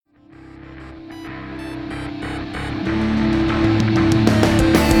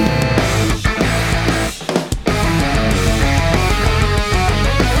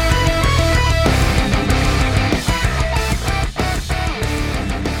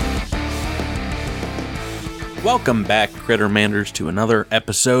Welcome back, Crittermanders, to another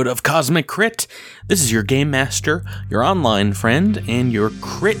episode of Cosmic Crit. This is your Game Master, your online friend, and your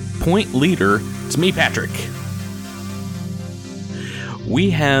Crit Point leader. It's me, Patrick.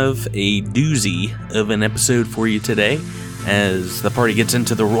 We have a doozy of an episode for you today as the party gets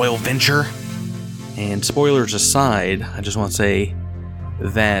into the royal venture. And spoilers aside, I just want to say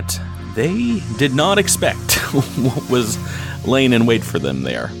that they did not expect what was laying in wait for them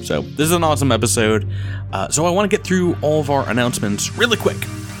there. So this is an awesome episode. So I want to get through all of our announcements really quick.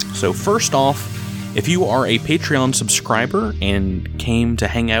 So first off, if you are a Patreon subscriber and came to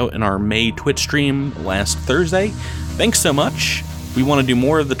hang out in our May Twitch stream last Thursday, thanks so much. We want to do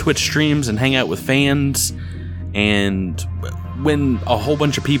more of the Twitch streams and hang out with fans. And when a whole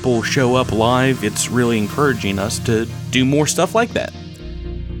bunch of people show up live, it's really encouraging us to do more stuff like that.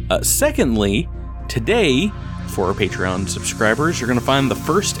 Secondly, today, for our Patreon subscribers, you're going to find the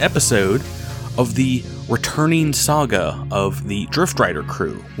first episode of the returning saga of the Drift Rider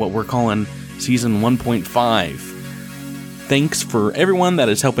crew, what we're calling Season 1.5. Thanks for everyone that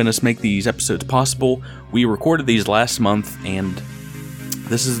is helping us make these episodes possible. We recorded these last month, and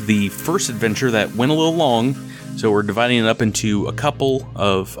this is the first adventure that went a little long, so we're dividing it up into a couple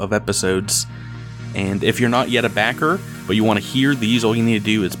of episodes. And if you're not yet a backer, but you want to hear these, all you need to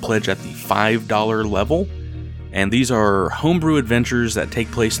do is pledge at the $5 level. And these are homebrew adventures that take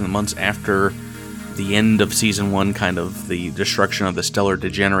place in the months after the end of Season 1, kind of the destruction of the Stellar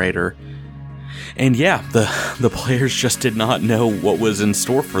Degenerator. And yeah, the players just did not know what was in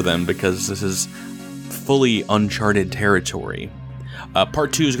store for them because this is fully uncharted territory.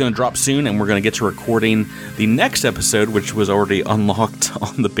 Part 2 is going to drop soon, and we're going to get to recording the next episode, which was already unlocked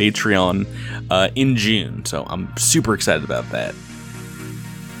on the Patreon in June. So I'm super excited about that.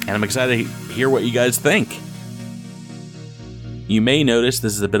 And I'm excited to hear what you guys think. You may notice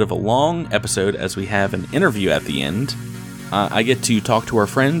this is a bit of a long episode as we have an interview at the end. I get to talk to our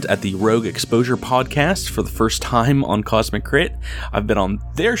friends at the Rogue Exposure podcast for the first time on Cosmic Crit. I've been on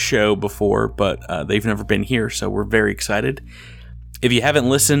their show before, but they've never been here, so we're very excited. If you haven't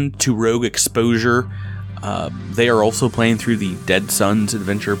listened to Rogue Exposure, they are also playing through the Dead Suns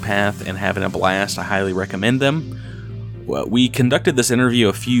adventure path and having a blast. I highly recommend them. Well, we conducted this interview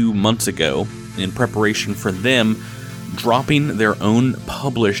a few months ago in preparation for them dropping their own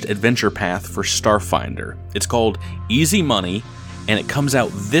published adventure path for Starfinder. It's called Easy Money, and it comes out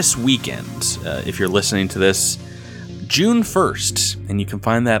this weekend, if you're listening to this, June 1st, and you can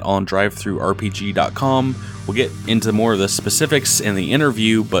find that on drivethrurpg.com. We'll get into more of the specifics in the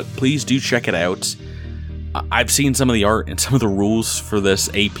interview, but please do check it out. I've seen some of the art and some of the rules for this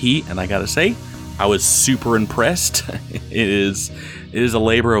AP, and I gotta say, I was super impressed. It is a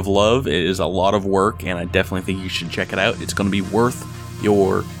labor of love. It is a lot of work, and I definitely think you should check it out. It's going to be worth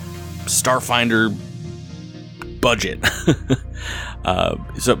your Starfinder budget.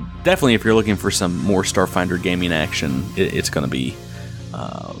 So definitely, if you're looking for some more Starfinder gaming action, it's going to be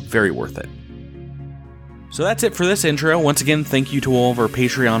very worth it. So that's it for this intro. Once again, thank you to all of our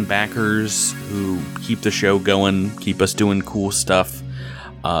Patreon backers who keep the show going, keep us doing cool stuff.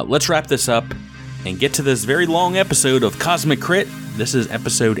 Let's wrap this up and get to this very long episode of Cosmic Crit. This is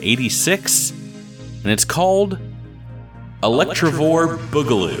episode 86, and it's called Electivore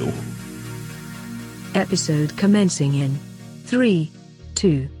Boogaloo. Episode commencing in 3,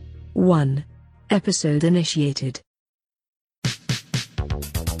 2, 1. Episode initiated.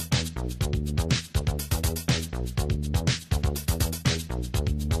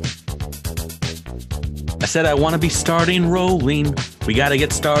 I said I want to be starting rolling. We gotta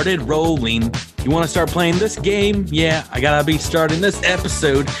get started rolling. You want to start playing this game? Yeah, I gotta be starting this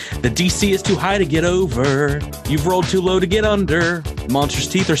episode. The DC is too high to get over. You've rolled too low to get under. Monster's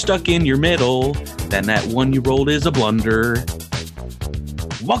teeth are stuck in your middle. Then that one you rolled is a blunder.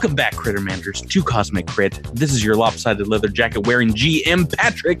 Welcome back, Crittermanders, to Cosmic Crit. This is your lopsided leather jacket wearing GM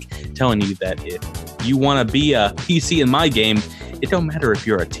Patrick telling you that if you want to be a PC in my game, it don't matter if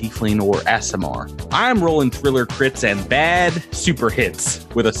you're a tiefling or Aasimar. I'm rolling thriller crits and bad super hits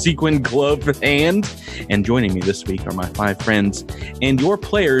with a sequin gloved hand. And joining me this week are my 5 friends and your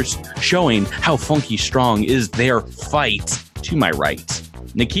players showing how funky strong is their fight. To my right,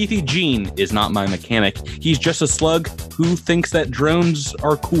 Nikithi Jean is not my mechanic. He's just a slug who thinks that drones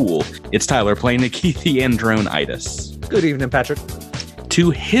are cool. It's Tyler playing Nikithi and Drone-itis. Good evening, Patrick. To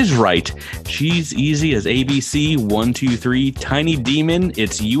his right, she's easy as ABC 123 Tiny Demon.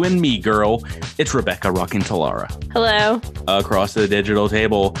 It's you and me, girl. It's Rebecca rocking Talara. Hello. Across the digital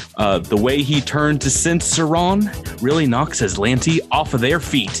table, the way he turned to Saint-Saron really knocks his Lanty off of their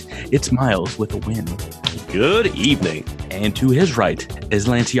feet. It's Miles with a win. Good evening. And to his right,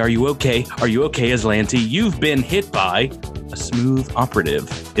 Aslanti, are you okay? Are you okay, Aslanti? You've been hit by a smooth operative.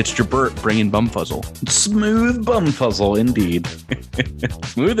 It's Jabert bringing Bumfuzzle. Smooth Bumfuzzle, indeed.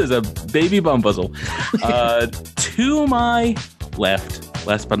 Smooth as a baby Bumfuzzle. To my left,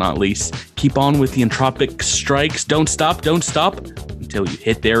 last but not least, keep on with the entropic strikes. Don't stop until you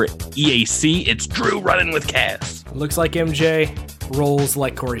hit their EAC. It's Drew running with Cass. Looks like MJ rolls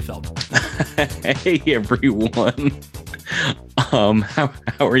like Corey Feldman. Hey everyone. How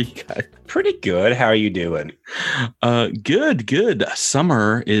are you guys? Pretty good. How are you doing? Good.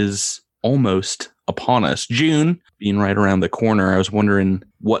 Summer is almost upon us. June being right around the corner. I was wondering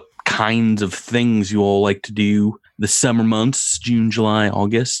what kinds of things you all like to do the summer months, June, July,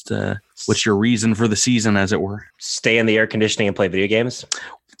 August. What's your reason for the season, as it were? Stay in the air conditioning and play video games.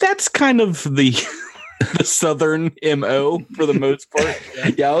 That's kind of the southern MO for the most part.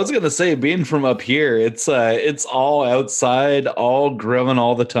 Yeah, I was gonna say, being from up here, it's all outside, all grilling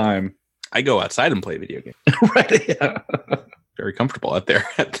all the time. I go outside and play video games. Right? Yeah. Very comfortable out there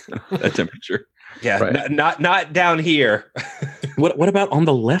at that temperature. Yeah, Right. not down here. What about on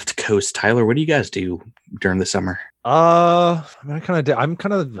the left coast, Tyler? What do you guys do during the summer? I mean,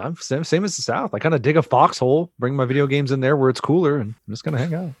 I'm same as the South. I kind of dig a foxhole, bring my video games in there where it's cooler, and I'm just gonna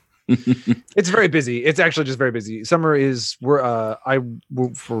hang out. It's very busy. It's actually just very busy. Summer is for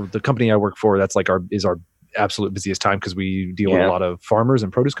the company I work for. That's like our absolute busiest time because we deal with a lot of farmers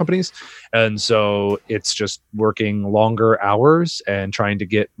and produce companies, and so it's just working longer hours and trying to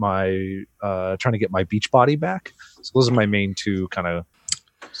get my beach body back. So those are my main two kind of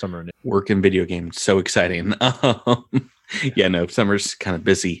summer. Work and video games, so exciting. Yeah, no, summer's kind of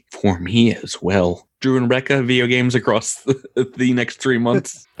busy for me as well. Drew and Rebecca, video games across the next 3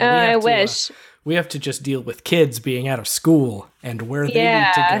 months. I wish. We have to just deal with kids being out of school and where they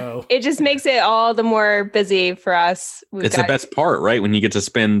need to go. It just makes it all the more busy for us. It's the best part, right? When you get to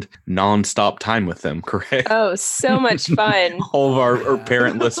spend nonstop time with them, correct? Oh, so much fun. All of our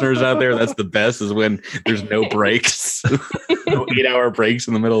parent listeners out there, that's the best, is when there's no breaks. No 8-hour breaks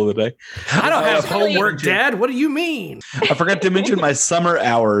in the middle of the day. I don't have homework, Dad. What do you mean? I forgot to mention my summer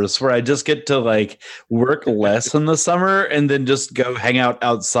hours where I just get to like work less in the summer and then just go hang out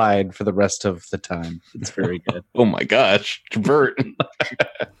outside for the rest of the time. It's very good. Oh my gosh, Bert.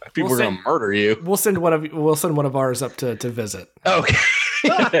 People are going to murder you. We'll send one of ours up to visit. Okay.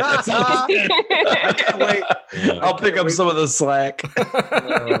 I can't wait. I'll pick up some of the slack.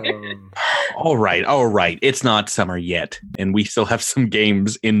 All right. It's not summer yet, and we still have some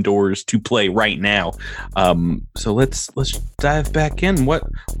games indoors to play right now. So let's dive back in. What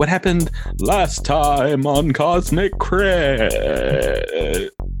happened last time on Cosmic Crit?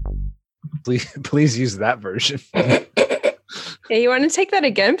 Please use that version. Yeah, you want to take that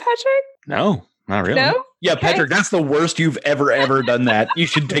again, Patrick? No, not really. No? Yeah, Patrick, that's the worst you've ever done that. You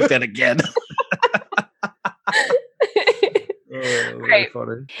should take that again. Right.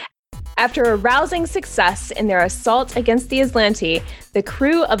 After a rousing success in their assault against the Aslanti, the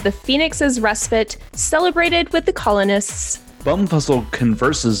crew of the Phoenix's Respite celebrated with the colonists. Bumfuzzle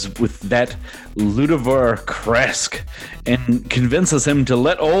converses with that Ludovar Kresk and convinces him to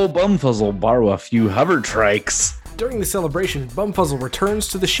let old Bumfuzzle borrow a few hover trikes. During the celebration, Bumfuzzle returns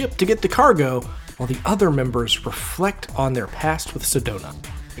to the ship to get the cargo, while the other members reflect on their past with Sedona.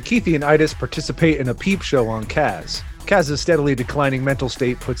 Keithy and Idis participate in a peep show on Kaz. Kaz's steadily declining mental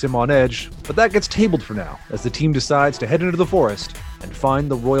state puts him on edge, but that gets tabled for now, as the team decides to head into the forest and find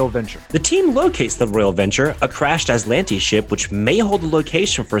the Royal Venture. The team locates the Royal Venture, a crashed Aslanti ship which may hold the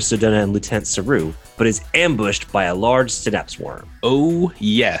location for Sedona and Lieutenant Saru, but is ambushed by a large synapse worm. Oh,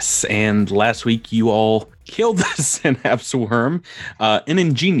 yes. And last week you all killed the synapse worm, an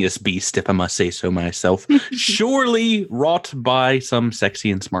ingenious beast, if I must say so myself, surely wrought by some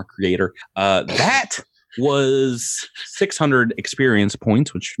sexy and smart creator. That was 600 experience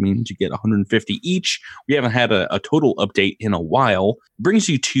points, which means you get 150 each. We haven't had a total update in a while. Brings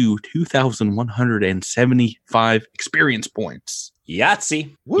you to 2,175 experience points.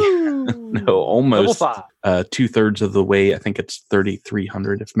 Yahtzee. Woo! No, almost Level 2/3 of the way. I think it's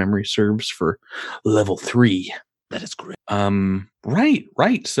 3,300 if memory serves for level 3. That is great.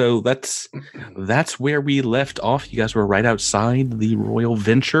 Right. So that's where we left off. You guys were right outside the Royal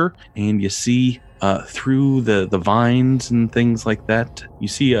Venture, and you see through the vines and things like that, you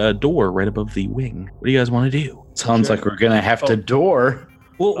see a door right above the wing. What do you guys want to do? Sounds like we're gonna have to door.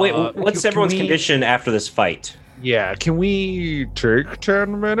 Well, wait, what's can everyone's we- condition after this fight? Yeah, can we take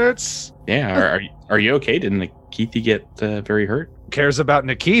 10 minutes? Yeah, are you okay? Didn't Keithy get very hurt? Cares about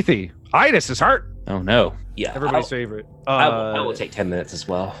Nikithi? Idis is hurt. Oh no. Yeah. Everybody's favorite. I will take 10 minutes as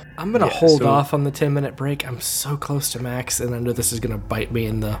well. I'm going to hold off on the 10-minute break. I'm so close to max, and I know this is going to bite me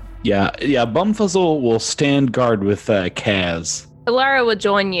in the... Yeah. Bumfuzzle will stand guard with Kaz. Alara will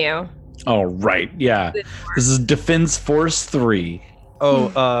join you. Oh, right. Yeah. This is Defense Force 3.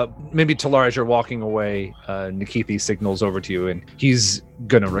 Maybe Talara, as you're walking away, Nikithi signals over to you, and he's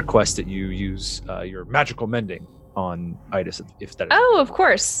going to request that you use your magical mending on Idis, if that is... Oh, of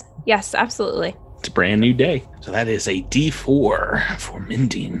course. Yes, absolutely. It's a brand new day. So that is a D4 for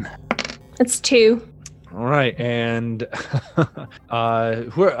mending. It's 2. All right, and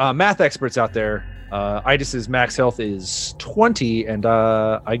who are math experts out there? Idis's max health is 20, and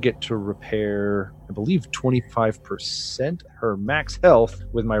I get to repair, I believe, 25% her max health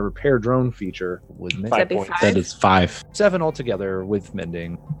with my repair drone feature. With That'd be 5. That is 5. 7 altogether with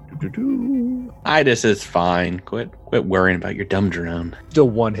mending. Idis is fine. Quit worrying about your dumb drone. Still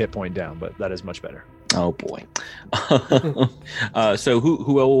 1 hit point down, but that is much better. Oh boy. So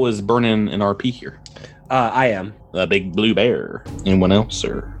who was burning an RP here? I am. The big blue bear. Anyone else?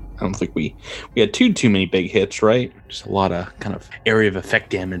 Or I don't think we had too many big hits, right? Just a lot of kind of area of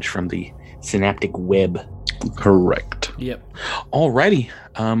effect damage from the synaptic web. Correct. Yep. Alrighty.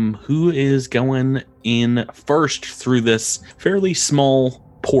 Who is going in first through this fairly small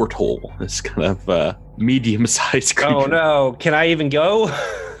porthole? This kind of medium-sized creature. Oh no! Can I even go?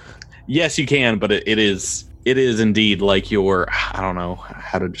 Yes, you can, but it is indeed like you're, I don't know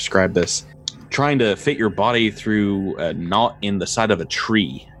how to describe this, trying to fit your body through a knot in the side of a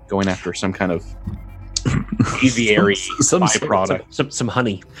tree, going after some kind of aviary some byproduct. Some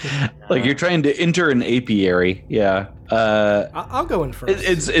honey. Like you're trying to enter an apiary. Yeah. I'll go in first.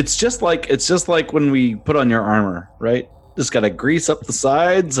 It's just like when we put on your armor, right? Just gotta grease up the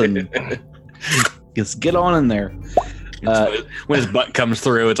sides and just get on in there. When his butt comes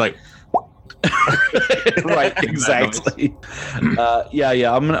through, it's like right, exactly.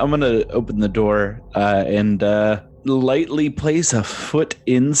 Yeah. I'm gonna open the door and lightly place a foot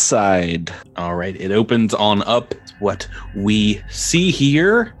inside. All right, it opens on up. What we see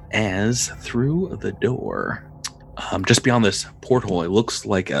here as through the door. Just beyond this porthole, it looks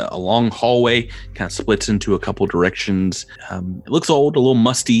like a long hallway, kind of splits into a couple directions. It looks old, a little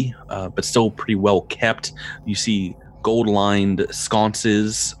musty, but still pretty well kept. You see gold-lined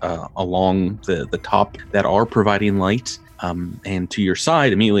sconces along the top that are providing light. And to your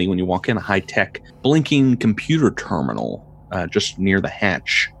side, immediately when you walk in, a high-tech blinking computer terminal just near the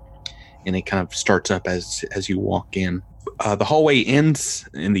hatch. And it kind of starts up as you walk in. The hallway ends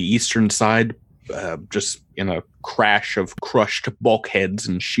in the eastern side, just in a crash of crushed bulkheads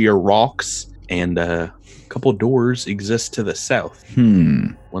and sheer rocks. And a couple doors exist to the south.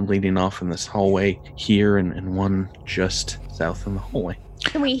 One leading off in this hallway here, and one just south in the hallway.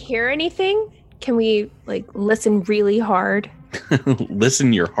 Can we hear anything? Can we listen really hard?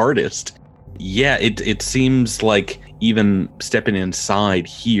 Listen your hardest. Yeah, it seems like even stepping inside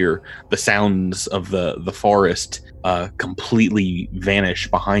here, the sounds of the forest completely vanish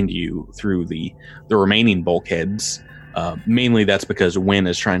behind you through the remaining bulkheads. Mainly that's because Wynn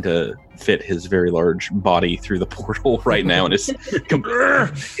is trying to fit his very large body through the portal right now in his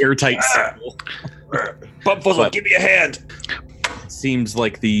airtight cell. Bumfuzzle, give me a hand. Seems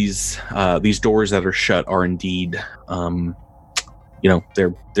like these doors that are shut are indeed,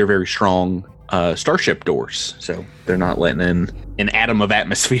 they're very strong starship doors, so they're not letting in an atom of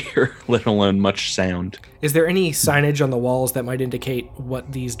atmosphere, let alone much sound. Is there any signage on the walls that might indicate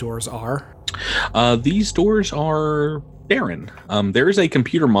what these doors are? These doors are barren. There is a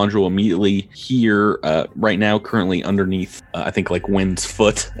computer module immediately here right now, currently underneath, I think, like Wynn's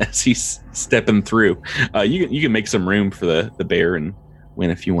foot as he's stepping through. You can make some room for the bear, and Wynn,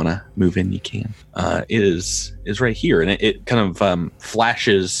 if you want to move in, you can. It is right here, and it kind of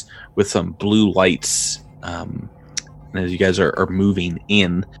flashes with some blue lights. And as you guys are moving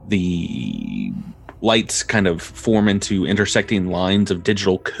in, the lights kind of form into intersecting lines of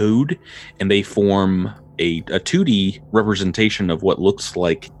digital code, and they form a 2D representation of what looks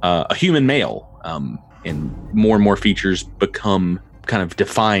like a human male. And more features become kind of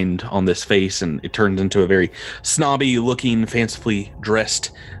defined on this face, and it turns into a very snobby looking, fancifully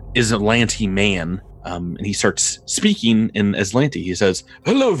dressed Aslanti man. And he starts speaking in Aslanti. He says,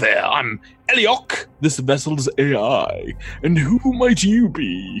 "Hello there, I'm Eliok, this vessel's AI, and who might you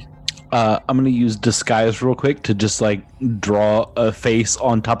be?" I'm going to use disguise real quick to just draw a face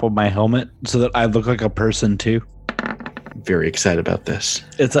on top of my helmet so that I look like a person too. Very excited about this.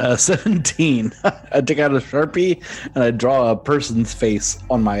 It's a 17. I take out a Sharpie and I draw a person's face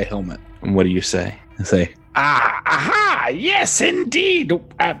on my helmet. And what do you say? I say, Aha! Yes, indeed.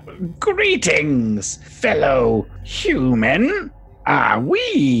 Greetings, fellow human.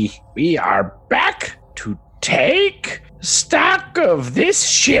 We are back to take stock of this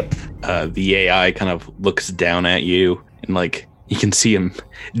ship. The AI kind of looks down at you and like you can see him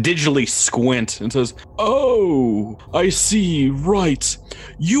digitally squint and says, "Oh, I see, right.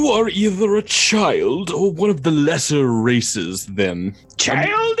 You are either a child or one of the lesser races then."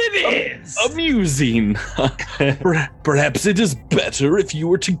 Child it is. Amusing. Perhaps it is better if you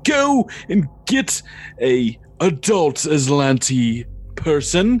were to go and get a adult Aslanti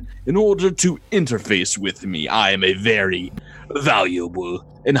person in order to interface with me. I am a very valuable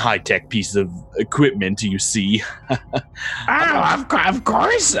and high-tech piece of equipment, you see. Of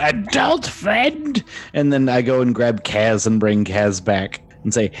course, adult friend. And then I go and grab Kaz and bring Kaz back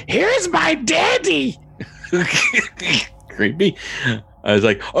and say, "Here's my daddy." Creepy. I was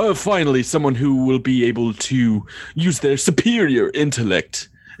like, oh, finally, someone who will be able to use their superior intellect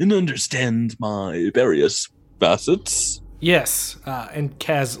and understand my various facets. Yes, and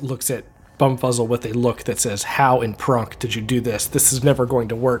Kaz looks at Bumfuzzle with a look that says, "How in Prunk did you do this? This is never going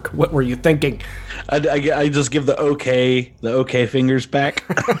to work. What were you thinking?" I just give the okay fingers back.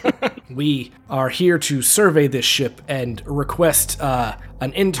 We are here to survey this ship and request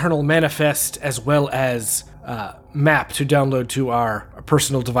an internal manifest as well as map to download to our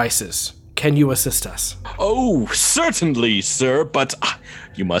personal devices. Can you assist us? Oh, certainly, sir, but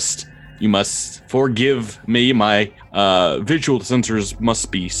you must forgive me. My visual sensors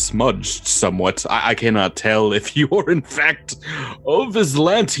must be smudged somewhat. I cannot tell if you are in fact of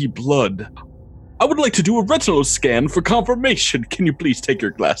Aslanti blood. I would like to do a retinal scan for confirmation. Can you please take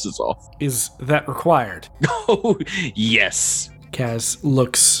your glasses off? Is that required? Oh, yes. Kaz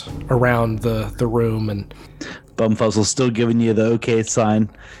looks around the room and Bumfuzzle's still giving you the okay sign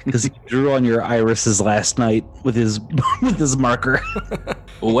because he drew on your irises last night with his marker.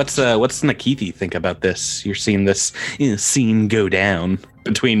 Well, what's Nakithi think about this? You're seeing this scene go down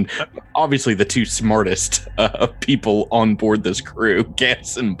between obviously the two smartest people on board this crew,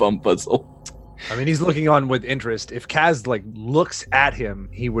 Kaz and Bumfuzzle. I mean, he's looking on with interest. If Kaz looks at him,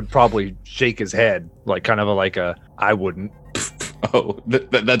 he would probably shake his head, like kind of like a I wouldn't. Oh,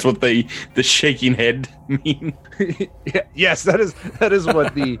 that's what the shaking head mean? Yeah, yes, that is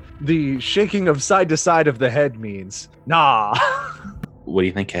what the shaking of side to side of the head means. Nah. What do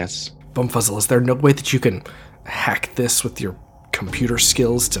you think, Cass? Bumfuzzle, is there no way that you can hack this with your computer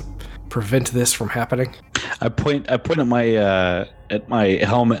skills to prevent this from happening? I point at my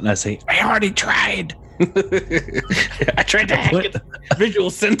helmet and I say, "I already tried." I tried to hack it. Visual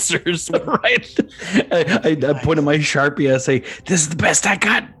sensors, right? I point at my Sharpie. I say, "This is the best I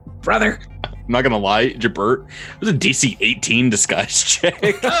got, brother." I'm not gonna lie, Jabert, it was a DC 18 disguise check.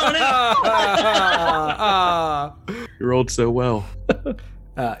 Oh no! You rolled so well.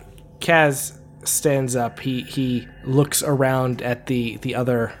 Kaz stands up. He looks around at the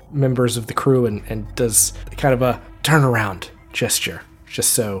other members of the crew and does kind of a turnaround gesture.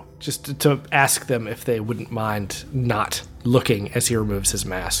 Just to ask them if they wouldn't mind not looking as he removes his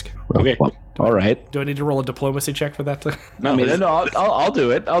mask. Okay. Well, all right. Do I need to roll a diplomacy check for that? No, I'll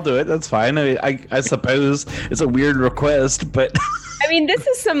do it. I'll do it. That's fine. I suppose it's a weird request, but I mean, this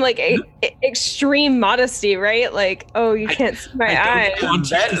is some extreme modesty, right? Like, oh, you can't see my eyes.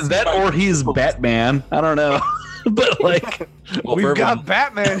 That or he's Batman. I don't know. But well, we've got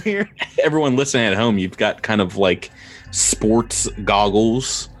Batman here. Everyone listening at home, you've got kind of sports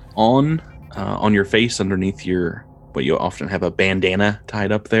goggles on your face underneath what you often have a bandana tied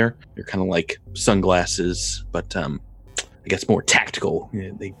up there. They're kind of like sunglasses, but I guess more tactical.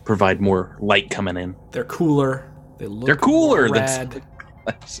 They provide more light coming in. They're cooler. They're cooler than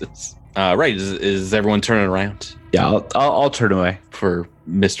glasses. Right? Is everyone turning around? Yeah, I'll turn away for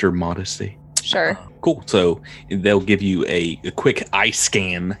Mr. Modesty. Sure. Cool. So they'll give you a quick eye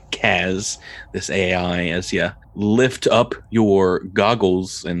scan, Kaz, this AI, as you lift up your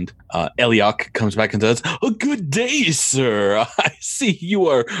goggles, and Eliok comes back and says, "A good day, sir. I see you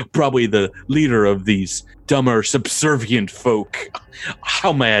are probably the leader of these dumber, subservient folk.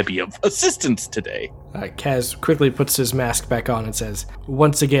 How may I be of assistance today?" Kaz quickly puts his mask back on and says,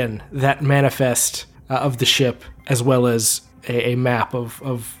 "Once again, that manifest of the ship, as well as a map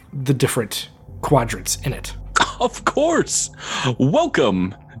of the different quadrants in it." Of course.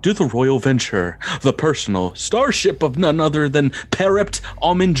 Welcome to the Royal Venture, the personal starship of none other than Perept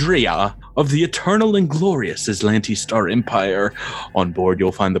Almendria, of the eternal and glorious Aslanti Star Empire. On board,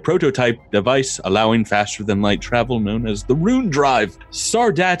 you'll find the prototype device allowing faster-than-light travel known as the Rune Drive.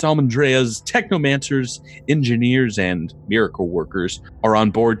 Sardat Almendrea's technomancers, engineers, and miracle workers are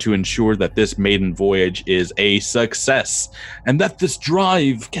on board to ensure that this maiden voyage is a success, and that this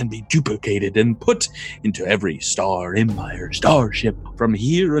drive can be duplicated and put into every Star Empire starship from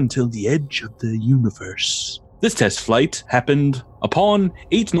here until the edge of the universe. This test flight happened upon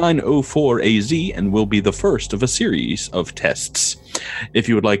 8904 AZ and will be the first of a series of tests. If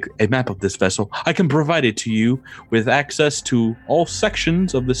you would like a map of this vessel, I can provide it to you with access to all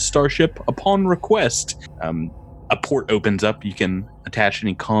sections of this starship upon request. A port opens up. You can attach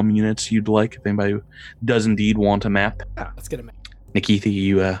any comm units you'd like if anybody does indeed want a map. Let's get a map. Nikita,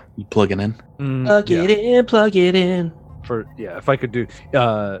 you plug it in? Plug it in. If I could do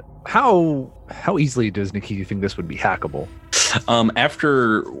how easily does Nikita think this would be hackable?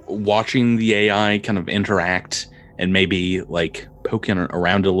 After watching the AI kind of interact and maybe like poking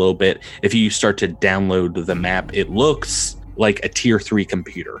around a little bit, if you start to download the map, it looks like a tier 3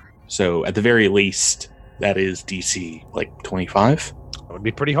 computer. So at the very least, that is DC like 25. That would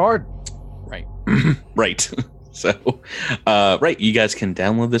be pretty hard. Right. Right. So, you guys can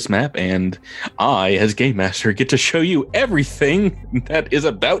download this map, and I, as Game Master, get to show you everything that is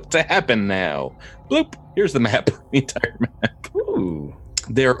about to happen now. Bloop, here's the map, the entire map. Ooh.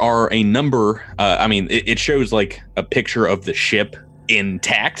 There are a number, it shows like a picture of the ship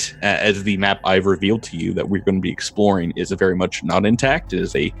intact, as the map I've revealed to you that we're going to be exploring is very much not intact. It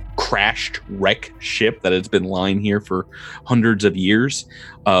is a crashed wreck ship that has been lying here for hundreds of years,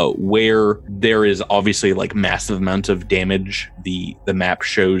 where there is obviously like massive amounts of damage. The map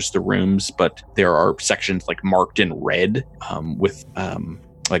shows the rooms, but there are sections like marked in red with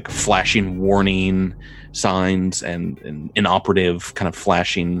like flashing warning signs and inoperative kind of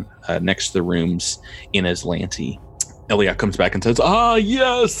flashing next to the rooms in Aslanti. Elliot comes back and says,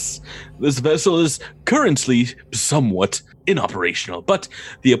 yes, this vessel is currently somewhat inoperational, but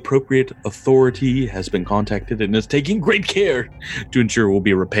the appropriate authority has been contacted and is taking great care to ensure it will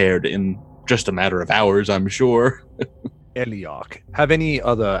be repaired in just a matter of hours, I'm sure. Eliok, have any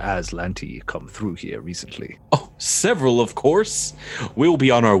other Aslanti come through here recently? Oh, several, of course. We'll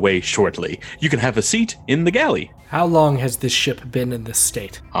be on our way shortly. You can have a seat in the galley. How long has this ship been in this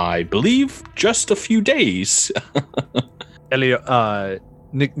state? I believe just a few days. Eliok,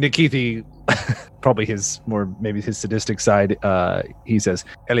 Nikithi, probably maybe his sadistic side, he says,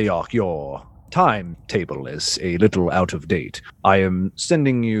 Eliok, your timetable is a little out of date. I am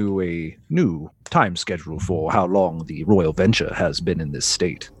sending you a new time schedule for how long the Royal Venture has been in this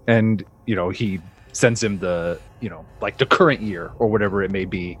state. And, he sends him the current year or whatever it may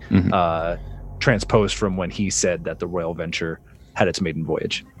be, transposed from when he said that the Royal Venture had its maiden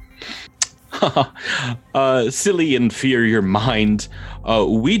voyage. Silly inferior mind.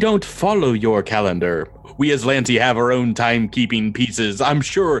 We don't follow your calendar. We Aslanti have our own timekeeping pieces. I'm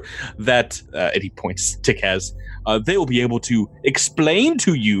sure that, and he points to Kaz, they will be able to explain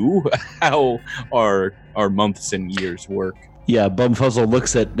to you how our months and years work. Yeah, Bumfuzzle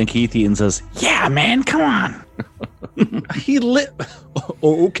looks at Nikithi and says, yeah, man, come on. He lived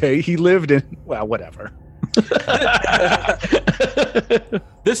in, well, whatever.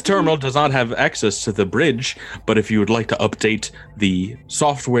 This terminal does not have access to the bridge, but if you would like to update the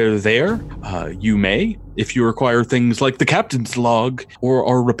software there, you may. If you require things like the captain's log or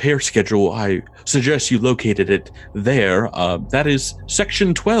our repair schedule, I suggest you located it there. That is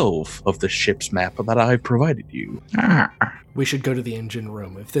section 12 of the ship's map that I provided you. We should go to the engine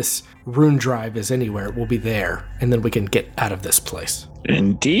room. If this rune drive is anywhere, it will be there, and then we can get out of this place.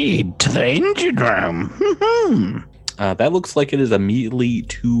 Indeed, to the engine room. That looks like it is immediately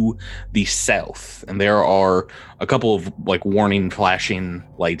to the south, and there are a couple of like warning flashing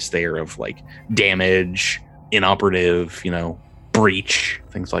lights there of like damage, inoperative, breach,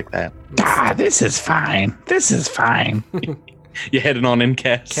 things like that. This is fine. You heading on in,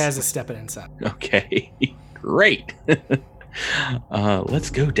 Kaz? Kaz is stepping inside. Okay, great. Let's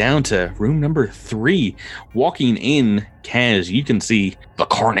go down to room number 3. Walking in, Kaz, you can see the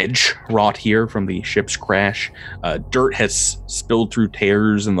carnage wrought here from the ship's crash. Dirt has spilled through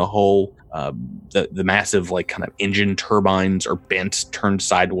tears in the hull. The massive kind of engine turbines are bent, turned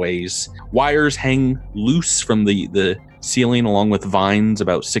sideways. Wires hang loose from the ceiling along with vines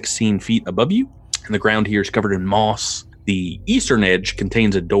about 16 feet above you. And the ground here is covered in moss. The eastern edge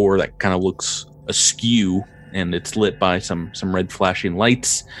contains a door that kind of looks askew, and it's lit by some red flashing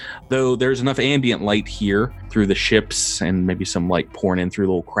lights, though there's enough ambient light here through the ships and maybe some light pouring in through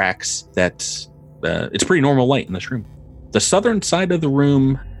little cracks that it's pretty normal light in this room. The southern side of the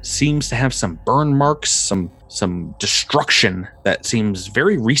room seems to have some burn marks, some destruction that seems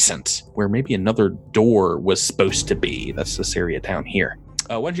very recent, where maybe another door was supposed to be. That's this area down here.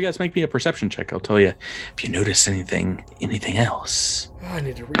 Why don't you guys make me a perception check? I'll tell you if you notice anything else. Oh, I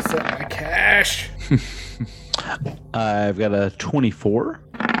need to reset my cash. I've got a 24.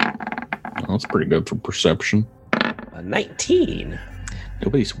 Well, that's pretty good for perception. A 19.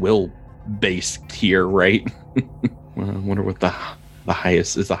 Nobody's will-based here, right? Well, I wonder what the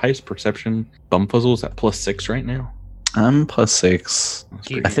highest is. The highest perception Bumfuzzle is at +6 right now. I'm +6.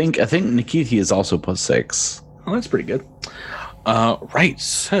 Pretty I think Nikithi is also +6. Oh, that's pretty good. Right.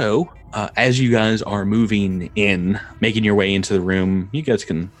 So, as you guys are moving in, making your way into the room, you guys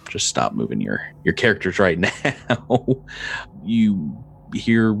can just stop moving your characters right now. You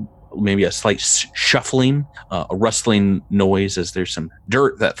hear maybe a slight shuffling, a rustling noise as there's some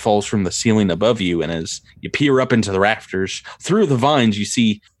dirt that falls from the ceiling above you. And as you peer up into the rafters, through the vines, you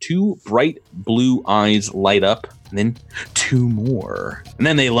see 2 bright blue eyes light up, and then 2 more. And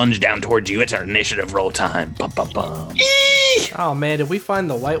then they lunge down towards you. It's our initiative roll time. Bum, bum, bum. Oh man, did we find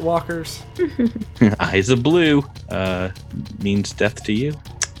the White Walkers? Eyes of blue means death to you.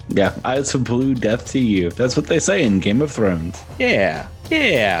 Yeah, eyes of blue, death to you. That's what they say in Game of Thrones. Yeah.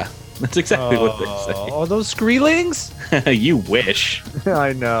 That's exactly what they Oh, those Skreelings? say. You wish.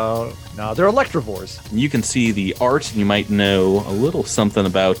 I know. No, they're Electrovores. You can see the art, and you might know a little something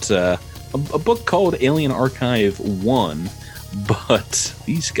about a book called Alien Archive 1. But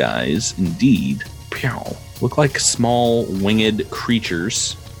these guys, indeed, look like small winged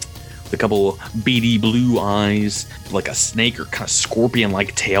creatures with a couple beady blue eyes, like a snake or kind of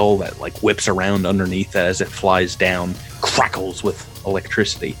scorpion-like tail that like whips around underneath as it flies down, crackles with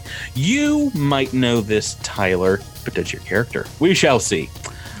electricity. You might know this, Tyler, but does your character? We shall see.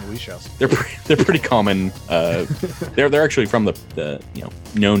 We shall see. They're pretty common. They're actually from the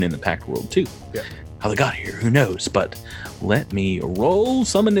known in the Pact world too. Yeah. How they got here, who knows? But let me roll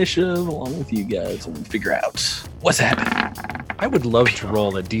some initiative along with you guys and figure out what's happening. I would love to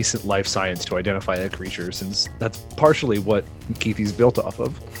roll a decent life science to identify a creature, since that's partially what Keithy's built off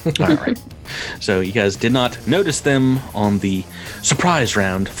of. All right. So you guys did not notice them on the surprise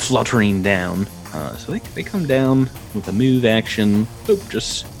round fluttering down. So they come down with a move action.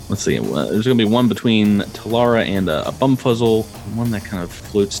 Let's see. There's going to be one between Talara and a Bumfuzzle. One that kind of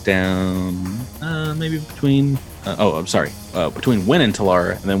floats down, maybe between... between Win and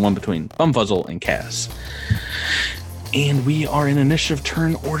Talara, and then one between Bumfuzzle and Cass. And we are in initiative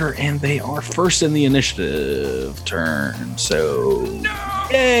turn order, and they are first in the initiative turn. So,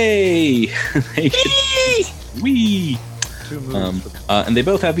 yay! Wee! And they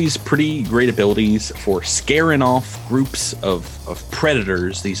both have these pretty great abilities for scaring off groups of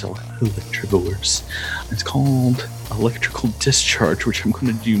predators, these electrovores. It's called Electrical Discharge, which I'm going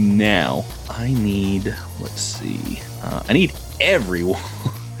to do now. I need everyone,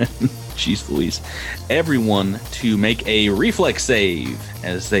 jeez Louise, everyone to make a reflex save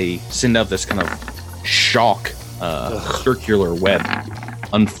as they send out this kind of shock circular web.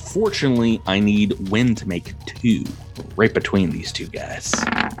 Unfortunately, I need Win to make 2 right between these two guys.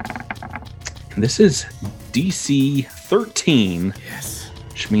 And this is DC 13. Yes.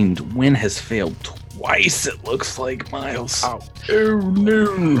 Which means Win has failed twice, it looks like, Miles. Oh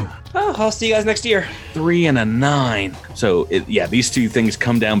no. Oh, I'll see you guys next year. 3 and a 9. So, these two things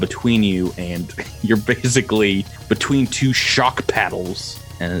come down between you, and you're basically between 2 shock paddles.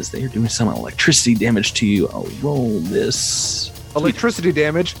 As they are doing some electricity damage to you, I'll roll this. Electricity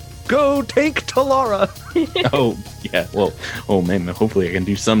damage. Go take Talara. Oh, yeah. Well, oh man, hopefully I can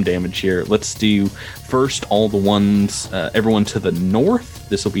do some damage here. Let's do first all the ones, everyone to the north.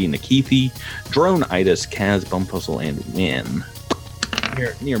 This will be Nikithi, Drone, Idas, Kaz, Bumfuzzle, and Win.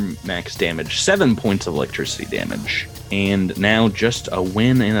 Near max damage. 7 points of electricity damage. And now just a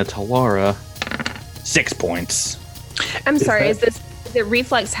Win and a Talara. 6 points. I'm sorry, is it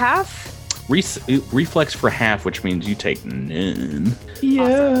reflex half? Reflex for half, which means you take none.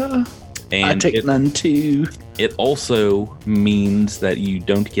 Yeah. And I take none too. It also means that you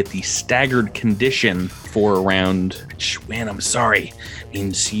don't get the staggered condition for a round, which, man, I'm sorry,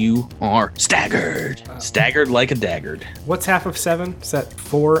 means you are staggered. Staggered like a daggered. What's half of 7? Is that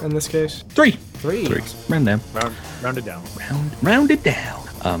 4 in this case? 3. 3. Round down. Round it down. Round it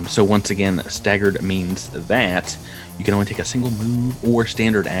down. So once again, staggered means that you can only take a single move or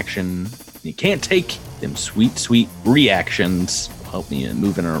standard action. You can't take them sweet reactions. Help me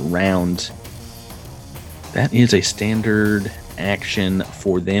moving around. That is a standard action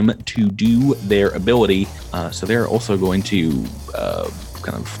for them to do their ability. So they're also going to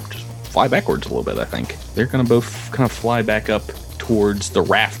kind of just fly backwards a little bit, I think. They're going to both kind of fly back up towards the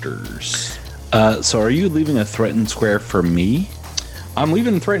rafters. So are you leaving a threatened square for me? I'm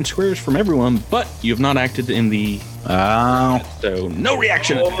leaving threatened squares from everyone, but you have not acted in the... so no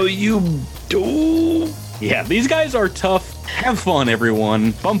reaction. Oh, you do? Yeah, these guys are tough. Have fun,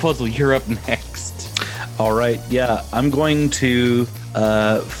 everyone. Bumfuzzle, you're up next. All right, yeah, I'm going to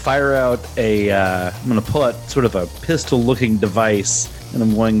fire out I'm going to pull out sort of a pistol-looking device, and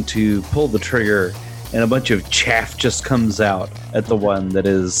I'm going to pull the trigger, and a bunch of chaff just comes out at the one that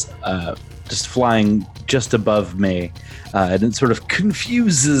is just flying just above me, and it sort of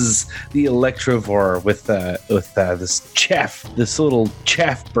confuses the Electrovore with this chaff, this little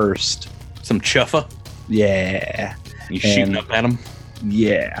chaff burst. Some chuffa. Yeah. You shooting up at him?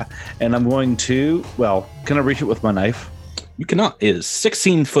 Yeah. And I'm going to, can I reach it with my knife? You cannot. It is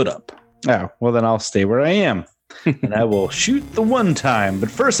 16 foot up. Oh, well, then I'll stay where I am. And I will shoot the one time. But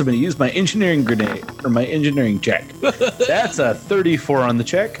first, I'm going to use my engineering grenade, or my engineering check. That's a 34 on the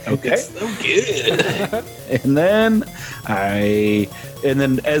check. Okay. That's so good. And then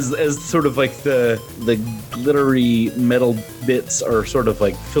as sort of like the glittery metal bits are sort of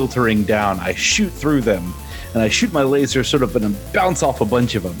like filtering down, I shoot through them. And I shoot my laser sort of and bounce off a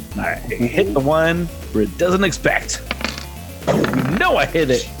bunch of them. And I hit the one where it doesn't expect. No, I hit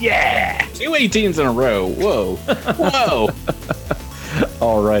it. Yeah. 2 18s in a row. Whoa. Whoa.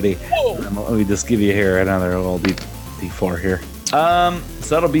 Alrighty. Whoa. Let me just give you here another little D4 here.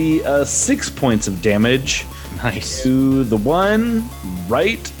 So that'll be 6 points of damage. Nice. To the one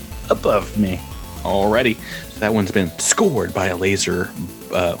right above me. Alrighty. So that one's been scored by a laser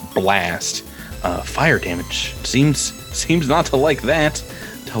blast. Fire damage. Seems not to like that.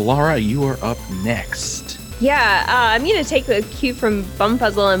 Talara, you are up next. Yeah, I'm going to take the cue from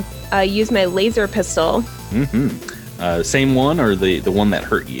Bumfuzzle and use my laser pistol. Mm-hmm. Same one or the one that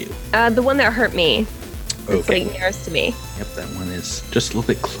hurt you? The one that hurt me. It's Okay. like nearest to me. Yep, that one is just a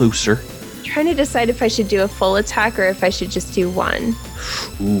little bit closer. Trying to decide if I should do a full attack or if I should just do one.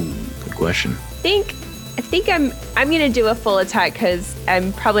 Ooh, good question. I think I'm going to do a full attack because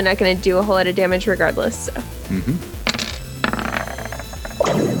I'm probably not going to do a whole lot of damage regardless. So. Mm-hmm.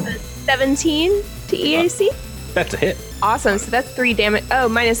 17 to EAC. That's a hit. Awesome. So that's 3 damage. Oh,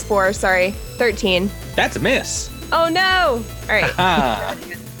 -4. Sorry. 13. That's a miss. Oh, no. All right. Ah.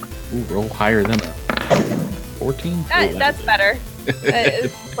 Ooh, roll higher than a 14. That's better.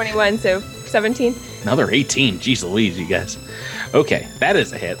 21, so 17. Another 18. Jeez Louise, you guys. Okay, that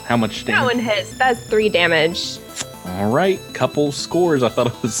is a hit. How much That damage? one hits. That's 3 damage. All right, couple scores. I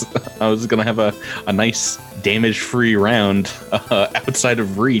thought I was gonna have a nice damage-free round outside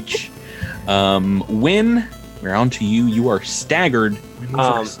of reach. Win, we're on to you. You are staggered.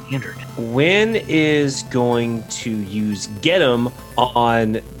 Standard. Win is going to use Get 'em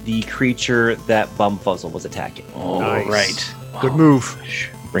on the creature that Bumfuzzle was attacking. All Nice. right. Good move.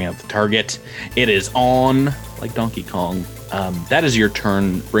 Bring up the target. It is on, like Donkey Kong. That is your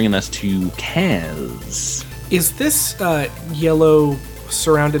turn, bringing us to Kaz. Is this yellow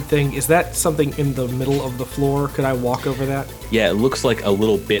surrounded thing, is that something in the middle of the floor? Could I walk over that? Yeah, it looks like a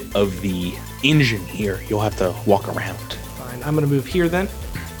little bit of the engine here. You'll have to walk around. Fine. I'm going to move here then.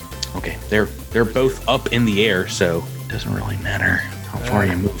 Okay, they're both up in the air, so it doesn't really matter how far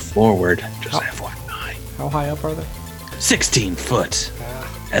you move forward. Just FYI. How high up are they? 16 foot,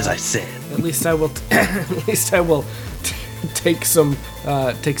 as I said. At least I will. At least I will take some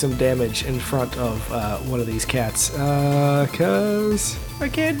damage in front of one of these cats. Cause I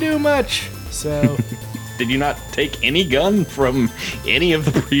can't do much. So Did you not take any gun from any of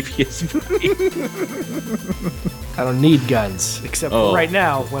the previous movies? I don't need guns, except Oh. for right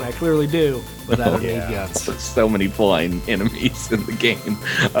now when I clearly do. But I don't need guns. There's so many flying enemies in the game.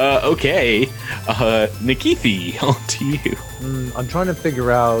 Okay, Nikithi, on to you. I'm trying to figure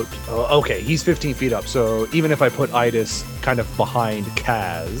out. Okay, he's 15 feet up. So even if I put Idis kind of behind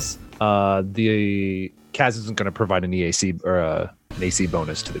Kaz, the Kaz isn't going to provide an EAC or an AC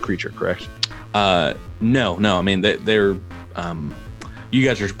bonus to the creature, correct? No. I mean, they're you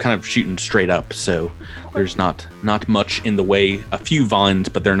guys are kind of shooting straight up, so there's not much in the way. A few vines,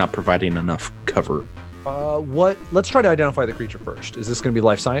 but they're not providing enough cover. Let's try to identify the creature first. Is this going to be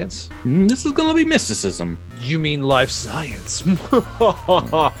life science? This is gonna be mysticism. You mean life science?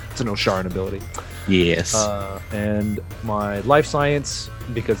 It's an Osharan ability. Yes. And my life science,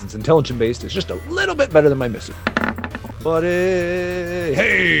 because it's intelligent based, is just a little bit better than my mystic. But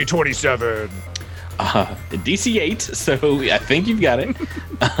hey, 27. DC 8, so I think you've got it.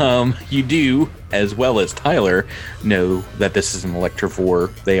 You do, as well as Tyler, know that this is an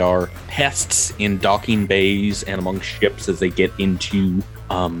Electrovore. They are pests in docking bays and among ships as they get into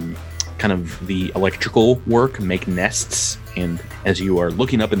kind of the electrical work, make nests. And as you are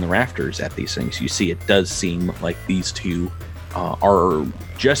looking up in the rafters at these things, you see it does seem like these two are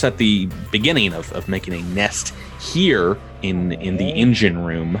just at the beginning of making a nest here in the engine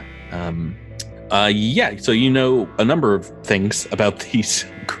room. So you know a number of things about these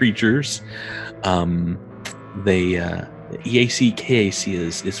creatures. EAC KAC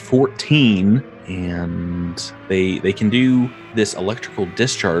is 14, and they can do this electrical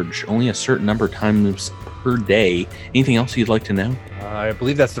discharge only a certain number of times per day. Anything else you'd like to know? I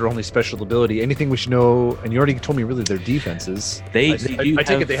believe that's their only special ability. Anything we should know? And you already told me really their defenses. I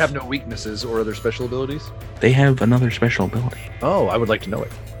take it they have no weaknesses or other special abilities? They have another special ability. Oh, I would like to know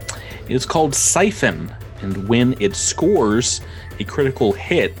it. It's called Siphon, and when it scores a critical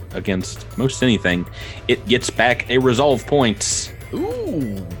hit against most anything, it gets back a resolve point.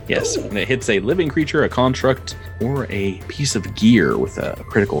 Ooh. Yes, and it hits a living creature, a construct, or a piece of gear with a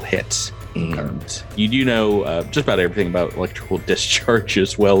critical hit. And you do know just about everything about electrical discharge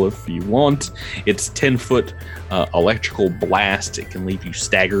as well if you want. It's 10-foot electrical blast. It can leave you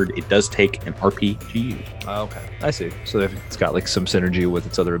staggered. It does take an RPG. Okay, I see. So it's got like some synergy with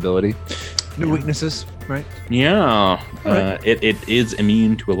its other ability. No weaknesses, right? Yeah. Right. It is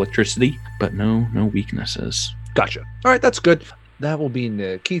immune to electricity, but no weaknesses. Gotcha. All right, that's good. That will be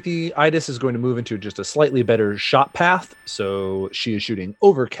Nikiti. Idis is going to move into just a slightly better shot path. So she is shooting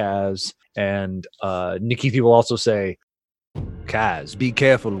over Kaz. And Nikiti will also say, Kaz, be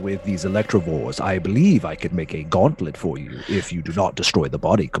careful with these electrovores. I believe I could make a gauntlet for you if you do not destroy the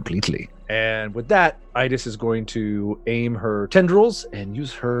body completely. And with that, Idis is going to aim her tendrils and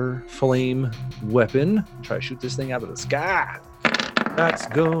use her flame weapon. Try to shoot this thing out of the sky. That's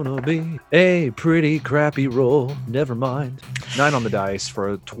gonna be a pretty crappy roll. Never mind. 9 on the dice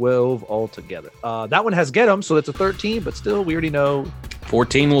for a 12 altogether. That one has get 'em, so that's a 13, but still, we already know.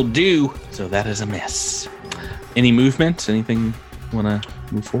 14 will do, so that is a miss. Any movement? Anything you want to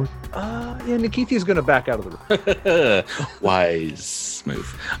move forward? Yeah, Nikiti is going to back out of the room. Wise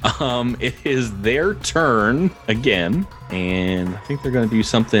move. It is their turn again, and I think they're going to do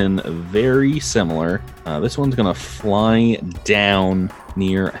something very similar. This one's going to fly down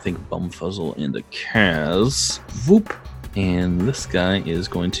near, I think, Bumfuzzle and the Kaz. Whoop. And this guy is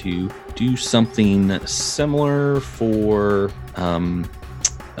going to do something similar for...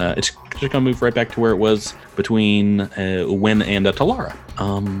 it's just going to move right back to where it was between Win and Talara.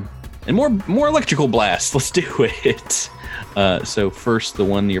 And more electrical blast. Let's do it. So first, the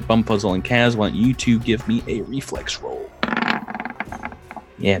one near Bumfuzzle and Kaz. Why don't you two give me a reflex roll?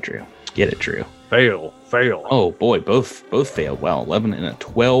 Yeah, Drew. Get it, Drew. Fail. Oh boy, both failed. Wow, 11 and a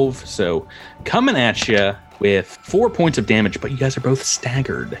 12. So coming at you with 4 points of damage, but you guys are both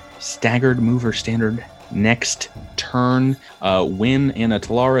staggered. Staggered mover standard. Next turn, Win and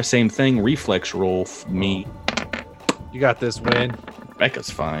Talara, same thing. Reflex roll for me. You got this, Win. Becca's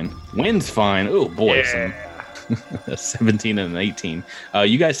fine. Win's fine. Oh boy, Yeah. 17 and an 18.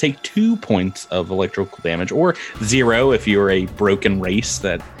 You guys take 2 points of electrical damage, or 0 if you're a broken race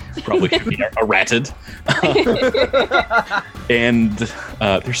that probably should be errated. And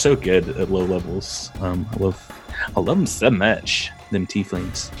they're so good at low levels. I love them so much. Them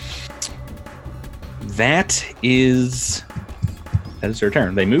tieflings. That is their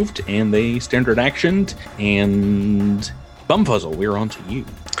turn. They moved and they standard actioned, and Bumfuzzle, we're on to you.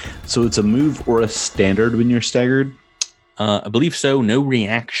 So it's a move or a standard when you're staggered? I believe so. No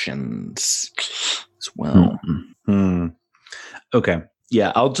reactions as well. Okay.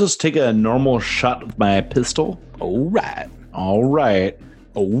 Yeah, I'll just take a normal shot with my pistol. All right.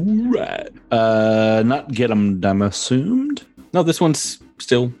 Not get him, I'm assumed. No, this one's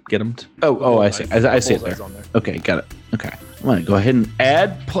still get him. Oh, I see. I see it there. Okay, got it. Okay. I'm going to go ahead and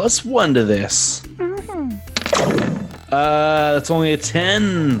add +1 to this. That's only a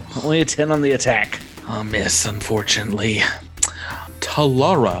 10. Only a 10 on the attack. A miss, unfortunately.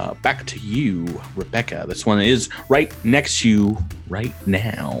 Talara, back to you. Rebecca, this one is right next to you right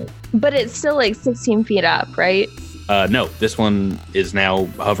now. But it's still like 16 feet up, right? No, this one is now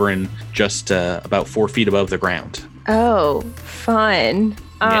hovering just about 4 feet above the ground. Oh, fun.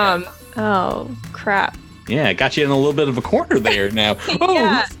 Yeah. Oh, crap. Yeah, got you in a little bit of a corner there now. Oh,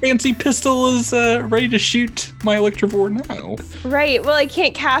 Yeah. fancy pistol is ready to shoot my Electrovore now. Right. Well, I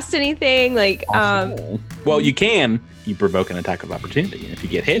can't cast anything. Like, Well, you can. You provoke an attack of opportunity, and if you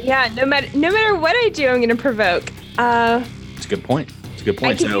get hit, yeah. No matter what I do, I'm going to provoke. it's a good point. It's a good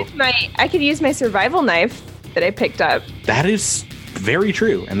point. I could use my survival knife that I picked up. That is very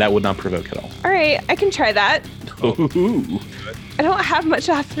true, and that would not provoke at all. All right, I can try that. Ooh. I don't have much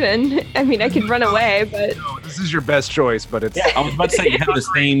option. I mean, I could run away, but No, this is your best choice, but it's I was about to say you have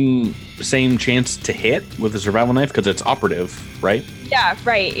the same chance to hit with the survival knife because it's operative, right? yeah,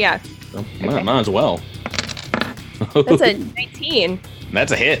 right, yeah. So, might as well. That's a 19.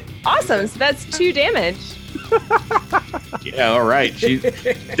 That's a hit. Awesome. So that's 2 damage. Yeah, all right. She's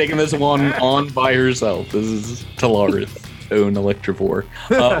taking this one on by herself. This is Talara's own Electrovore.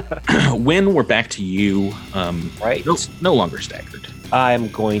 When we're back to you, Right. no longer staggered. I'm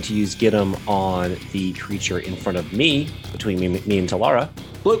going to use Get 'em on the creature in front of me, between me and Talara.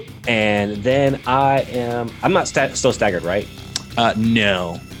 Bloop. And then I'm not still staggered, right?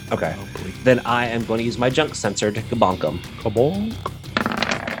 No. Okay. Then I am going to use my junk sensor to kabonk him. Kabonk.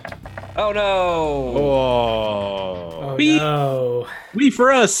 Oh no! Oh Beep. no. We for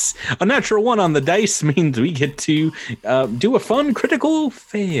us. A natural 1 on the dice means we get to do a fun critical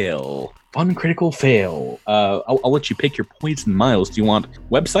fail. Fun critical fail. I'll let you pick your points and miles. Do you want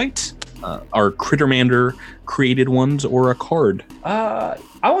website, our Crittermander created ones, or a card? I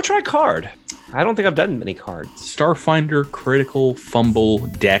will try card. I don't think I've done many cards. Starfinder critical fumble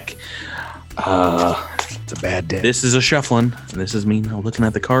deck. It's a bad day. This is a shuffling. This is me now looking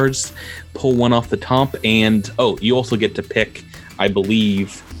at the cards. Pull one off the top, and you also get to pick, I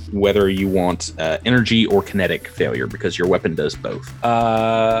believe, whether you want energy or kinetic failure because your weapon does both.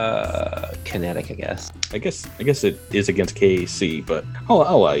 Kinetic, I guess. I guess it is against KAC, but I'll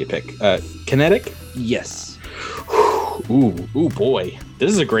allow you to pick. Kinetic. Yes. Ooh boy,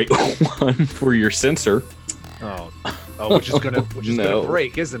 this is a great one for your sensor. Which is gonna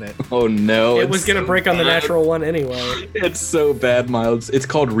break, isn't it? Oh no, It was gonna break on the natural 1 anyway. It's so bad, Miles. It's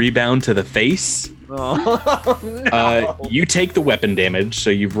called rebound to the face. Oh, no. You take the weapon damage, so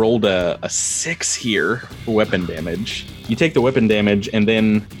you've rolled a 6 here for weapon damage. You take the weapon damage, and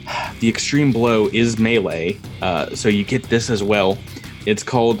then the extreme blow is melee, so you get this as well. It's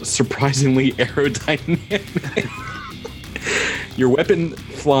called surprisingly aerodynamic. Your weapon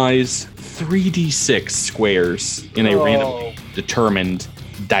flies 3d6 squares in a randomly determined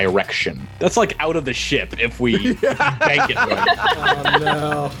direction. That's like out of the ship if we bank it right.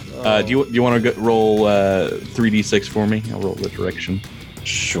 Oh no. Do you want to roll 3d6 for me? I'll roll the direction.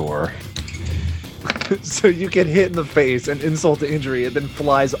 Sure. So you get hit in the face, and insult to injury, it then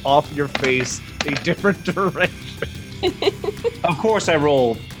flies off your face a different direction. Of course I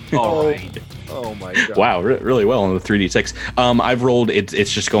rolled. All right. Oh my god. Wow, really well on the 3d6. I've rolled,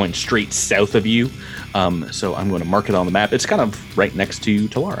 it's just going straight south of you. So I'm going to mark it on the map. It's kind of right next to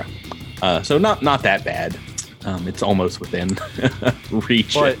Talara. So not that bad. It's almost within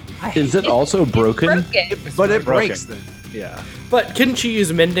reach. But Is it also broken? but it broken. breaks then. Yeah. But couldn't you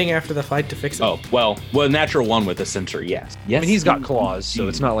use mending after the fight to fix it? Oh, well, natural 1 with a sensor, yes. I mean, he's got claws, so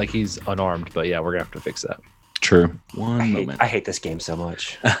it's not like he's unarmed. But yeah, we're gonna have to fix that. True. One moment. I hate this game so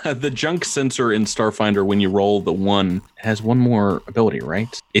much. The junk sensor in Starfinder, when you roll the 1, has one more ability,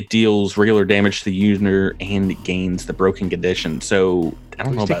 right? It deals regular damage to the user and gains the broken condition. So I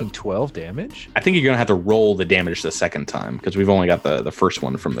don't know He's taking about. 12 damage. I think you're gonna have to roll the damage the second time because we've only got the first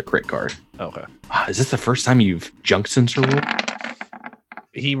one from the crit card. Okay. Is this the first time you've junk sensor rolled?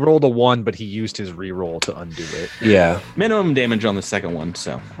 He rolled a 1, but he used his reroll to undo it. Yeah. Minimum damage on the second one,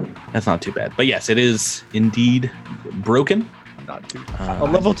 so that's not too bad. But yes, it is indeed broken. Not too. A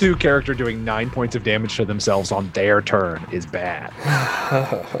level 2 character doing 9 points of damage to themselves on their turn is bad.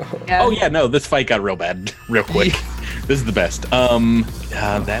 Yeah. Oh yeah, no, this fight got real bad real quick. This is the best.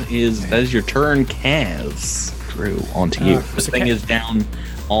 That is your turn, Kaz. Drew, onto you. This so thing Kaz- is down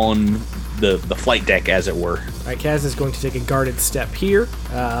on the flight deck, as it were. All right, Kaz is going to take a guarded step here,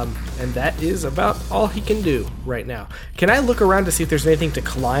 and that is about all he can do right now. Can I look around to see if there's anything to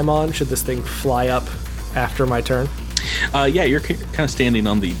climb on should this thing fly up after my turn? Yeah, you're kind of standing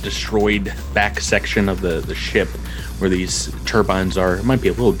on the destroyed back section of the ship where these turbines are. It might be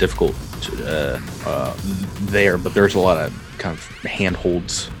a little difficult there, but there's a lot of kind of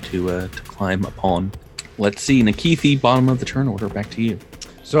handholds to climb upon. Let's see, Nikithi, bottom of the turn order, back to you.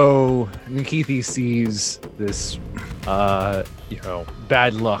 So Nikithi sees this,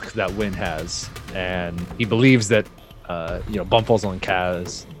 bad luck that Wynn has, and he believes that, Bumfuzzle and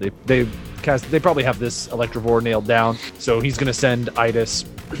Kaz, they probably have this Electrovore nailed down. So he's gonna send Idis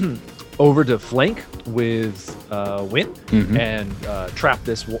over to flank with Wynn and trap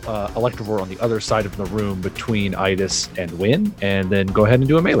this Electrovore on the other side of the room between Idis and Wynn, and then go ahead and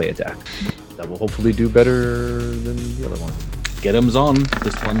do a melee attack. That will hopefully do better than the other one. Get 'em's on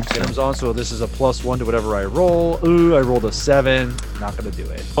this one. Get 'em's on, so this is a +1 to whatever I roll. Ooh, I rolled a 7. Not gonna do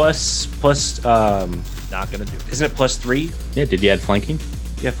it. Plus, Not gonna do it. isn't it +3? Yeah, did you add flanking?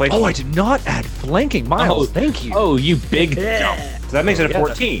 Yeah, flank. Oh, I did not add flanking. Miles, thank you. Oh, you big dump. So that makes it a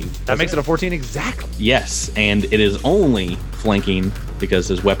 14. That makes it a 14 exactly. Yes, and it is only flanking because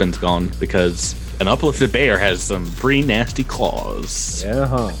his weapon's gone, because an uplifted bear has some pretty nasty claws.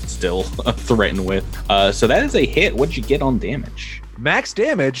 Yeah. Still threatened with. So that is a hit. What'd you get on damage? Max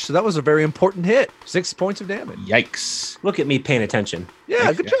damage, so that was a very important hit. 6 points of damage. Yikes. Look at me paying attention.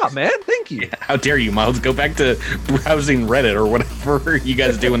 Yeah, good job, man. Thank you. How dare you, Miles? Go back to browsing Reddit or whatever you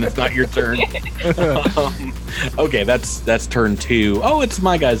guys do when it's not your turn. Okay, that's turn 2. Oh, it's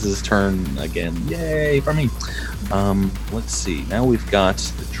my guys' turn again. Yay for me. Let's see. Now we've got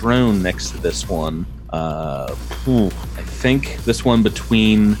the drone next to this one. I think this one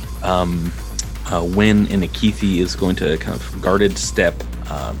between Wynn and Akithi is going to kind of guarded step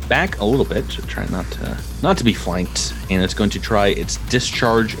back a little bit to try not to be flanked, and it's going to try its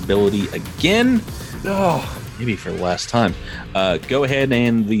discharge ability again. Oh, maybe for the last time. Go ahead,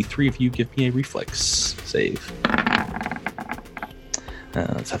 and the three of you give me a reflex save.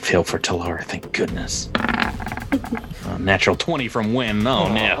 It's a fail for Talara, thank goodness. Natural 20 from Wynn.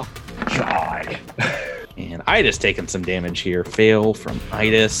 Oh no. God. And Idis taking some damage here. Fail from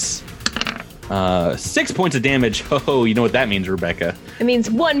Idis. 6 points of damage. Oh, you know what that means, Rebecca? It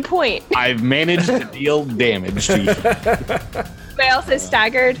means 1 point. I've managed to deal damage to you. Am I also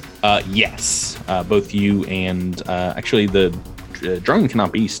staggered? Yes. Both you and actually the drone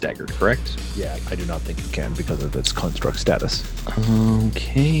cannot be staggered, correct? Yeah, I do not think it can because of its construct status.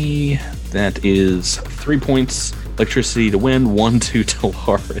 Okay. That is 3 points electricity to Wynn, 1 to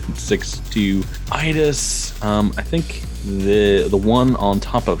Talara, and 6 to Idis. I think the one on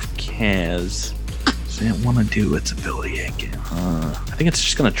top of Kaz, does it want to do its ability again? I think it's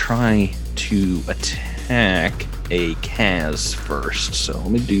just going to try to attack a Kaz first. So let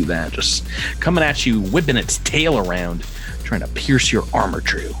me do that. Just coming at you, whipping its tail around, trying to pierce your armor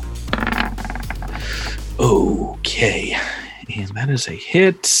true. Okay. And that is a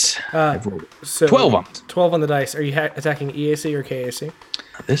hit. So 12 on it. 12 on the dice. Are you attacking EAC or KAC?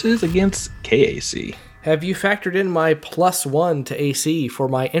 This is against KAC. Have you factored in my +1 to AC for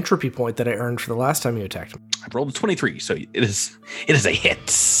my entropy point that I earned for the last time you attacked me? I've rolled a 23, so it is a hit.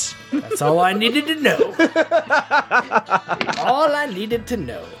 That's all I needed to know. All I needed to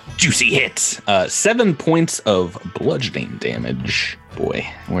know. Juicy hit. 7 points of bludgeoning damage. Boy,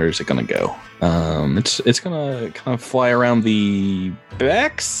 where is it gonna go? It's gonna kind of fly around the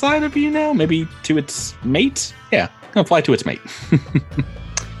back side of you now, maybe to its mate. Yeah, gonna fly to its mate.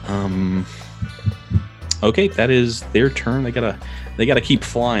 Okay, that is their turn. They gotta keep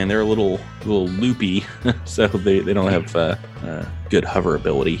flying. They're a little loopy, so they don't have good hover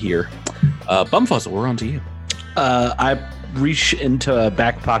ability here. Bumfuzzle, we're on to you. I reach into a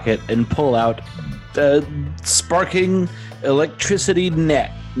back pocket and pull out the sparking electricity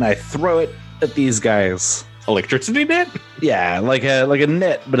net, and I throw it at these guys. Electricity net? Yeah, like a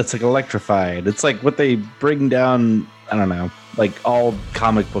net, but it's like electrified. It's like what they bring down, I don't know, like all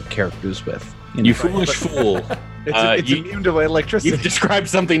comic book characters with. You foolish fool. It's immune to electricity. You've described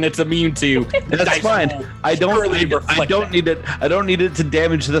something that's immune to. That's fine. I don't need it. I don't need it to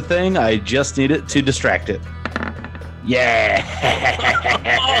damage the thing. I just need it to distract it. Yeah.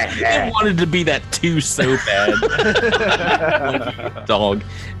 I wanted to be that too so bad. Dog.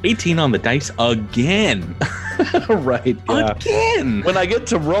 18 on the dice again. Right. Yeah. Again. When I get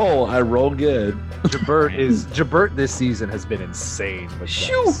to roll, I roll good. Jabert this season has been insane with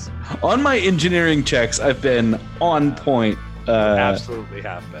dice. On my engineering checks, I've been on point. Absolutely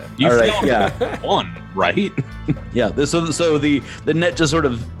have been. You all right, feel yeah. one, right? Yeah. So the net just sort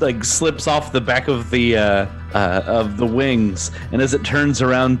of like slips off the back of the wings, and as it turns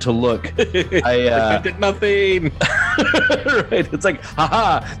around to look, I did nothing. Right. It's like,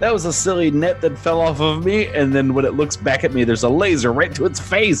 haha, that was a silly net that fell off of me, and then when it looks back at me, there's a laser right to its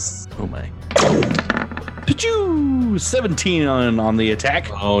face. Oh my. Pachoo! 17 on the attack.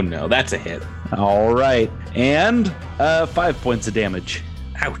 Oh no, that's a hit. All right, and 5 points of damage.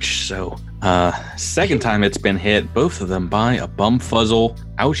 Ouch. So, second time it's been hit, both of them by a Bumfuzzle.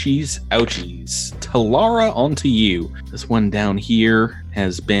 Ouchies, ouchies. Talara, onto you. This one down here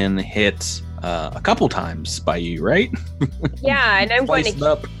has been hit a couple times by you, right? Yeah, and I'm going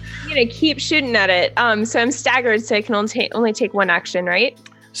to keep shooting at it. So I'm staggered, so I can only take one action, right?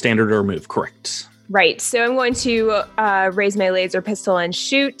 Standard or move, correct. Right. So I'm going to raise my laser pistol and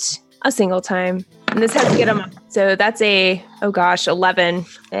shoot a single time. And this has to get him up. So that's 11.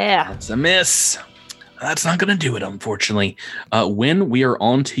 Yeah. That's a miss. That's not going to do it, unfortunately. When we are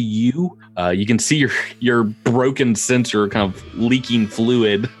on to you, you can see your broken sensor kind of leaking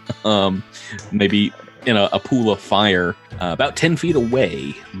fluid. Maybe in a pool of fire about 10 feet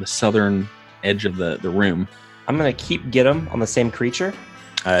away on the southern edge of the room. I'm going to keep get him on the same creature.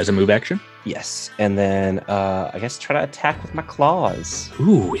 As a move action? Yes. And then I guess try to attack with my claws.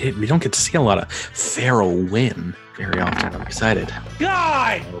 Ooh, we don't get to see a lot of feral win very often. I'm excited.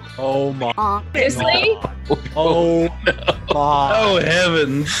 God! Oh my. Seriously? Oh my. Oh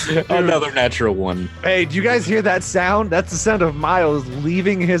heavens! Another natural one. Hey, do you guys hear that sound? That's the sound of Miles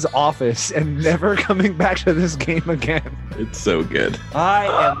leaving his office and never coming back to this game again. It's so good. I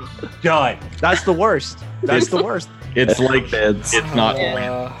am done. That's the worst. That's the worst. It's like it's not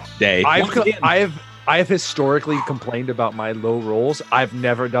day. I have historically complained about my low rolls. I've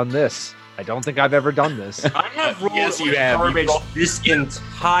never done this. I don't think I've ever done this. I have rolled Yes, you have. garbage this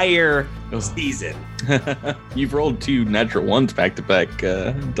entire season. You've rolled 2 natural ones back to back,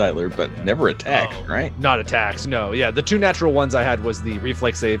 Tyler, but never attacked, right? Not attacks, no. Yeah, the 2 natural ones I had was the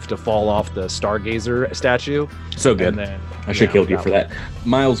reflex save to fall off the Stargazer statue. So good. And then, I should have killed you for that.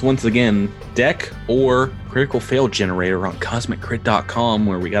 Miles, once again, deck or critical fail generator on CosmicCrit.com,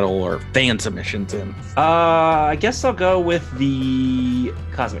 where we got all our fan submissions in. I guess I'll go with the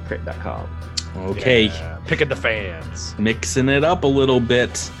CosmicCrit.com. Okay, Yeah, picking the fans. mixing it up a little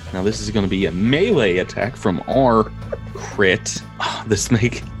bit. Now this is going to be a melee attack from our crit. Oh, this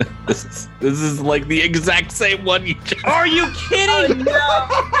is like the exact same one you just. Are you kidding?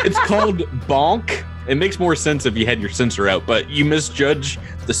 It's called Bonk. It makes more sense if you had your sensor out, but you misjudge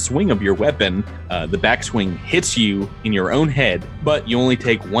the swing of your weapon. The backswing hits you in your own head, but you only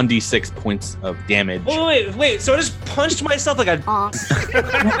take 1d6 points of damage. Wait. So I just punched myself like a.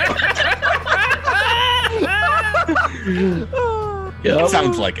 Yeah, it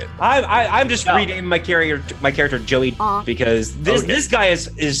sounds like it. I'm just renaming my character Joey because this guy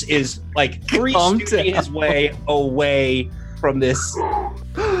is like free shooting his way away from this.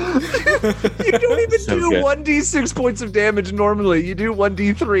 You don't even So do good. 1d6 points of damage normally. You do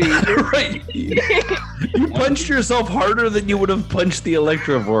 1d3. Right. You punched yourself harder than you would have punched the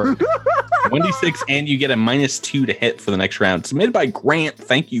Electrovore. 1d6, and you get a -2 to hit for the next round. Submitted by Grant.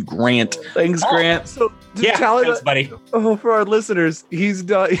 Thank you, Grant. Thanks, Grant. So to Yeah, tally thanks, buddy. for our listeners, he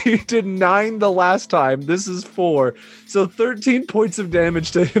did 9 the last time. This is 4. So 13 points of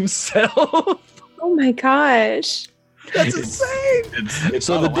damage to himself. Oh my gosh. That's insane. It's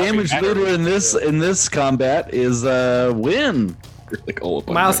So not the a laughing damage matter. leader in this combat is Win. Like all up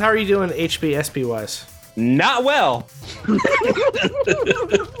on Miles, that. how are you doing HP SP wise? Not well.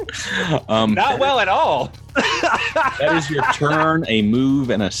 Not well at all. That is your turn, a move,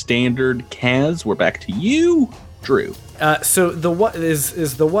 and a standard. Kaz, we're back to you, Drew. So the one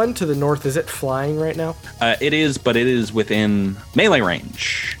is the one to the north. Is it flying right now? It is, but it is within melee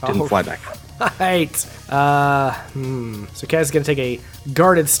range. Didn't Oh. fly back. Right. So Kaz is going to take a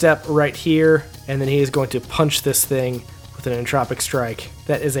guarded step right here, and then he is going to punch this thing with an entropic strike.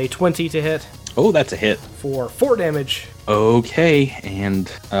 That is a 20 to hit Oh, that's a hit. for 4 damage. Okay, and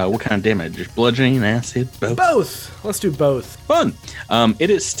what kind of damage? Bludgeoning, acid, both? Both. Let's do both. Fun. It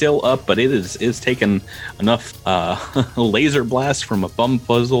is still up, but it is taken enough laser blast from a bum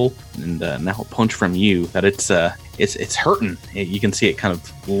puzzle and now a punch from you that it's hurting. You can see it kind of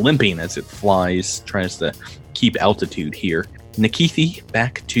limping as it flies, tries to keep altitude here. Nikithi,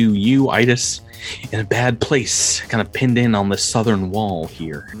 back to you, Itis, in a bad place, kind of pinned in on the southern wall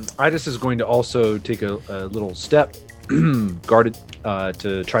here. Idis is going to also take a little step, guarded,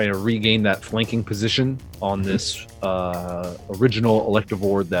 to try to regain that flanking position on this original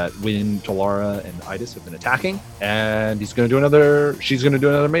Electivore that Win, Talara, and Idis have been attacking. And she's going to do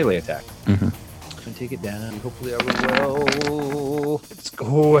another melee attack. Mhm. And take it down. Hopefully I will.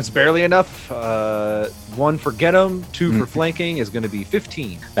 It's barely enough. 1 for get 'em, 2 for flanking is going to be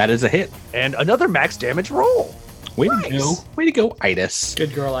 15. That is a hit. And another max damage roll. Way to go. Way to go, Itis.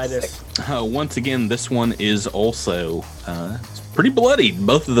 Good girl, Idis. Once again, this one is also pretty bloodied.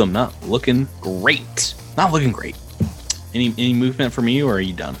 Both of them not looking great. Not looking great. Any movement from you, or are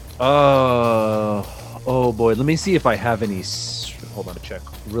you done? Oh boy. Let me see if I have any. Hold on to check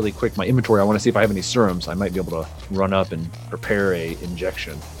really quick my inventory. I want to see if I have any serums. I might be able to run up and prepare a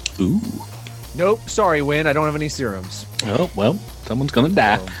injection. Ooh. Nope. Sorry, Win. I don't have any serums. Oh, well, someone's going to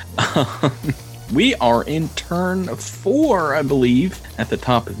die. We are in turn 4, I believe, at the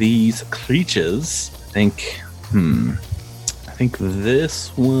top of these creatures. I think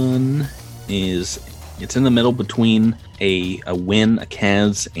this one it's in the middle between a Win, a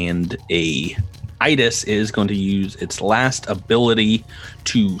Kaz, and a Itis is going to use its last ability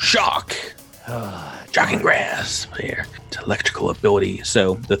to shock. Shocking grasp there. It's electrical ability.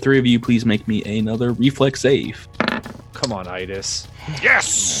 So the 3 of you, please make me another reflex save. Come on, Idis.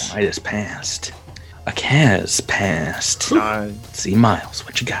 Yes! Itis passed. A Kaz passed. Nice. Let's see, Miles,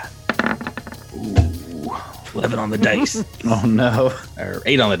 what you got? Ooh, 11 on the dice. Oh no. Or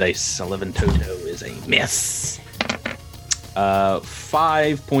 8 on the dice. 11 total is a miss.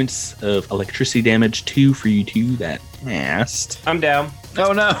 5 points of electricity damage. 2 for you two that passed. I'm down.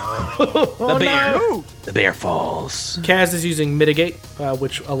 Oh no. The bear. The bear falls. Kaz is using Mitigate,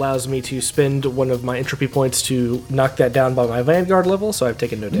 which allows me to spend one of my entropy points to knock that down by my Vanguard level, so I've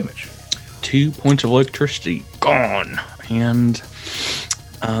taken no damage. 2 points of electricity gone. And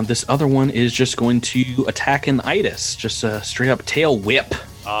this other one is just going to attack an Idis. Just a straight up tail whip.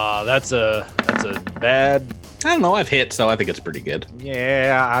 That's a bad. I don't know, I've hit, so I think it's pretty good.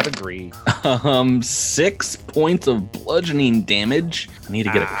 Yeah, I'd agree. 6 points of bludgeoning damage. I need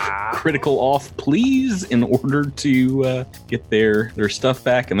to get a critical off, please, in order to get their stuff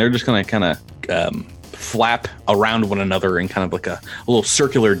back. And they're just going to kind of flap around one another in kind of like a little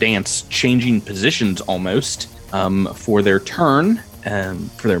circular dance, changing positions almost for their turn,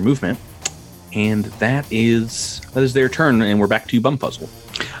 for their movement. And that is their turn, and we're back to Bumfuzzle.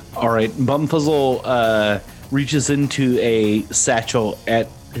 All right, Bumfuzzle reaches into a satchel at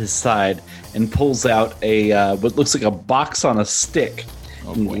his side and pulls out a what looks like a box on a stick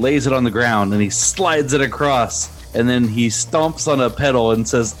and lays it on the ground, and he slides it across, and then he stomps on a pedal and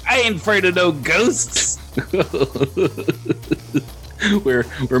says, "I ain't afraid of no ghosts." We're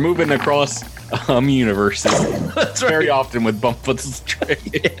moving across universes. That's Very right. often with Bumfuzzle's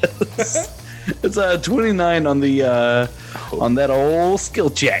trade. Yes. It's a 29 on the on that old skill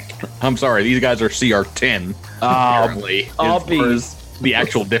check. I'm sorry, these guys are CR10. Apparently, I'll as far as the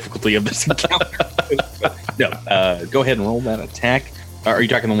actual difficulty of this encounter. No, go ahead and roll that attack. Are you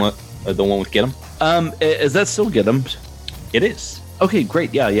talking the one with get him? Is that still get him? It is. Okay,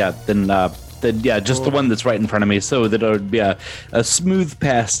 great. Yeah. Then yeah, just the one that's right in front of me, so that it would be a smooth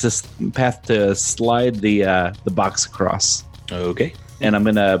path to slide the box across. Okay. And I'm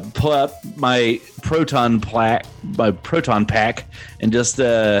gonna pull out my proton pack, and just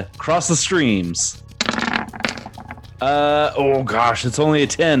cross the streams. Oh gosh, it's only a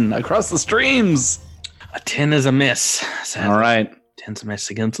 10 across the streams. A 10 is a miss. All right. 10's a miss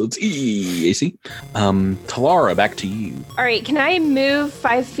again, so it's AC. Talara, back to you. All right, can I move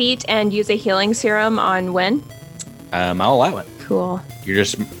 5 feet and use a healing serum on Wen? I'll allow it. Cool. You're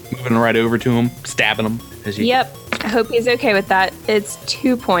just moving right over to him, stabbing him. As you... Yep. I hope he's okay with that. It's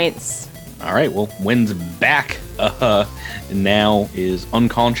 2 points. All right, well, Wen's back. Now is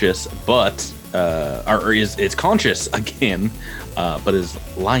unconscious, but is conscious again, but is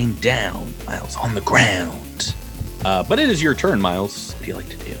lying down. Miles on the ground. But it is your turn, Miles. What do you like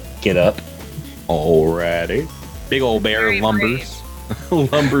to do? Get up. Alrighty. Big old bear Very lumbers.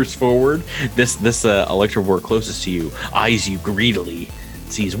 Lumbers forward. This Electrovore closest to you eyes you greedily,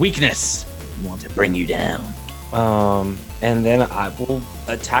 sees weakness, and wants to bring you down. And then I will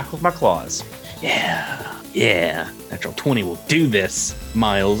attack with my claws. Yeah. Natural 20 will do this,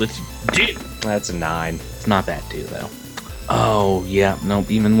 Miles. It's do. That's a 9. It's not that do though. Oh yeah, no.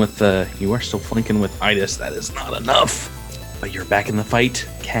 Even with you are still flanking with Idis. That is not enough. But you're back in the fight.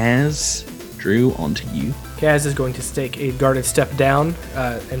 Kaz, Drew, onto you. Kaz is going to take a guarded step down,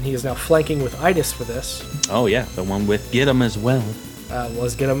 and he is now flanking with Idis for this. Oh yeah, the one with get him as well.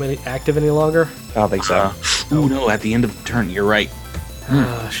 Was get him active any longer? I don't think so. Oh no, at the end of the turn, you're right.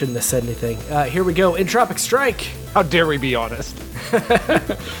 Shouldn't have said anything. Here we go. Entropic Strike. How dare we be honest?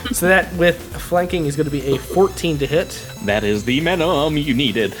 So that with flanking is going to be a 14 to hit That is the venom you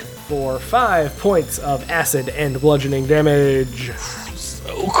needed. for 5 points of acid and bludgeoning damage.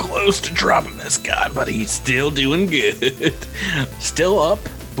 So close to dropping this guy, but he's still doing good. Still up.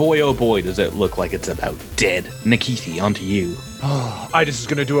 Boy, oh boy, does it look like it's about dead. Nikiti, onto you. I just is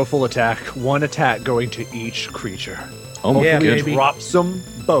gonna do a full attack. 1 attack going to each creature. Oh my Yeah, goodness. baby. Drops them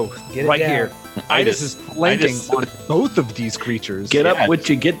both Get it right down. here. Idis is flanking on both of these creatures. Get up, what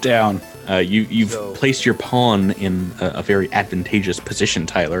you get down. You've So- placed your pawn in a very advantageous position,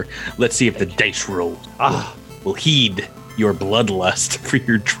 Tyler. Let's see if the dice roll will heed your bloodlust for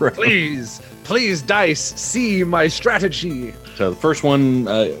your drone. Please, dice, see my strategy. So the first one,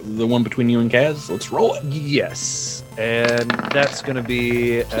 the one between you and Kaz, let's roll it. Yes, and that's going to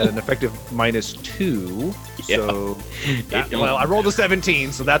be an effective -2. Yeah. So, well, I rolled a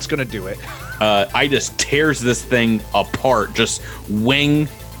 17, so that's going to do it. Idis tears this thing apart, just wing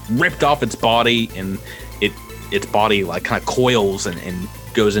ripped off its body, and its body like kind of coils and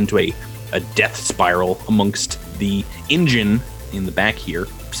goes into a death spiral amongst the engine in the back here.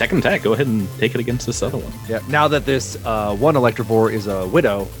 Second attack, go ahead and take it against this other one. Yeah. Now that this one Electrovore is a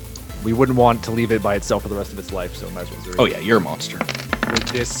widow, we wouldn't want to leave it by itself for the rest of its life. So might as well. Oh yeah, you're a monster. with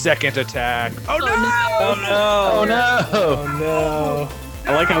this second attack. Oh no! Oh no! Oh no!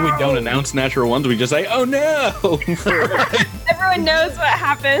 I like how we don't announce natural ones. We just say, "Oh no!" Everyone knows what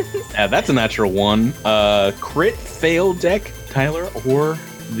happens. Yeah, that's a natural one. Crit fail deck, Tyler, or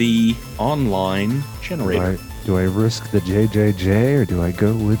the online generator. Do I risk the JJJ or do I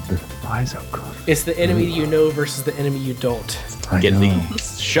go with the Paizo card? It's the enemy you know versus the enemy you don't. Get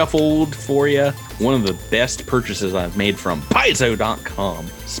these shuffled for you. One of the best purchases I've made from Paizo.com.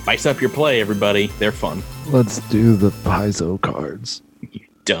 Spice up your play, everybody. They're fun. Let's do the Paizo cards. You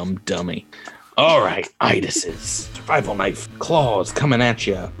dumb dummy. All right, Idases. Survival knife. Claws coming at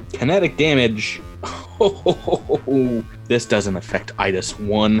you. Kinetic damage. This doesn't affect Idis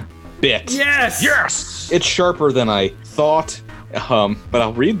one bit. Yes! Yes! It's sharper than I thought. But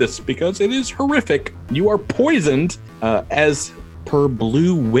I'll read this because it is horrific. You are poisoned as per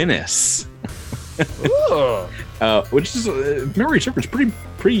Blue Winnis. Which is, memory serves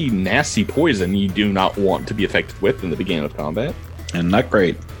pretty nasty poison you do not want to be affected with in the beginning of combat. And not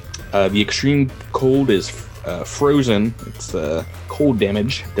great. The extreme cold is frozen. It's cold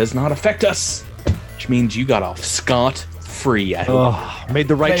damage. Does not affect us. Which means you got off scot-free. I hope. Made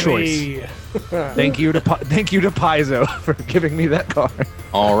the right choice. Thank you to Paizo for giving me that card.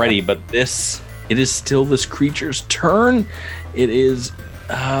 Alrighty, but it is still this creature's turn. It is,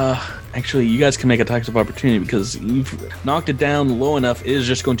 actually, you guys can make attacks of opportunity because you've knocked it down low enough. It is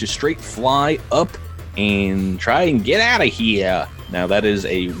just going to straight fly up and try and get out of here. Now that is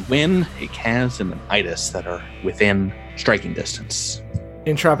a win, a Kaz, and an Idis that are within striking distance.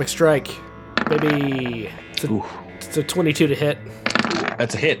 Entropic Strike, baby. It's a 22 to hit.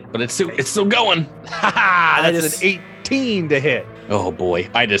 That's a hit, but it's still going. That's an 18 to hit. Oh boy,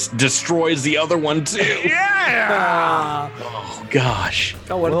 Idis destroys the other one too. Yeah! Oh gosh.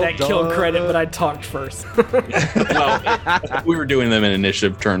 I wanted Well that kill done. credit, but I talked first. Well, we were doing them in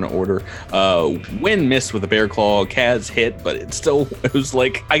initiative turn order. Win missed with a bear claw. Kaz hit, but it was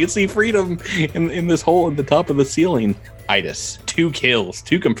like I could see freedom in this hole at the top of the ceiling. Idis, 2 kills,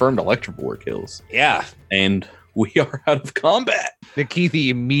 2 confirmed Electrovore kills. Yeah. And we are out of combat. Nikithi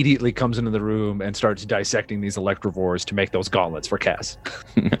immediately comes into the room and starts dissecting these Electrovores to make those gauntlets for Cass.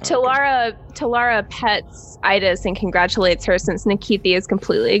 Talara pets Idis and congratulates her since Nikithi is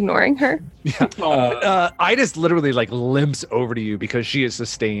completely ignoring her. Idis literally limps over to you because she has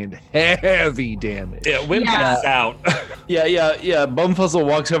sustained heavy damage. Yeah, Win passes out. Yeah. Bumfuzzle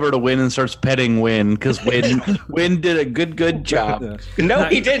walks over to Win and starts petting Win because Win did a good job. No,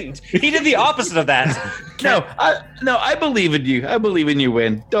 he didn't. He did the opposite of that. No, I believe in you. I believe in you,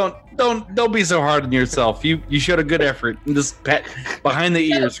 Win. Don't be so hard on yourself. You showed a good effort. And just pat behind the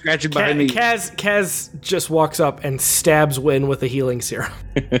ears, scratching behind the ears. Kaz just walks up and stabs Win with a healing serum.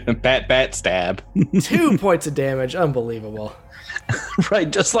 Bat stab. 2 points of damage. Unbelievable. Right,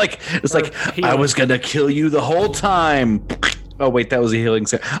 just like it's like I was gonna kill you the whole time. Oh wait, that was a healing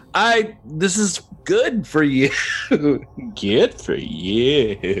serum. This is good for you. Good for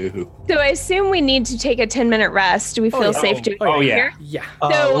you. So I assume we need to take a 10-minute rest. Do we feel safe doing that here? Yeah.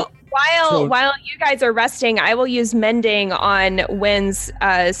 So while you guys are resting, I will use mending on Win's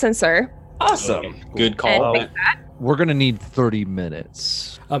sensor. Awesome. Good call. And fix that. We're going to need 30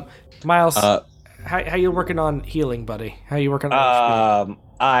 minutes. Miles, how you working on healing, buddy? How you working on HP?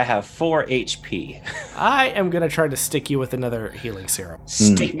 I have 4 HP. I am going to try to stick you with another healing serum.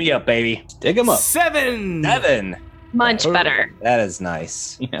 Stick me up, baby. Dig him up. 7! 7. Much better. That is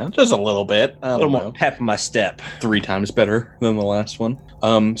nice. Yeah, just a little bit. A little more pep in my step. 3 times better than the last one.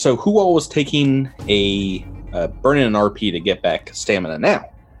 So who all was taking a burning an RP to get back stamina now?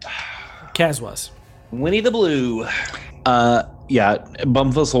 Kaz was. Winnie the Blue. Yeah,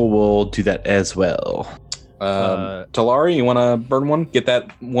 Bumfuzzle will do that as well. Talari, you want to burn one? Get that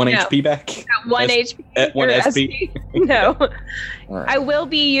 1 HP back? Got 1 HP. 1 or SP? No. Right. I will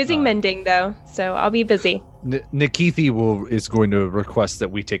be using mending, though, so I'll be busy. Nikithi is going to request that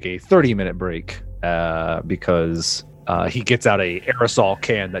we take a 30-minute break because he gets out a aerosol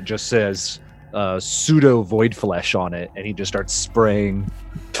can that just says pseudo void flesh on it, and he just starts spraying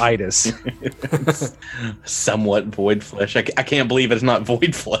Idis. Somewhat void flesh. I can't believe it's not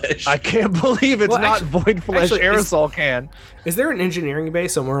void flesh. I can't believe it's not void flesh aerosol can. Is there an engineering bay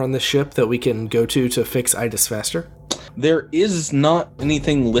somewhere on this ship that we can go to fix Idis faster? There is not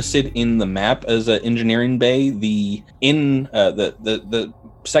anything listed in the map as an engineering bay. The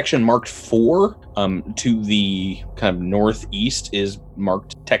section marked 4 to the kind of northeast is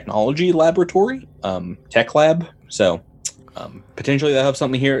marked technology laboratory, tech lab. So potentially they'll have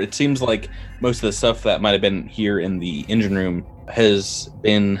something here. It seems like most of the stuff that might have been here in the engine room has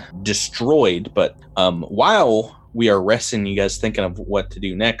been destroyed. But while we are resting, you guys thinking of what to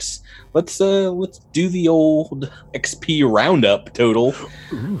do next, let's do the old XP roundup total,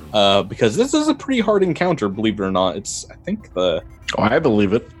 because this is a pretty hard encounter, believe it or not. It's, I think I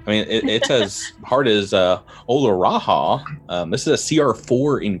believe it. I mean, it's as hard as Olaraha. This is a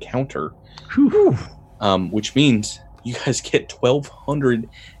CR4 encounter, which means you guys get 1,200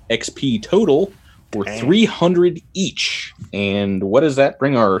 XP total, or 300 each. And what does that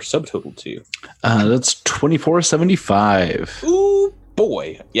bring our subtotal to? That's 2475. Ooh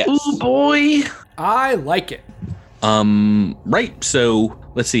boy, yes. Ooh boy, I like it. Right. So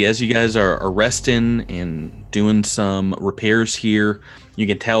let's see. As you guys are resting and doing some repairs here, you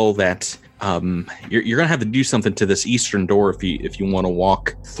can tell that you're gonna have to do something to this eastern door if you want to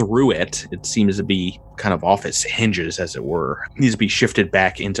walk through it. It seems to be kind of off its hinges, as it were. It needs to be shifted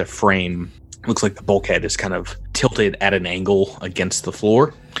back into frame. Looks like the bulkhead is kind of tilted at an angle against the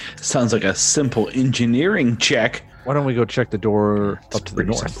floor. Sounds like a simple engineering check. Why don't we go check the door up to the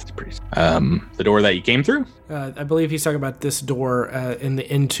north? The door that you came through? I believe he's talking about this door in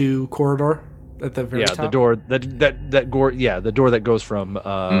the into corridor at the very top. The door the door that goes from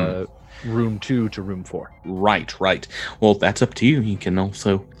room 2 to room 4. Right. Well, that's up to you. You can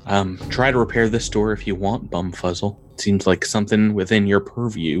also try to repair this door if you want, Bumfuzzle. Seems like something within your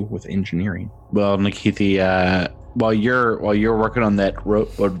purview with engineering. Well, Nikithi, while you're working on that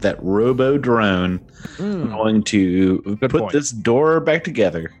robo drone, I'm going to put this door back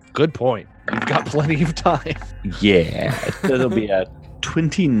together. Good point. You've got plenty of time. Yeah, that'll be a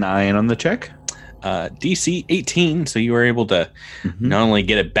 29 on the check. DC 18, so you were able to not only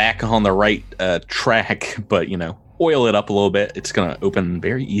get it back on the right track, but oil it up a little bit. It's gonna open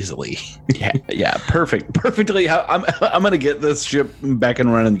very easily. Yeah, perfectly. I'm gonna get this ship back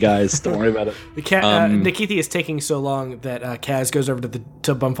and running, guys. Don't worry about it. Nikithi is taking so long that Kaz goes over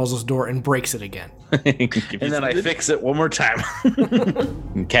to Bumfuzzle's door and breaks it again. And then I fix it one more time.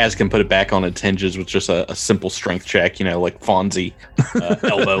 And Kaz can put it back on its hinges with just a simple strength check, like Fonzie,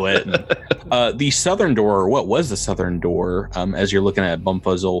 elbow it. And, the southern door, or what was the southern door, as you're looking at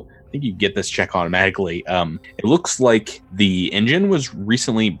Bumfuzzle, I think you get this check automatically. It looks like the engine was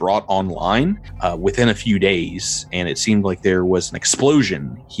recently brought online within a few days, and it seemed like there was an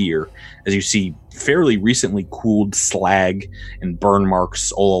explosion here, as you see fairly recently cooled slag and burn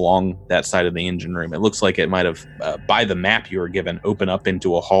marks all along that side of the engine room. It looks like it might have, by the map you were given, opened up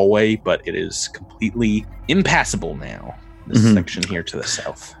into a hallway, but it is completely impassable now. This section here to the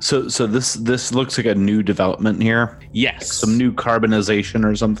south. So this looks like a new development here. Yes, some new carbonization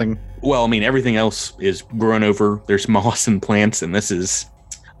or something. Well, I mean, everything else is grown over. There's moss and plants, and this is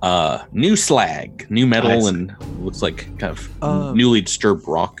new slag, new metal, and looks like kind of newly disturbed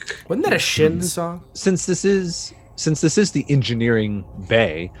rock. Wasn't that a Shin song? Since this is the engineering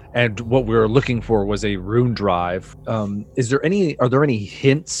bay, and what we were looking for was a rune drive, are there any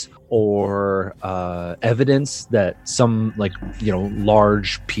hints or evidence that some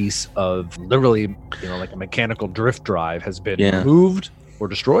large piece of literally like a mechanical drift drive has been removed or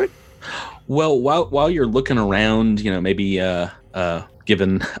destroyed? Well, while you're looking around, maybe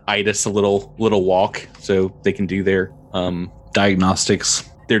giving Idas a little walk so they can do their diagnostics,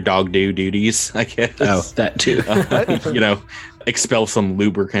 their dog duties, I guess. Oh, that too. Expel some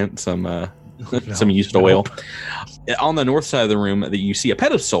lubricant, some used oil. On the north side of the room, that you see a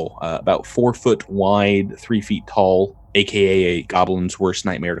pedestal about 4 foot wide, 3 feet tall, aka a goblin's worst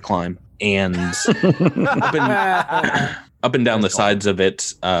nightmare to climb. And up and down the sides of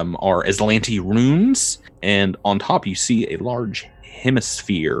it are Aslanti runes, and on top you see a large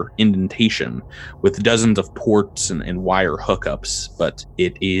hemisphere indentation with dozens of ports and wire hookups, but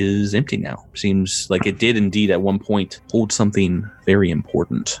it is empty now. Seems like it did indeed at one point hold something very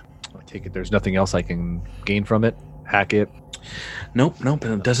important. I take it there's nothing else I can gain from it? Hack it? Nope.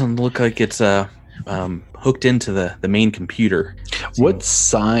 It doesn't look like it's hooked into the main computer. What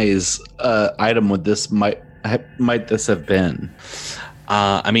size item would this might this have been?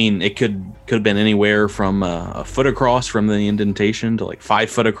 I mean, it could have been anywhere from a foot across from the indentation to like 5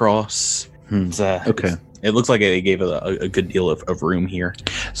 foot across. Okay. It looks like they gave it a good deal of room here.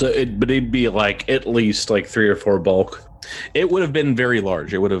 So it'd be like at least like 3 or 4 bulk. It would have been very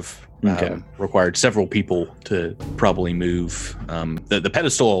large. It would have required several people to probably move. The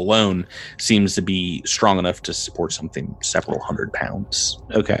pedestal alone seems to be strong enough to support something several hundred pounds.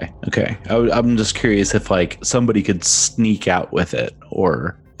 Okay. I'm just curious if like somebody could sneak out with it,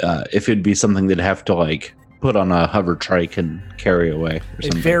 or if it'd be something they'd have to like put on a hover trike and carry away. Or A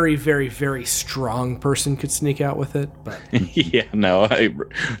something. very, very, very strong person could sneak out with it, but Yeah, no.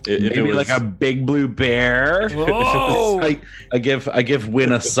 Maybe like a big blue bear. Whoa! I give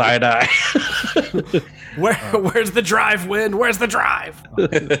Win a side eye. Where's the drive, Win? Where's the drive?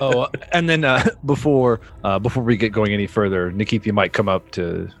 Oh, and then before we get going any further, Nikithi might come up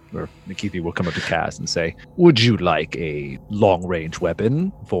to, or Nikithi will come up to Kaz and say, "Would you like a long-range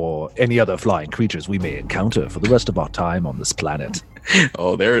weapon for any other flying creatures we may encounter for the rest of our time on this planet?"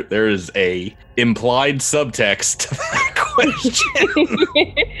 Oh, there is a implied subtext to that question.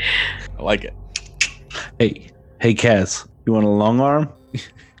 I like it. Hey, Kaz, you want a long arm?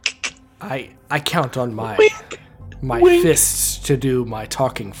 I count on my Wink. fists to do my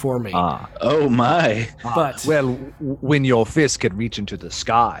talking for me. Oh my! But Well, when your fist can reach into the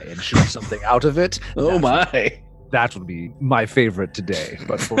sky and shoot something out of it, Oh my! that would be my favorite today.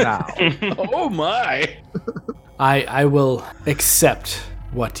 But for now, Oh my! I will accept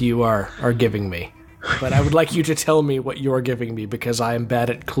what you are giving me. But I would like you to tell me what you're giving me because I am bad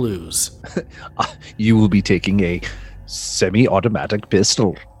at clues. you will be taking a semi-automatic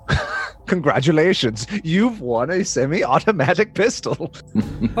pistol. Congratulations, you've won a semi-automatic pistol.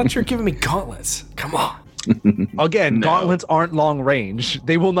 I thought you were giving me gauntlets. Come on. Again, No. gauntlets aren't long range.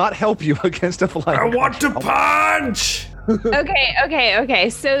 They will not help you against a flying. to punch! Okay.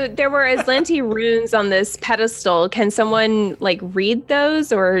 So there were Aslanti runes on this pedestal. Can someone read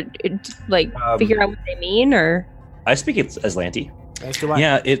those or figure out what they mean? Or I speak it as Lanty. As do I.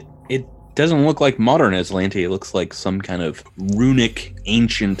 Yeah, it doesn't look like modern Aslanti. It looks like some kind of runic,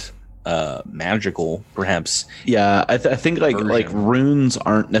 ancient, magical, perhaps. Yeah, I think like runes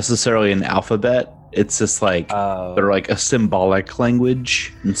aren't necessarily an alphabet. It's just like they're like a symbolic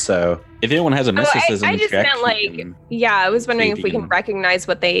language, and so If anyone has a mysticism I just check, meant I was wondering see if if we you can can- recognize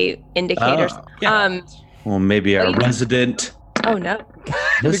what they indicate. yeah. well, maybe our Well, you- resident Oh no.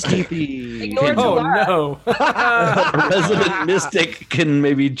 mystic, Ignore Oh Talara. no. our resident mystic can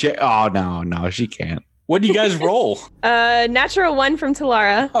maybe. Oh no, she can't. What do you guys roll? Natural 1 from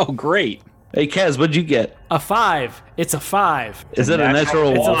Talara. Oh, great. Hey, Kaz, what'd you get? A 5. It's a 5. Is it a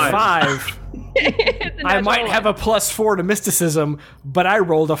natural It's a one? 5. It's a I natural might 1. have a +4 to mysticism, but I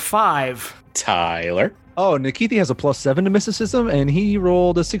rolled a 5. Tyler. Oh, Nikithi has a +7 to mysticism, and he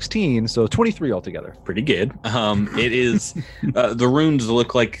rolled a 16, so 23 altogether. Pretty good. It is the runes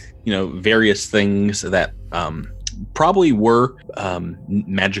look like various things that probably were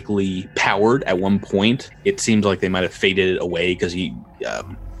magically powered at one point. It seems like they might have faded away because you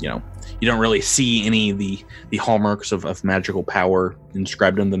don't really see any of the hallmarks of magical power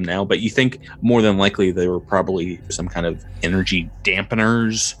inscribed on them now. But you think more than likely they were probably some kind of energy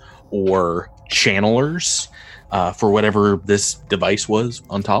dampeners or channelers for whatever this device was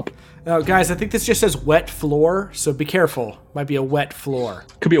on top. Guys, I think this just says wet floor, so be careful. Might be a wet floor.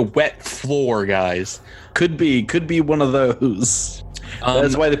 Could be a wet floor, guys. Could be one of those.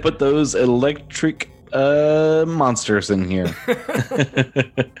 That's why they put those electric monsters in here.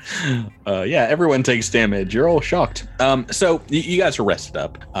 Yeah, everyone takes damage. You're all shocked. So you guys are rested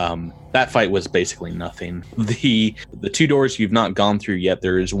up. That fight was basically nothing. The two doors you've not gone through yet.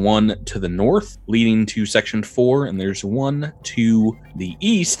 There is one to the north leading to section 4, and there's one to the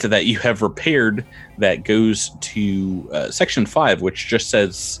east that you have repaired that goes to section 5, which just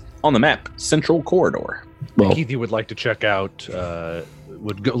says on the map Central Corridor. Well, Nikithi would like to check out.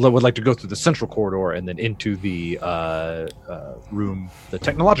 Would like to go through the central corridor and then into the room, the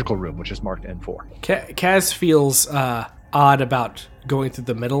technological room, which is marked N4. Kaz feels odd about going through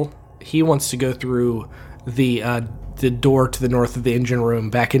the middle. He wants to go through the door to the north of the engine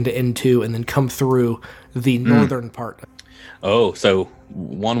room, back into N2, and then come through the northern part. Oh, so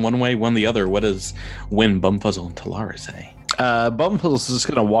one way, one the other. What does Win, Bumfuzzle, and Talara say? Bumfuzzle's just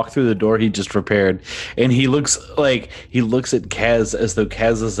gonna walk through the door he just repaired, and he looks at Kaz as though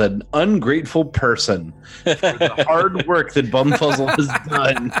Kaz is an ungrateful person for the hard work that Bumfuzzle has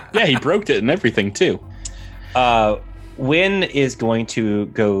done. Yeah, he broke it and everything too. Win is going to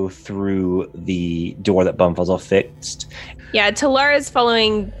go through the door that Bumfuzzle fixed. Yeah, Talara is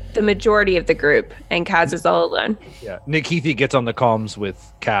following the majority of the group, and Kaz is all alone. Yeah, Nikithi gets on the comms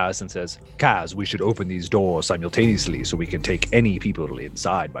with Kaz and says, "Kaz, we should open these doors simultaneously so we can take any people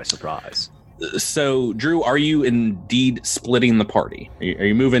inside by surprise." So, Drew, are you indeed splitting the party? Are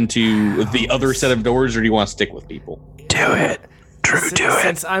you moving to the other set of doors, or do you want to stick with people? Do it, Drew.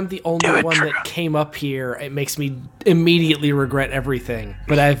 Since I'm the only one that came up here, it makes me immediately regret everything.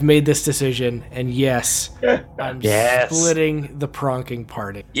 But I've made this decision, and yes, I'm splitting the pronking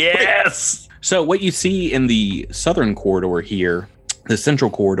party. Yes. So, what you see in the southern corridor here the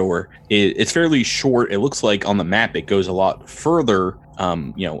central corridor, it's fairly short. It looks like on the map it goes a lot further,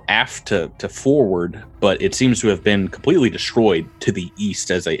 aft to forward, but it seems to have been completely destroyed to the east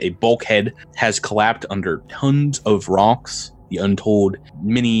as a bulkhead has collapsed under tons of rocks. The untold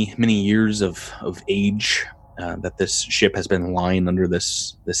many years of age that this ship has been lying under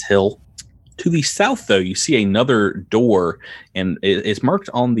this hill. To the south, though, you see another door, and it's marked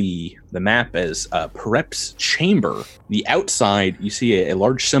on the map as Perep's Chamber. The outside, you see a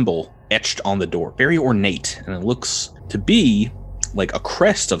large symbol etched on the door, very ornate, and it looks to be like a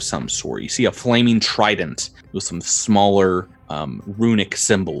crest of some sort. You see a flaming trident with some smaller runic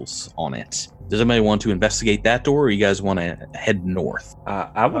symbols on it. Does anybody want to investigate that door, or you guys want to head north?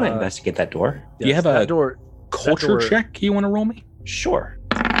 I want to investigate that door. Do you have a culture check you want to roll me? Sure.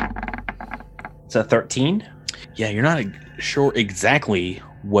 It's a 13. Yeah, you're not sure exactly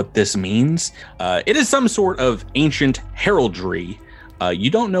what this means. It is some sort of ancient heraldry. You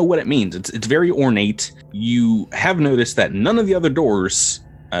don't know what it means. It's very ornate. You have noticed that none of the other doors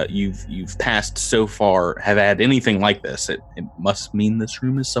you've passed so far have had anything like this. It must mean this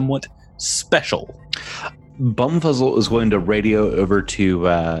room is somewhat special. Bumfuzzle is going to radio over to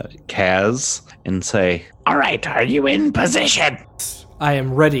Kaz and say, "All right, are you in position?" I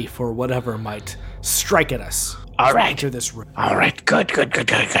am ready for whatever might strike at us. All right. Enter this room. All right, good.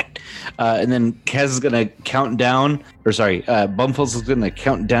 And then Kaz is going to count down, Bumfuzzle is going to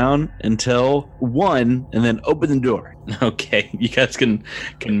count down until 1 and then open the door. Okay, you guys can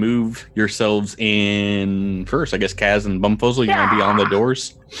move yourselves in first. I guess Kaz and Bumfuzzle, you're going to be on the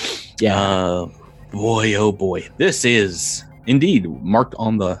doors. Yeah. Boy, oh boy. This is indeed marked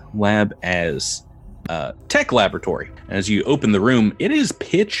on the lab as tech laboratory. As you open the room, it is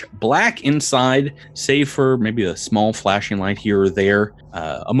pitch black inside, save for maybe a small flashing light here or there.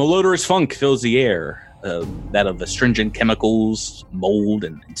 A malodorous funk fills the air, that of astringent chemicals, mold,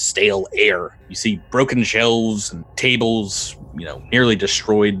 and stale air. You see broken shelves and tables, nearly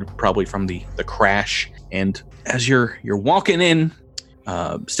destroyed, probably from the crash. And as you're walking in,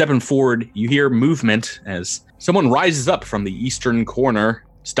 stepping forward, you hear movement as someone rises up from the eastern corner,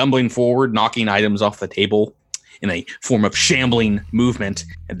 stumbling forward, knocking items off the table in a form of shambling movement.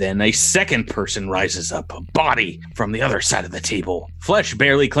 And then a second person rises up, a body from the other side of the table. Flesh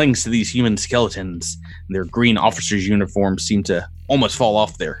barely clings to these human skeletons. Their green officers' uniforms seem to almost fall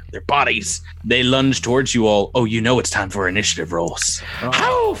off their bodies. They lunge towards you all. Oh, it's time for initiative rolls.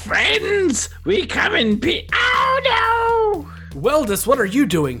 Oh, friends, we come in Oh, no! Weldis, what are you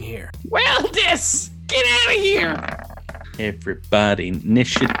doing here? Weldis, get out of here! Everybody,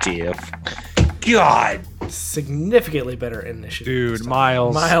 initiative. God! Significantly better initiative. Dude,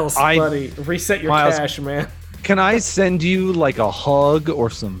 Miles, buddy, reset your cash, man. Can I send you like a hug or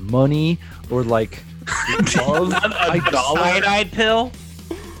some money or like love? a cyanide pill?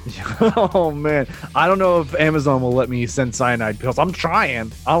 Oh man, I don't know if Amazon will let me send cyanide pills. I'm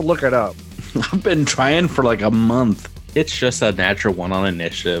trying. I'll look it up. I've been trying for like a month. It's just a natural one on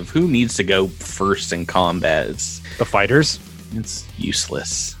initiative. Who needs to go first in combat? The fighters. It's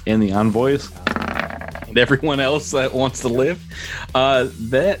useless. And the envoys. And everyone else that wants to live.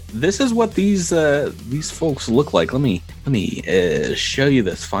 This is what these folks look like. Let me show you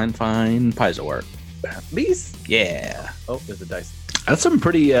this fine piezo art. These, yeah. Oh, there's a dice. That's some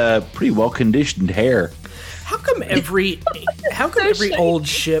pretty well conditioned hair. How come every old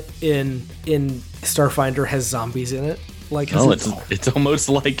ship in Starfinder has zombies in it? It's almost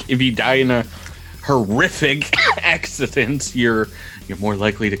like if you die in a horrific accident, you're more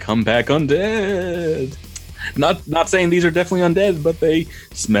likely to come back undead. Not saying these are definitely undead, but they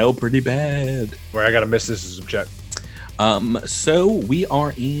smell pretty bad. Where I got a mysticism check. So we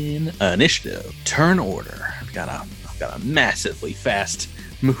are in initiative, turn order. I've got a massively fast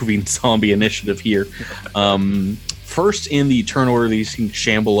moving zombie initiative here. First in the turn order, these can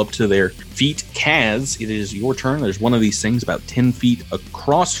shamble up to their feet. Kaz, it is your turn. There's one of these things about 10 feet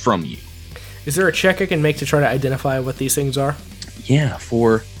across from you. Is there a check I can make to try to identify what these things are? Yeah,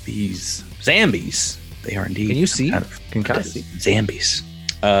 for these zombies, they are indeed. Can you see? Can Kaz see? Zombies.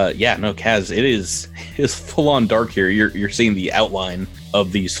 Kaz, it is full on dark here. You're seeing the outline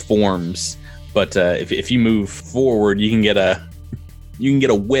of these forms, but if you move forward, you can get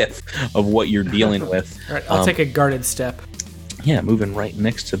a whiff of what you're dealing with. All right, I'll take a guarded step. Yeah, moving right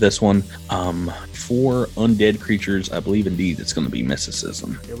next to this one. For undead creatures, I believe indeed it's going to be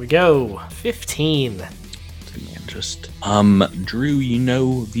mysticism. Here we go. 15. Drew, you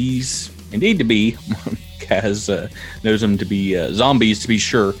know these indeed to be. Kaz knows them to be zombies, to be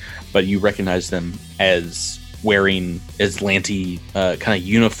sure, but you recognize them as wearing Aslanti kind of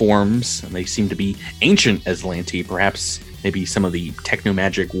uniforms, and they seem to be ancient Aslanti, perhaps maybe some of the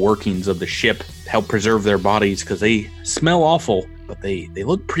technomagic workings of the ship help preserve their bodies because they smell awful, but they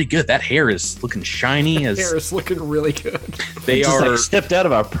look pretty good. That hair is looking shiny. As hair is looking really good. They just are like stepped out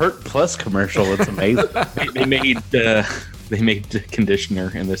of a Pert Plus commercial. It's amazing. they made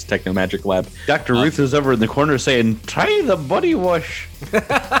conditioner in this technomagic lab. Dr. Ruth is over in the corner saying, "Try the body wash." They're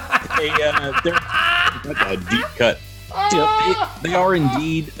a deep cut. They are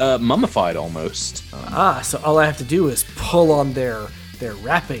indeed mummified almost. So all I have to do is pull on their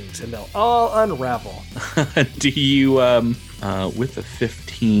wrappings and they'll all unravel. Do you, with a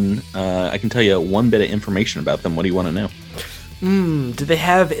 15, I can tell you one bit of information about them. What do you want to know? Do they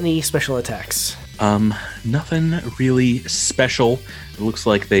have any special attacks? Nothing really special. It looks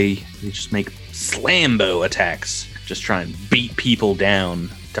like they just make slambo attacks. Just try and beat people down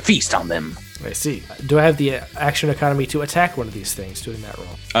to feast on them. I see. Do I have the action economy to attack one of these things doing that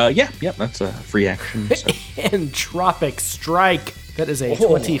roll? Yeah, that's a free action. So. Entropic Strike. That is a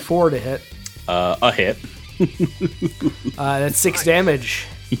 24 to hit. A hit. That's 6 damage.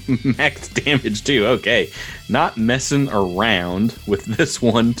 Max damage too. Okay. Not messing around with this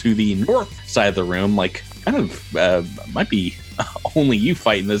one to the north side of the room. Like, kind of might be only you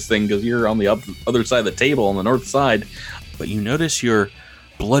fighting this thing because you're on the other side of the table on the north side. But you notice your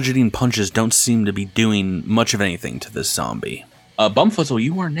bludgeoning punches don't seem to be doing much of anything to this zombie. Bumfuzzle,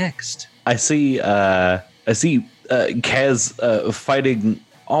 you are next. I see Kaz fighting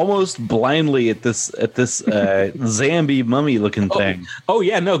almost blindly at this zombie mummy looking thing. Oh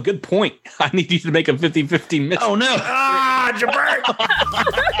yeah, no, good point. I need you to make a 50-50 miss. Oh no. Jabert!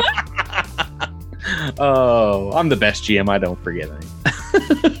 Oh, I'm the best GM. I don't forget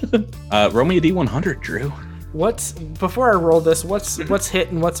anything. Roll me a D100, Drew. Before I roll this, what's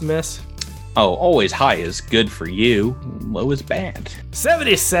hit and what's miss? Oh, always high is good for you. Low is bad.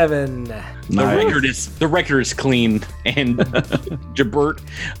 77. The record is clean, and Jabert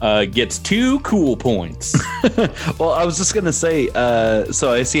gets 2 cool points. Well, I was just gonna say,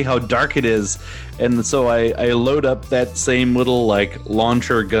 so I see how dark it is, and so I load up that same little like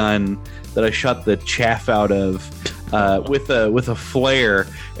launcher gun that I shot the chaff out of. With a flare,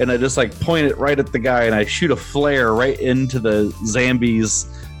 and I just like point it right at the guy, and I shoot a flare right into the zombie's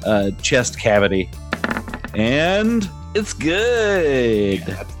chest cavity, and it's good.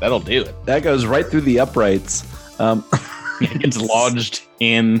 Yeah, that'll do it. That goes right through the uprights. It's lodged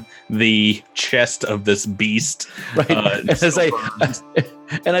in the chest of this beast. Right, and I say,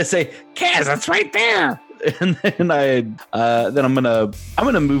 Kaz, it's right there. And then I'm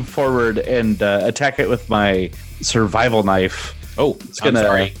gonna move forward and attack it with my survival knife. Oh,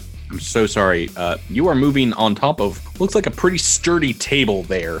 I'm so sorry. You are moving on top of looks like a pretty sturdy table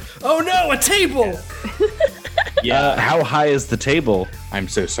there. Oh no, a table! Yeah. How high is the table? I'm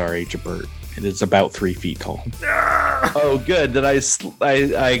so sorry, Jabert. It is about 3 feet tall. Oh, good. Then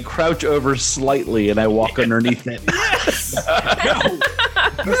I crouch over slightly and I walk underneath it. Yes!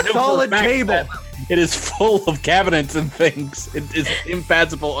 No, solid table. It is full of cabinets and things. It is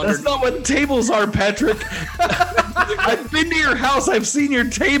impassable. That's not what tables are, Patrick. I've been to your house. I've seen your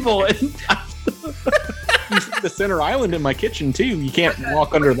table. And you see the center island in my kitchen too. You can't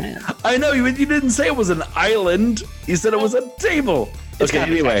walk under that. I know you didn't say it was an island. You said it was a table. It's okay.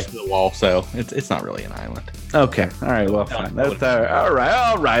 Anyway, to the wall, so it's not really an island. Okay. All right. Well, fine. That's all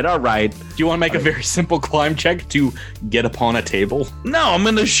right. Do you want to make a very simple climb check to get upon a table? No, I'm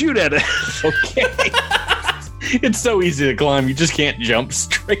gonna shoot at it. Okay. It's so easy to climb. You just can't jump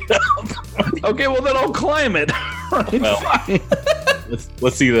straight up. Okay. Well, then I'll climb it. Right, well, fine.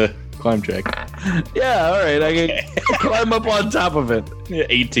 Let's see the climb check. Yeah. All right. I can climb up on top of it. Yeah,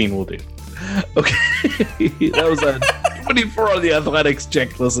 18 will do. Okay. That was a 24 on the athletics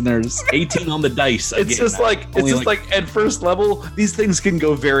check, listeners. 18 on the dice. It's just like at first level, these things can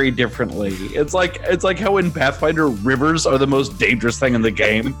go very differently. It's like how in Pathfinder, rivers are the most dangerous thing in the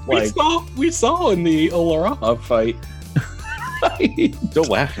game. Like we saw in the Olaraha fight. Don't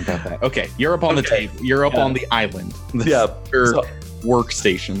laugh about that. Okay, you're up on the table. You're up on the island.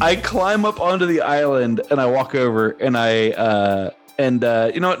 Workstation. I climb up onto the island and I walk over and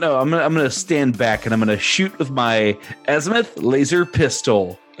you know what? No, I'm gonna stand back and I'm gonna shoot with my azimuth laser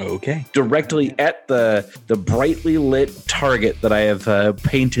pistol. Okay. Directly at the brightly lit target that I have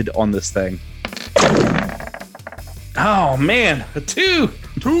painted on this thing. Oh man, a toot!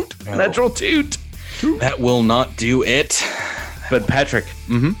 Natural toot. That will not do it. But Patrick,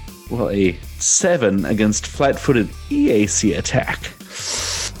 well, a 7 against flat-footed EAC attack.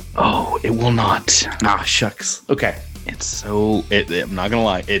 Oh, it will not. Ah, shucks. Okay. I'm not gonna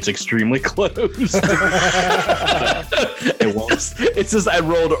lie, it's extremely close. It won't. It's just I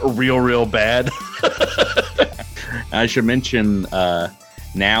rolled real bad. I should mention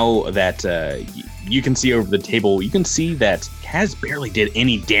now that you can see over the table, you can see that Kaz barely did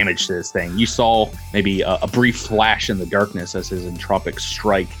any damage to this thing. You saw maybe a brief flash in the darkness as his entropic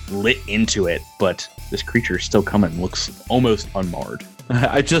strike lit into it, but this creature is still coming, looks almost unmarred.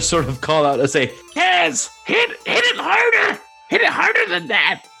 I just sort of call out and say, Kaz, hit it harder! Hit it harder than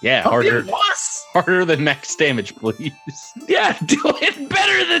that! Yeah, harder than max damage, please. Yeah, do it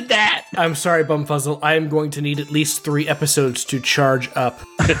better than that! I'm sorry, Bumfuzzle. I am going to need at least 3 episodes to charge up.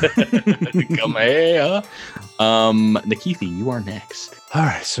 Come here. Nikithi, you are next. All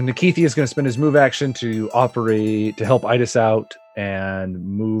right, so Nikithi is going to spend his move action to help Idis out and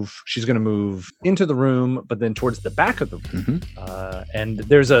move. She's going to move into the room, but then towards the back of the room. Mm-hmm. And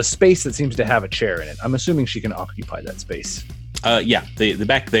there's a space that seems to have a chair in it. I'm assuming she can occupy that space. Yeah, the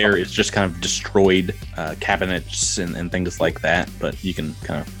back there is just kind of destroyed cabinets and things like that, but you can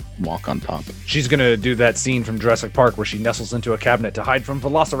kind of walk on top. She's going to do that scene from Jurassic Park where she nestles into a cabinet to hide from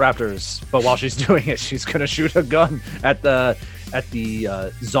velociraptors. But while she's doing it, she's going to shoot a gun at the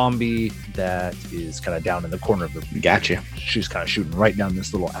zombie that is kind of down in the corner of the room. Gotcha. She's kind of shooting right down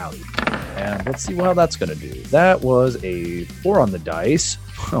this little alley. And let's see how that's going to do. That was a 4 on the dice.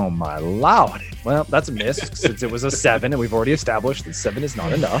 Oh my lord. Well, that's a miss since it was a 7, and we've already established that 7 is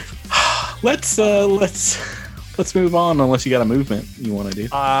not enough. Let's move on unless you got a movement you want to do.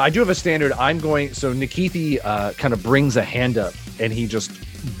 I do have a standard. So Nikithi kind of brings a hand up, and he just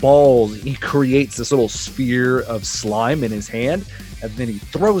he creates this little sphere of slime in his hand, and then he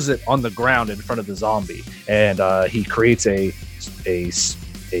throws it on the ground in front of the zombie, and he creates a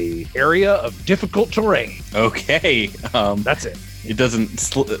area of difficult terrain. Okay. That's it. It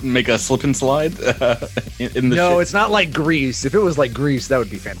doesn't make a slip and slide in the No, it's not like Grease. If it was like Grease, that would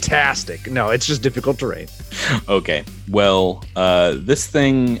be fantastic. No, it's just difficult terrain. Okay. Well, this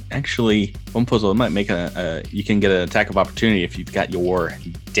thing actually, Bumfuzzle, it might make you can get an attack of opportunity if you've got your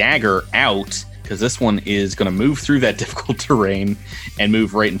dagger out, because this one is going to move through that difficult terrain and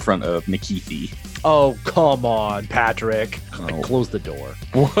move right in front of Nikithi. Oh, come on, Patrick. Oh. Close the door.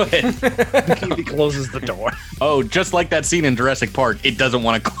 What? Nikithi closes the door. Oh, just like that scene in Jurassic Park, it doesn't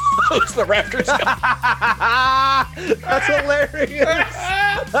want to close the rafters. That's hilarious.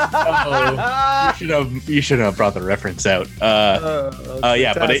 You should have brought the reference out.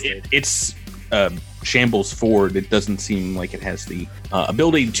 Yeah, but it's shambles forward. It doesn't seem like it has the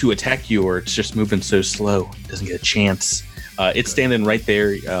ability to attack you, or it's just moving so slow. It doesn't get a chance. It's standing right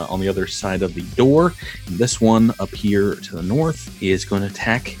there on the other side of the door. And this one up here to the north is going to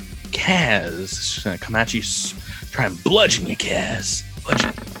attack Kaz. It's going to come at you, try and bludgeon you, Kaz.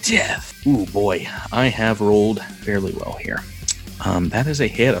 Bludgeon death. Ooh, boy. I have rolled fairly well here. That is a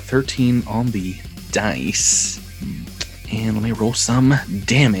hit, a 13 on the dice. And let me roll some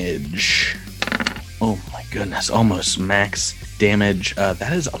damage. Oh my goodness, almost max damage.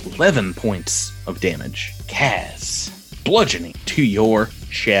 That is 11 points of damage. Kaz, bludgeoning to your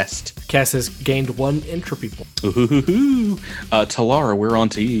chest. Kaz has gained 1 entropy point. Ooh. Talara, we're on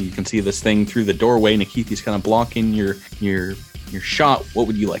to you. You can see this thing through the doorway. Nikithi's kind of blocking your shot. What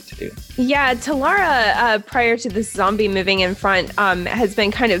would you like to do? Yeah, Talara, prior to this zombie moving in front, has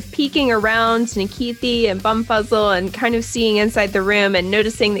been kind of peeking around Nikithi and Bumfuzzle and kind of seeing inside the room and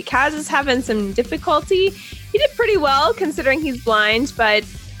noticing that Kaz is having some difficulty. He did pretty well considering he's blind, but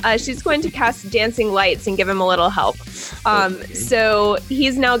she's going to cast dancing lights and give him a little help. Okay. So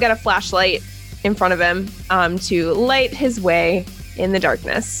he's now got a flashlight in front of him to light his way in the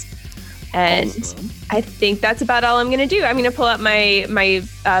darkness. And awesome. I think that's about all I'm going to do. I'm going to pull out my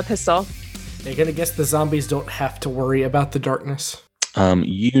pistol. Are you going to guess the zombies don't have to worry about the darkness?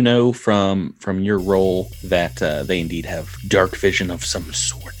 You know from your role that they indeed have dark vision of some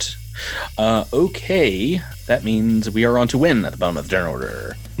sort. Okay, that means we are on to win at the bottom of the turn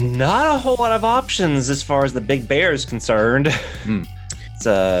order. Not a whole lot of options as far as the big bear is concerned. It's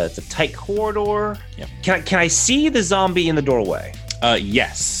a tight corridor. Yep. Can I see the zombie in the doorway?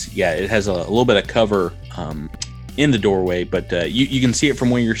 Yes. Yeah, it has a little bit of cover in the doorway, but you can see it from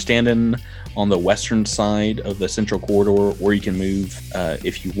where you're standing on the western side of the central corridor, or you can move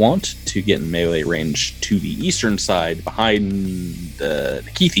if you want to get in melee range to the eastern side behind the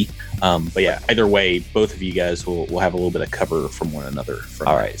Nikithi. But yeah, either way, both of you guys will have a little bit of cover from one another.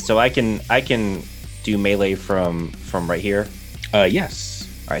 All right, so I can do melee from right here. Yes.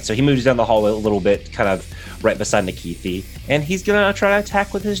 All right, so he moves down the hall a little bit, kind of right beside Nikithi, and he's gonna try to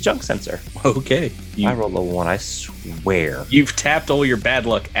attack with his junk sensor. Okay. I rolled a 1, I swear. You've tapped all your bad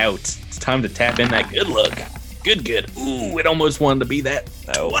luck out. It's time to tap in that good luck. Good. Ooh, it almost wanted to be that.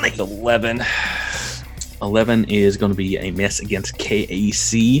 Oh, 11. 11 is going to be a miss against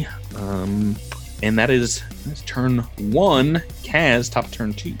KAC. And that's turn 1. Kaz, top of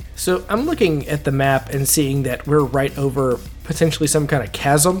turn 2. So I'm looking at the map and seeing that we're right over potentially some kind of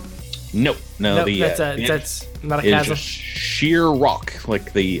chasm. No, That's not a It is chasm. just sheer rock.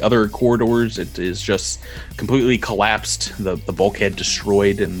 Like the other corridors, it is just completely collapsed. The bulkhead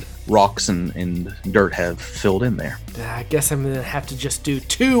destroyed, and rocks and dirt have filled in there. I guess I'm gonna have to just do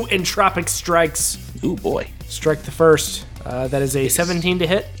 2 entropic strikes. Ooh, boy. Strike the first. That is a 17 to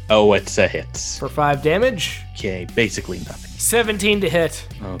hit Oh, it's a hit. for 5 damage. Okay, basically nothing. 17 to hit.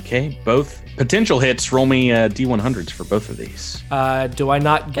 Okay, both potential hits. Roll me D100s for both of these. Do I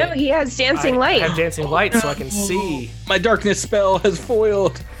not No, get? he has dancing I light. have dancing light, so I can see. My darkness spell has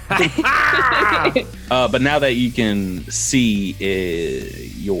foiled. But now that you can see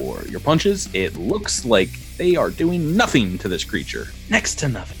your punches, it looks like they are doing nothing to this creature. Next to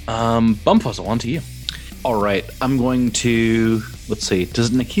nothing. Bumfuzzle, on to you. All right, I'm going to, let's see,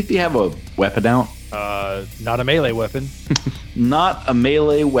 does Nikithi have a weapon out? Not a melee weapon. Not a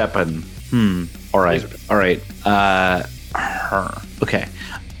melee weapon. All right. Okay.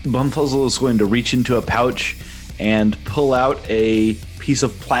 Bumfuzzle is going to reach into a pouch and pull out a piece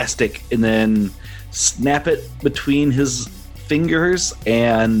of plastic and then snap it between his fingers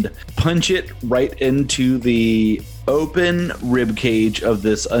and punch it right into the open rib cage of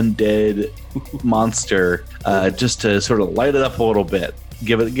this undead monster, just to sort of light it up a little bit.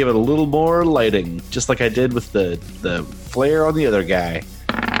 Give it a little more lighting, just like I did with the flare on the other guy.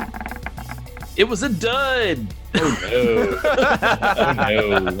 It was a dud. Oh no! Oh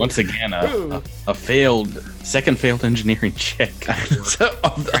no! Once again, a second failed engineering check.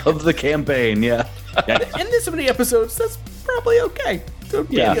 of the campaign, yeah. In this many episodes, that's probably okay.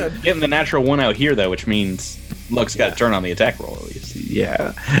 Pretty Yeah. good. Getting the natural one out here, though, which means Luck's got to turn on the attack roll at least.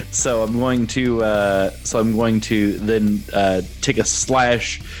 Yeah. So I'm going to then take a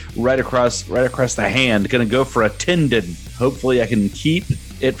slash right across the hand. Gonna go for a tendon. Hopefully I can keep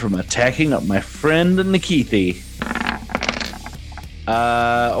it from attacking my friend Nikithi.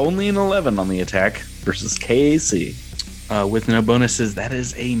 Only an 11 on the attack versus KAC. With no bonuses, that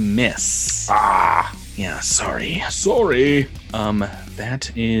is a miss. Yeah, sorry.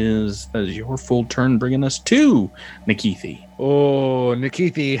 That is your full turn, bringing us to Nikithi. Oh,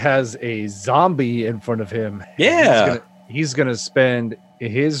 Nikithi has a zombie in front of him. Yeah. He's gonna spend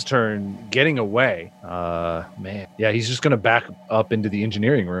his turn getting away. Man. Yeah, he's just gonna back up into the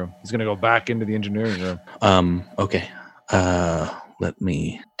engineering room. He's gonna go back into the engineering room. Okay. Let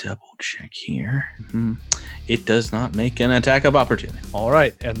me double check here. It does not make an attack of opportunity. All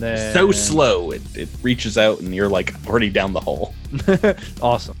right, and then So slow, it reaches out and you're like already down the hole.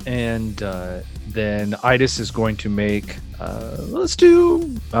 Awesome. And then Idis is going to make let's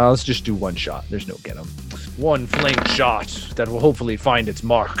just do one shot. There's no get 'em. One flame shot that will hopefully find its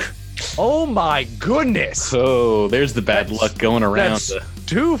mark. Oh my goodness. So there's the bad luck going around. That's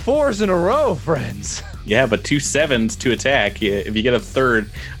 2 4s in a row, friends. Yeah, but 2 7s to attack. Yeah, if you get a third,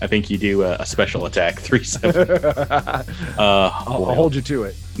 I think you do a special attack. 3 7. I'll hold you to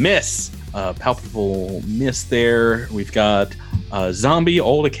it. Miss. Palpable miss there. We've got zombie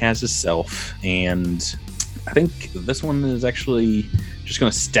all to Kaz's self, and I think this one is actually just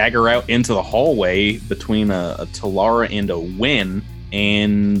going to stagger out into the hallway between a Talara and a Win.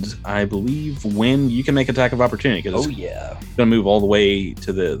 And I believe Win, you can make attack of opportunity because it's going to move all the way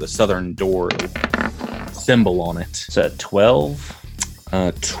to the southern door symbol on it. Is that 12?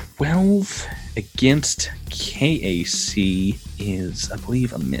 12 against KAC is, I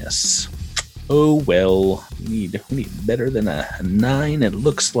believe, a miss. Oh well, we need better than a 9, it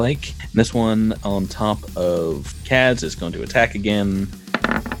looks like. And this one on top of Kaz is going to attack again.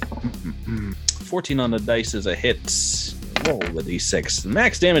 14 on the dice is a hit. Roll the d6.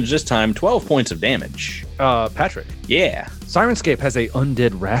 Max damage this time, 12 points of damage. Patrick, Yeah, Sirenscape has a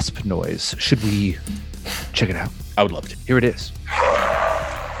undead rasp noise. Should we check it out? I would love to. Here it is.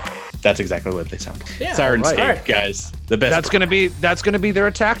 That's exactly what they sound. Yeah, Sirenscape, all right. guys. The best. That's gonna be their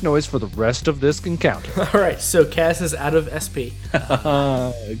attack noise for the rest of this encounter. All right, so Cass is out of SP.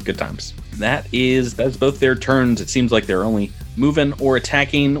 Good times. That's both their turns. It seems like they're only moving or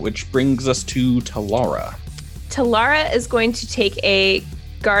attacking, which brings us to Talara. Talara is going to take a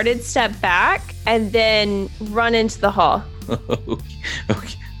guarded step back and then run into the hall.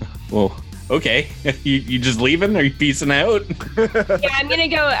 Okay. Well, okay. You just leaving? Are you peacing out? Yeah, I'm gonna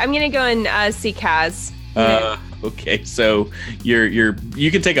go and see Kaz. Okay. So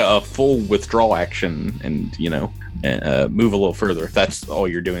you can take a full withdrawal action and move a little further if that's all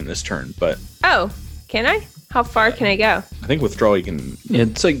you're doing this turn. But Oh, can I? How far can I go? I think withdrawal you can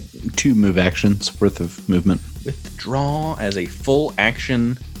It's like 2 move actions worth of movement. withdraw as a full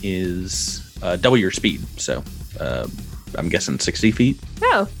action is double your speed. So I'm guessing 60 feet.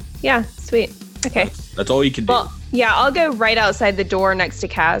 Oh, yeah, sweet. Okay. That's all you can do. Well, yeah, I'll go right outside the door next to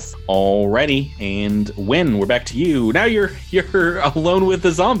Kaz. Alrighty, and Win, we're back to you. Now you're alone with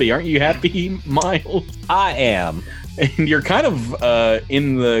the zombie. Aren't you happy, Miles? I am. And you're kind of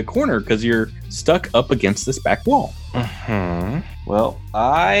in the corner because you're stuck up against this back wall. Well,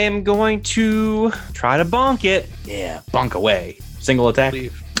 I am going to try to bonk it. Yeah, bonk away. Single attack.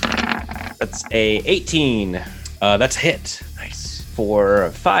 That's a 18. That's a hit. Nice.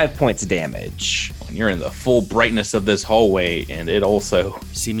 For 5 points of damage. And you're in the full brightness of this hallway, and it also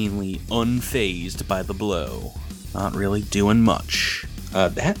seemingly unfazed by the blow. Not really doing much.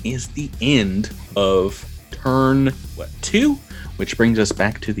 That is the end of turn 2, which brings us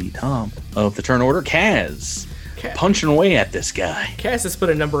back to the top of the turn order. Kaz, punching away at this guy. Kaz has put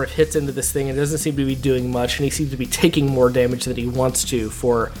a number of hits into this thing and doesn't seem to be doing much, and he seems to be taking more damage than he wants to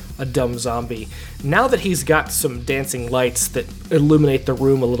for a dumb zombie. Now that he's got some dancing lights that illuminate the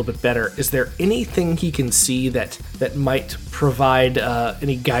room a little bit better, is there anything he can see that might provide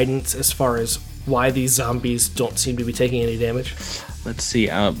any guidance as far as why these zombies don't seem to be taking any damage? Let's see.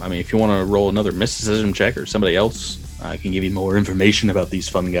 I mean, if you want to roll another mysticism check, or somebody else, I can give you more information about these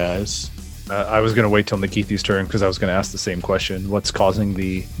fun guys. I was going to wait till Nikithi's turn because I was going to ask the same question. What's causing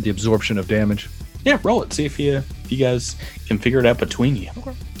the absorption of damage? Yeah, roll it. See if you guys can figure it out between you.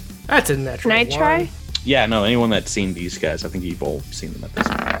 Okay. That's a natural. Can I try? one. Yeah, no, anyone that's seen these guys, I think you've all seen them at this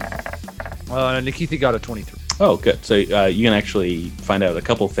point. Nikithi got a 23. Oh, good. So you can actually find out a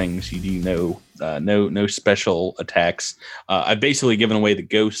couple things. You do know no special attacks. I've basically given away the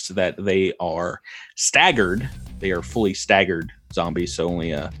ghosts that they are staggered. They are fully staggered zombies, so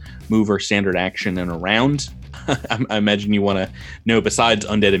only a mover, standard action, and a round. I imagine you want to know, besides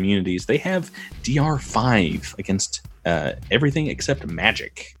undead immunities, they have DR5 against everything except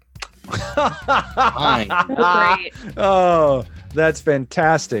magic. Fine. Oh, great. Oh, that's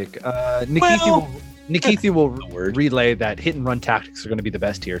fantastic. Nikithi will relay that hit and run tactics are going to be the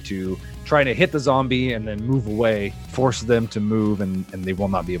best here, to try to hit the zombie and then move away, force them to move, and they will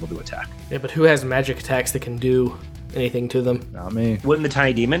not be able to attack. Yeah, but who has magic attacks that can do anything to them? Not me. Wouldn't the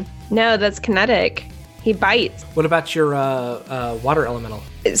tiny demon? No, that's kinetic. He bites. What about your water elemental?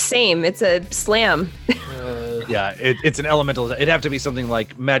 Same. It's a slam. Yeah, it's an elemental. It'd have to be something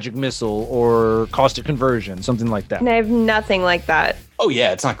like magic missile or caustic conversion, something like that. And I have nothing like that. Oh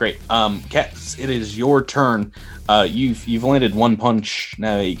yeah, it's not great. Katz, it is your turn. You've landed one punch.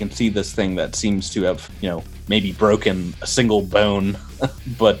 Now you can see this thing that seems to have, maybe broken a single bone,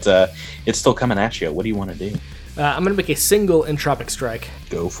 but it's still coming at you. What do you want to do? I'm going to make a single entropic strike.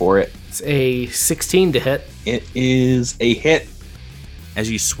 Go for it. It's a 16 to hit. It is a hit.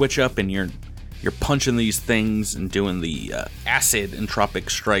 As you switch up and you're punching these things and doing the acid entropic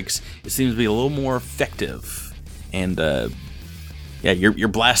strikes, it seems to be a little more effective. And you're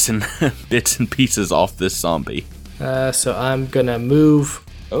blasting bits and pieces off this zombie. So I'm going to move.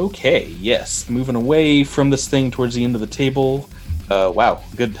 Okay, yes. Moving away from this thing towards the end of the table. Wow,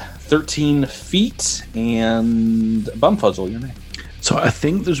 good 13 feet. And Bumfuzzle, you're next. So I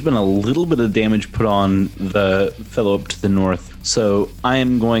think there's been a little bit of damage put on the fellow up to the north. So I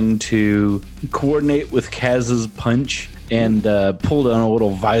am going to coordinate with Kaz's punch and pull down a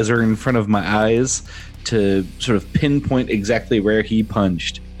little visor in front of my eyes to sort of pinpoint exactly where he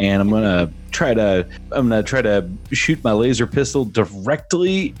punched. And I'm gonna try to shoot my laser pistol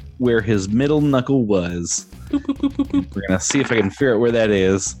directly where his middle knuckle was. We're gonna see if I can figure out where that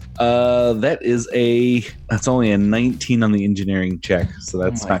is. That's only a 19 on the engineering check, so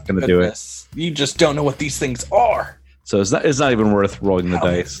that's not gonna do it. You just don't know what these things are. So it's not even worth rolling the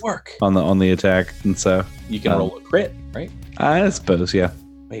dice work on the attack, and so you can roll a crit, right? I suppose, yeah.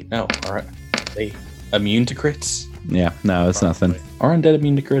 Wait, no. All right, they immune to crits? Yeah, no, it's nothing. Are undead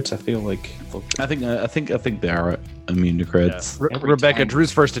immune to crits? I feel like I think they are immune to crits. Yeah. Rebecca,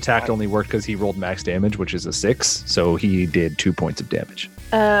 Drew's first attack only worked because he rolled max damage, which is a 6, so he did 2 points of damage.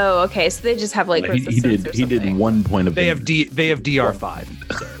 Oh, okay. So they just have like he did 1 point of damage. They have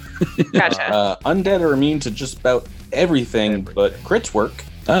DR5. So. Gotcha. Undead are immune to just about everything, but crits work.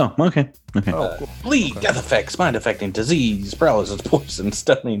 Oh, okay. Cool. Bleed, death effects, mind affecting, disease, paralysis, poison,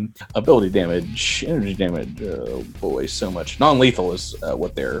 stunning, ability damage, energy damage. Oh boy, so much. Non-lethal is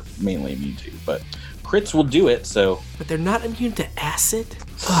what they're mainly immune to, but crits will do it. So, But they're not immune to acid?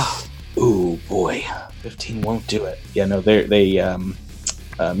 ooh boy, 15 won't do it. Yeah, no, they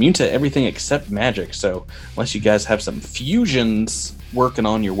immune to everything except magic. So unless you guys have some fusions working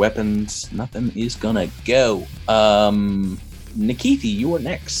on your weapons, nothing is gonna go. Nikithi, you are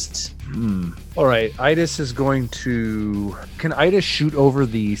next. All right, Idis is going to... Can Idis shoot over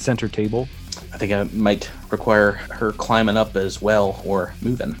the center table? think I might require her climbing up as well or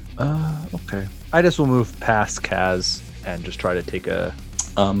moving. Okay. I just will move past Kaz and just try to take a.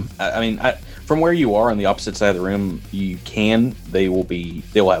 From where you are on the opposite side of the room, you can.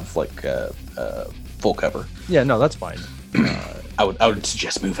 They'll have like full cover. Yeah, no, that's fine. I would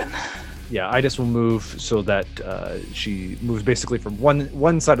suggest moving. Yeah, I just will move so that she moves basically from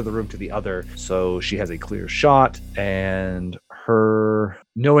one side of the room to the other, so she has a clear shot. And her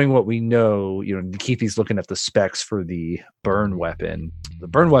knowing what we know, Keithy's looking at the specs for the burn weapon. The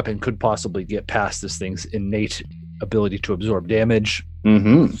burn weapon could possibly get past this thing's innate ability to absorb damage.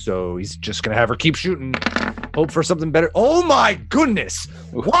 Mm-hmm. So he's just gonna have her keep shooting, hope for something better. Oh my goodness!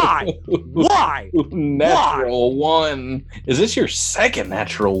 Why? Why? Natural one. Is this your second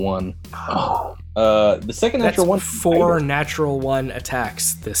natural one? Oh, the second natural one. 4 natural 1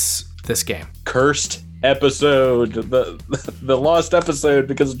 attacks this game. Cursed episode, the lost episode,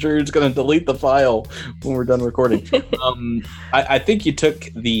 because Drew's gonna delete the file when we're done recording. I think you took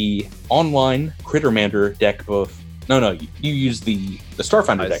the online Crittermander deck both. No, you use the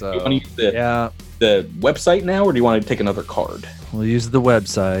Starfinder deck. Do you want to use the website now, or do you want to take another card? We'll use the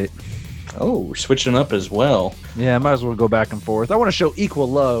website. Oh, we're switching up as well. Yeah, might as well go back and forth. I want to show equal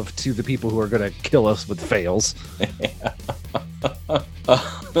love to the people who are going to kill us with fails.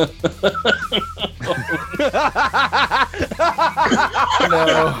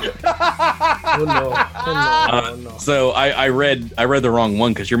 No. So I read the wrong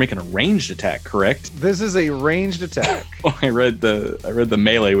one because you're making a ranged attack, correct? This is a ranged attack. I read the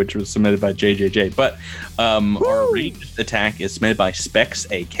melee, which was submitted by JJJ, but our ranged attack is submitted by Specs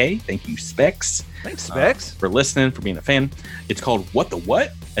AK. Thank you, Specs. Thanks, Specs. For listening, for being a fan. It's called What the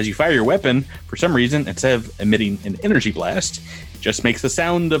What? As you fire your weapon, for some reason, instead of emitting an energy blast, it just makes the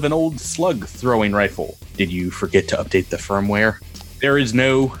sound of an old slug throwing rifle. Did you forget to update the firmware? There is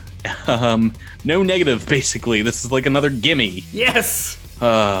no negative, basically. This is like another gimme. Yes.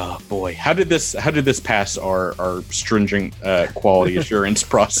 Oh boy, how did this pass our stringent quality assurance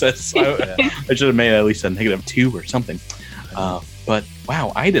process? I should have made at least a -2 or something. But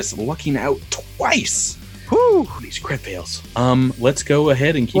wow, Idis lucking out twice. Whew. These crit fails. Let's go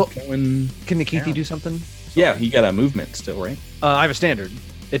ahead and keep going. Can the Keithy do something? Yeah, you got a movement still, right? I have a standard.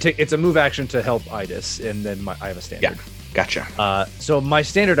 It's a move action to help Idis, and then I have a standard. Yeah, gotcha. So my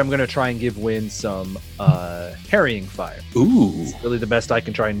standard, I'm going to try and give Wynn some harrying fire. Ooh, it's really the best I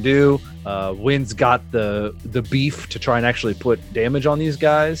can try and do. Wynn's got the beef to try and actually put damage on these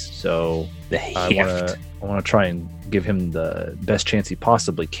guys, so I want to try and give him the best chance he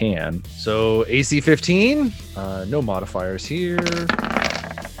possibly can. So AC 15, no modifiers here.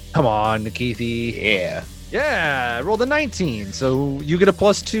 Come on, Keithy. Yeah, I rolled a 19, so you get a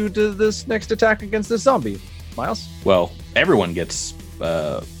 +2 to this next attack against this zombie. Miles? Well, everyone gets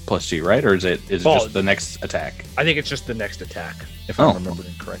 +2, right? Or is it just the next attack? I think it's just the next attack, if I'm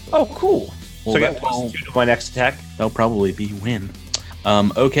remembering correctly. Oh, cool. Well, so I got +2 to my next attack. That'll probably be Wynn.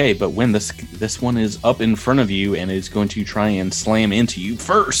 Okay, but Wynn, this one is up in front of you and is going to try and slam into you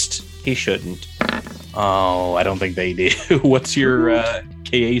first. He shouldn't. Oh, I don't think they do. What's your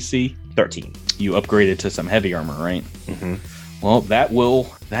KAC? 13. You upgraded to some heavy armor, right? Mm-hmm. Well, that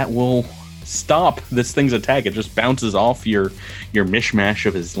will stop this thing's attack. It just bounces off your mishmash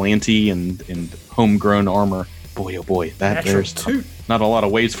of his lanty and homegrown armor. Boy, oh boy, there's not a lot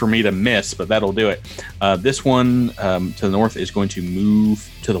of ways for me to miss, but that'll do it. This one to the north is going to move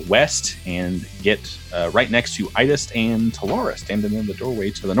to the west and get right next to Idis and Talara, standing in the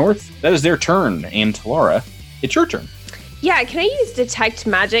doorway to the north. That is their turn, and Talara, it's your turn. Yeah, can I use Detect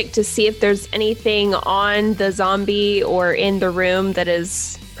Magic to see if there's anything on the zombie or in the room that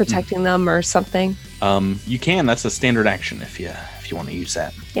is protecting them or something? You can. That's a standard action if you want to use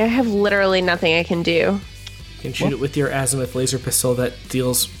that. Yeah, I have literally nothing I can do. You can shoot it with your azimuth laser pistol that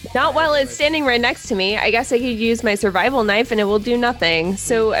deals... Not while it's standing right next to me. I guess I could use my survival knife and it will do nothing.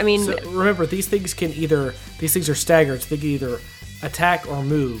 So, I mean... So remember, these things are staggered, so they can either attack or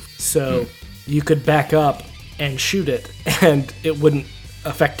move. So you could back up and shoot it, and it wouldn't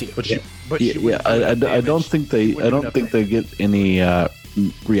affect you. I don't think they get any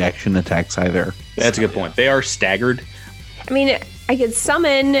reaction attacks either. That's a good point. They are staggered. I mean, I could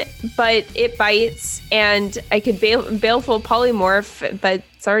summon, but it bites, and I could baleful polymorph, but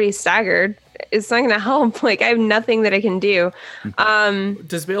it's already staggered. It's not going to help. Like, I have nothing that I can do.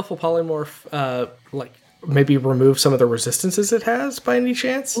 Does baleful polymorph maybe remove some of the resistances it has by any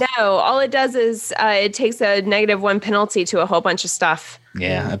chance? No, all it does is it takes a -1 penalty to a whole bunch of stuff.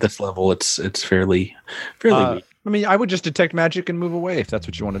 Yeah, at this level, it's fairly weak. I mean, I would just detect magic and move away if that's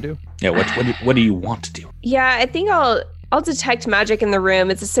what you want to do. Yeah, what do you want to do? Yeah, I think I'll detect magic in the room.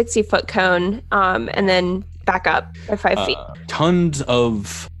 It's a 60-foot cone, and then back up by 5 feet. Tons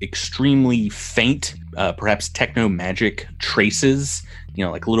of extremely faint, perhaps techno magic traces,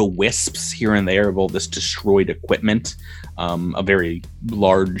 like little wisps here and there of all this destroyed equipment. A very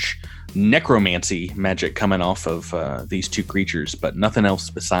large necromancy magic coming off of these two creatures, but nothing else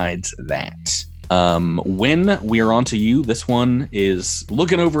besides that. When we are on to you, this one is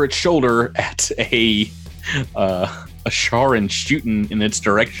looking over its shoulder at a Sharon shooting in its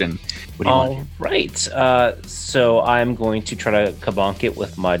direction. What do you want? All right. So I'm going to try to kabonk it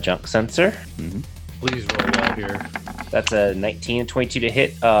with my junk sensor. Mm-hmm. Please roll well here. That's a 19 and 22 to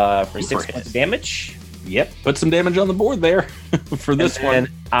hit for 6 Super points hit. of damage. Yep, put some damage on the board there for this And one.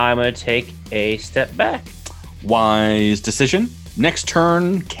 I'm going to take a step back. Wise decision. Next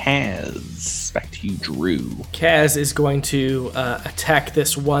turn, Kaz. Back to you, Drew. Kaz is going to attack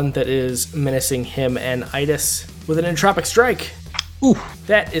this one that is menacing him and Itis with an entropic strike. Ooh.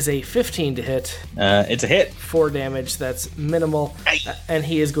 That is a 15 to hit. It's a hit. 4 damage. That's minimal. And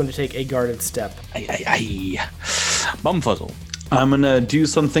he is going to take a guarded step. Bumfuzzle. I'm gonna do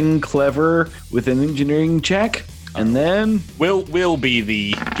something clever with an engineering check, and then We'll be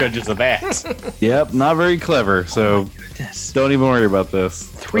the judges of that. yep, not very clever. So don't even worry about this.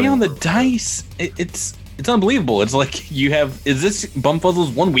 3 on the dice. It's unbelievable. It's like is this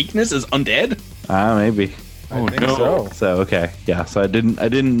Bumfuzzle's one weakness is undead? Maybe. Oh think so. So okay, yeah. So I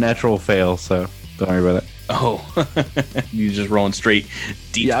didn't natural fail. So don't worry about it. Oh, you just rolling straight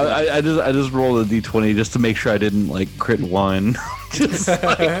D20. Yeah, I just rolled a d20 just to make sure I didn't like crit one. Just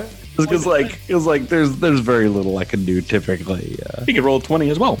because it was like there's very little I can do typically. You could roll 20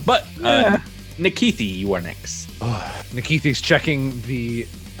 as well. But Nikithi, you are next. Nikithi's checking the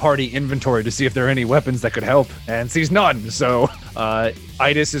party inventory to see if there are any weapons that could help, and sees none. So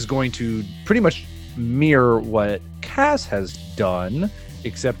Itis is going to pretty much mirror what Cass has done,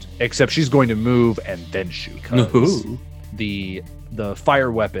 except she's going to move and then shoot. Because the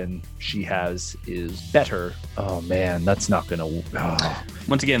fire weapon she has is better. Oh man, that's not gonna.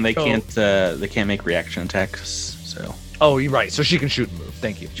 Once again, they can't make reaction attacks. So Oh, you're right. So she can shoot and move.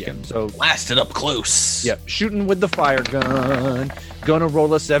 Thank you. So blast it up close. yep, shooting with the fire gun. Gonna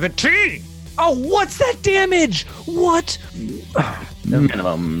roll a 17. Oh, what's that damage? What?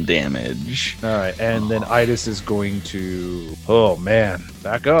 Minimum damage. All right, and then Itis is going to. Oh man,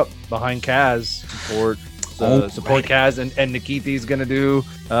 back up behind Kaz. Support Kaz, and Nikithi's gonna do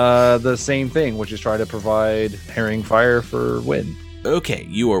the same thing, which is try to provide herring fire for wind. Okay,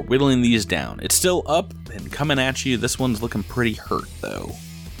 you are whittling these down. It's still up and coming at you. This one's looking pretty hurt, though.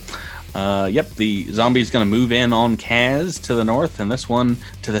 Yep, the zombie's going to move in on Kaz to the north, and this one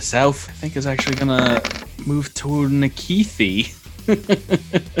to the south, I think, is actually going to move to Nikithi.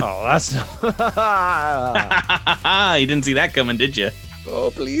 Oh, that's. You didn't see that coming, did you? Oh,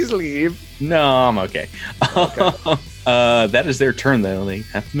 please leave. No, I'm okay. That is their turn, though. They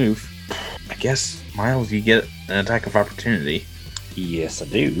have to move. I guess, Miles, you get an attack of opportunity. Yes, I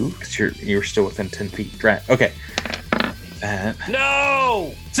do. Because you're still within 10 feet. Okay. That.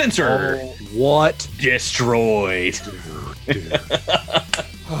 No! Sensor! What? Destroyed.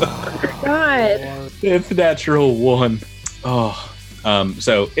 God. It's natural 1. Oh.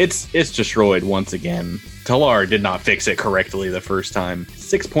 So it's destroyed once again. Talar did not fix it correctly the first time.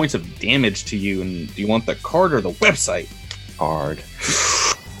 6 points of damage to you, and do you want the card or the website? Card.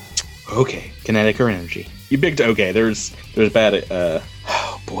 Okay. Kinetic or energy? You picked okay, there's bad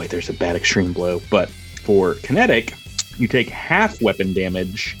oh boy, there's a bad extreme blow. But for kinetic, you take half weapon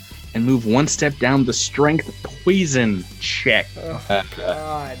damage and move 1 step down the strength poison check.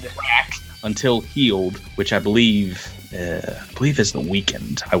 God. Until healed, which I believe isn't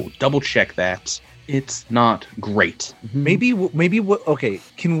weakened. I will double check that. It's not great. Maybe what? Okay,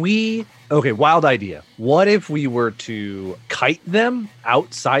 can we? Okay, wild idea. What if we were to kite them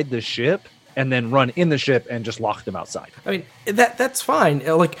outside the ship and then run in the ship and just lock them outside? I mean, that's fine.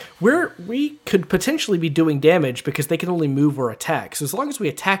 Like we could potentially be doing damage because they can only move or attack. So as long as we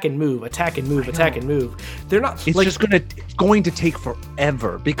attack and move, they're not. It's just going to take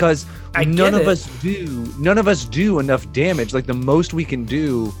forever because none of us do enough damage. Like the most we can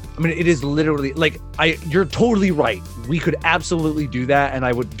do. I mean, it is literally like you're totally right. We could absolutely do that, and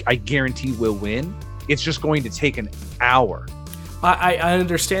I guarantee we'll win. It's just going to take an hour. I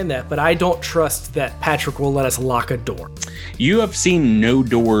understand that, but I don't trust that Patrick will let us lock a door. You have seen no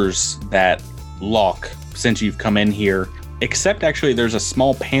doors that lock since you've come in here, except actually there's a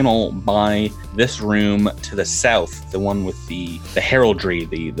small panel by this room to the south, the one with the heraldry,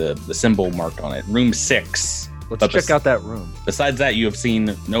 the symbol marked on it. Room 6. Let's check out that room. Besides that, you have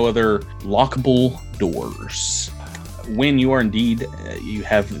seen no other lockable doors. when you are indeed, you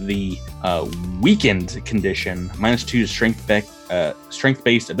have the weakened condition, -2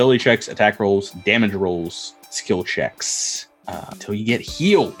 strength-based ability checks, attack rolls, damage rolls, skill checks, until you get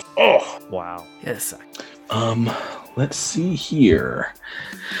healed. Oh, Wow. Yes. let's see here.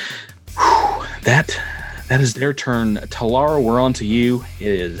 Whew, that is their turn. Talara, we're on to you. It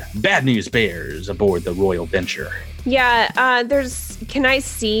is Bad News Bears aboard the Royal Venture. Yeah, can I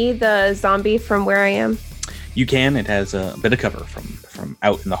see the zombie from where I am? You can. It has a bit of cover from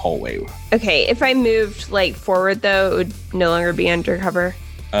out in the hallway. Okay, if I moved like forward though, it would no longer be undercover.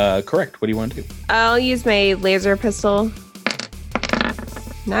 Correct. What do you want to do? I'll use my laser pistol.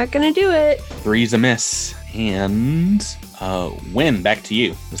 Not gonna do it. 3's a miss. And Win, back to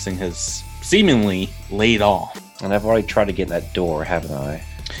you. This thing has seemingly laid off. And I've already tried to get in that door, haven't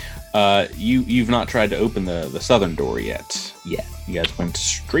I? You've not tried to open the southern door yet. Yeah, you guys went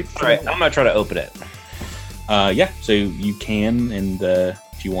straight through. All right, I'm gonna try to open it. Yeah, so you can, and do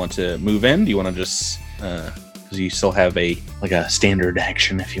you want to move in? Do you want to just because you still have a standard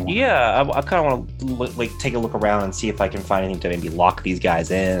action if you want? Yeah, I kind of want to take a look around and see if I can find anything to maybe lock these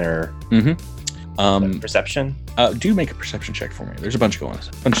guys in or perception. Do make a perception check for me. There's a bunch of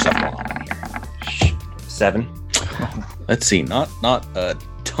stuff going on here. 7. Let's see, not a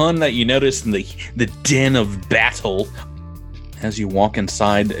ton that you notice in the den of battle. As you walk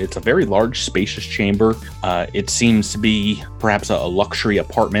inside, it's a very large, spacious chamber. It seems to be perhaps a luxury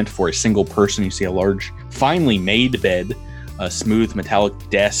apartment for a single person. You see a large, finely made bed, a smooth metallic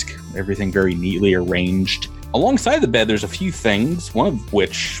desk, everything very neatly arranged. Alongside the bed, there's a few things, one of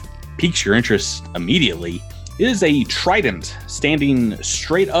which piques your interest immediately. It is a trident standing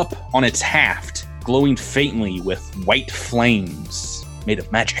straight up on its haft, glowing faintly with white flames made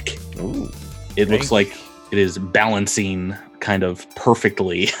of magic. Ooh. It looks like it is balancing kind of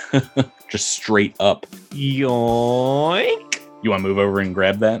perfectly, just straight up. Yoink! You want to move over and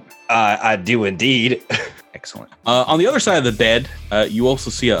grab that? I do indeed. Excellent. On the other side of the bed, you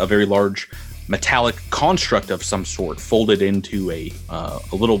also see a very large metallic construct of some sort folded into a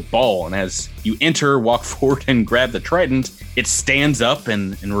little ball. And as you enter, walk forward and grab the trident, it stands up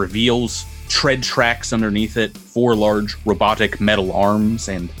and reveals tread tracks underneath it, 4 large robotic metal arms,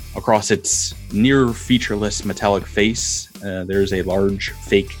 and across its near featureless metallic face, there's a large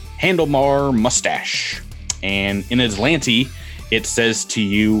fake handlebar mustache. And in Atlanti, it says to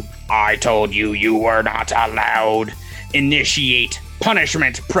you, "I told you you were not allowed. Initiate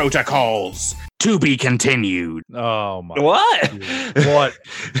punishment protocols. To be continued." Oh my. What? What?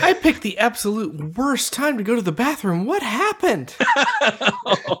 I picked the absolute worst time to go to the bathroom. What happened?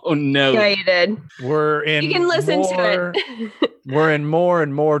 Oh no. Yeah, you did. We're in. You can listen to it. We're in more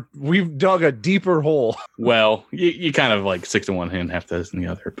and more. We've dug a deeper hole. Well, you kind of like 6 in one hand, half dozen in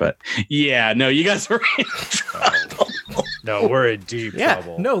the other. But yeah, no, you guys are in trouble. No, we're in deep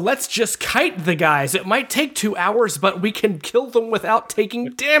trouble. No, let's just kite the guys. It might take 2 hours, but we can kill them without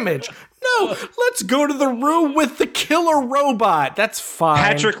taking damage. No, let's go to the room with the killer robot. That's fine.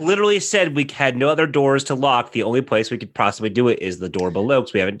 Patrick literally said we had no other doors to lock. The only place we could possibly do it is the door below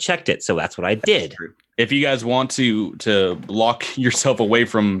because we haven't checked it. So that's what I did. If you guys want to lock yourself away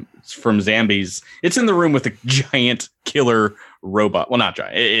from zombies, it's in the room with a giant killer robot. Well, not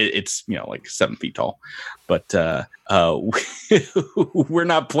giant. It's like 7 feet tall. But we're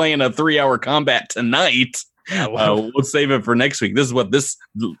not playing a 3-hour combat tonight. We'll save it for next week. This is what this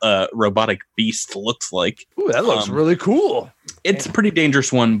robotic beast looks like. Ooh, that looks really cool. It's a pretty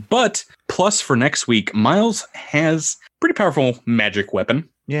dangerous one, but plus for next week, Miles has a pretty powerful magic weapon.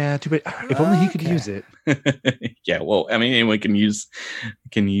 Yeah, too bad. If only he could use it. Yeah, well, I mean, anyone can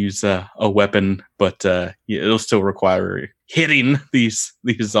use a weapon, but it'll still require hitting these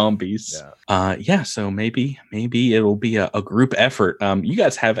zombies. Yeah. So maybe it'll be a group effort. You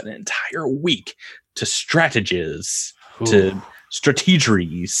guys have an entire week to strategize, to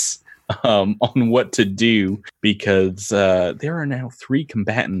strategies on what to do, because there are now 3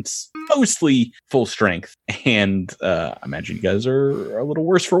 combatants, mostly full strength, and I imagine you guys are a little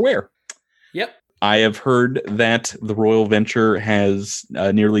worse for wear. Yep. I have heard that the Royal Venture has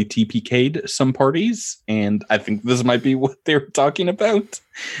nearly TPK'd some parties, and I think this might be what they're talking about,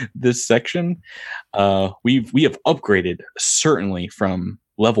 this section. We have upgraded, certainly, from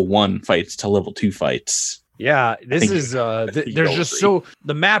level 1 fights to level 2 fights. Yeah, this is there's just so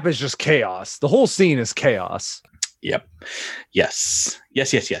the map is just chaos. The whole scene is chaos. Yep. Yes.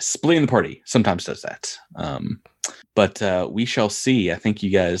 Splitting the party sometimes does that. But we shall see. I think you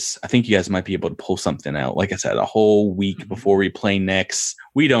guys might be able to pull something out. Like I said, a whole week before we play next.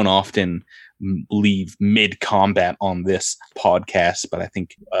 We don't often leave mid-combat on this podcast, but I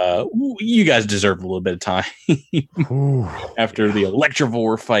think you guys deserve a little bit of time after the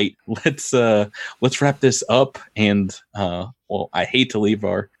Electivore fight. Let's wrap this up, and well, I hate to leave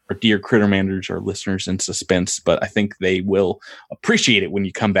our dear critter managers, our listeners, in suspense, but I think they will appreciate it when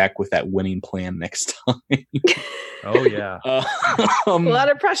you come back with that winning plan next time. Oh yeah. A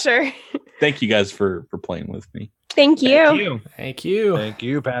lot of pressure. Thank you guys for playing with me. Thank you. Thank you. Thank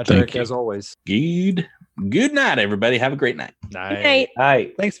you, Patrick, as always. Good night, everybody. Have a great night. Good night.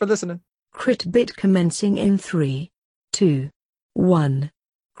 Hi. Thanks for listening. Crit bit commencing in 3, 2, 1.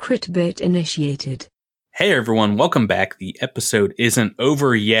 Crit bit initiated. Hey everyone, welcome back. The episode isn't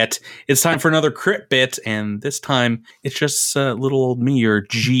over yet. It's time for another crit bit, and this time it's just little old me, your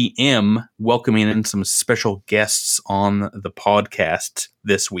GM, welcoming in some special guests on the podcast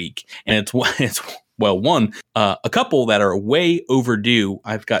this week. And it's a couple that are way overdue.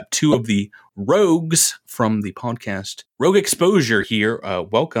 I've got two of the rogues from the podcast Rogue Exposure here.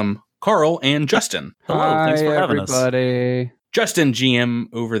 Welcome, Carl and Justin. Hello, thanks for having us. Justin, GM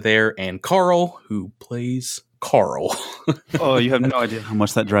over there, and Carl, who plays Carl. Oh, you have no idea how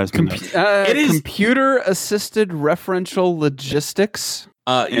much that drives me nuts. It is computer-assisted referential logistics.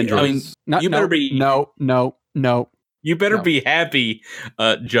 You better be happy,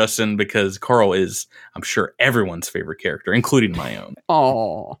 Justin, because Carl is, I'm sure, everyone's favorite character, including my own.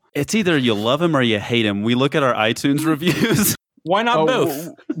 Oh, it's either you love him or you hate him. We look at our iTunes reviews. Why not both?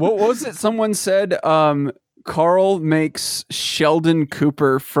 What was it? Someone said Carl makes Sheldon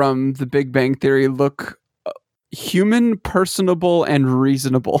Cooper from The Big Bang Theory look human, personable, and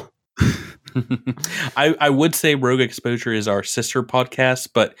reasonable. I would say Rogue Exposure is our sister podcast,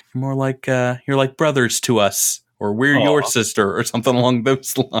 but more like you're like brothers to us, or we're your sister, or something along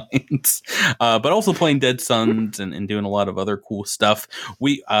those lines. But also playing Dead Sons and doing a lot of other cool stuff.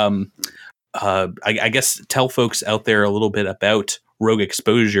 We I guess tell folks out there a little bit about Rogue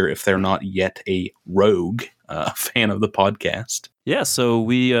Exposure if they're not yet a rogue fan of the podcast. Yeah, so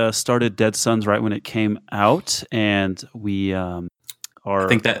we started Dead Sons right when it came out, and we are. I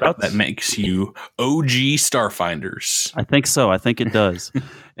think that makes you OG Starfinders. I think so. I think it does.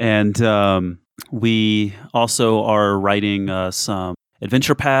 And we also are writing some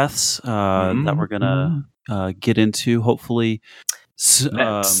adventure paths that we're gonna get into, hopefully.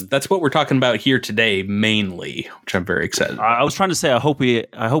 That's what we're talking about here today, mainly, which I'm very excited about. I was trying to say I hope we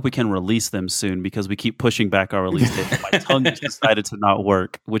can release them soon, because we keep pushing back our release date. My tongue just decided to not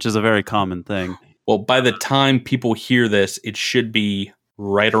work, which is a very common thing. Well, by the time people hear this, it should be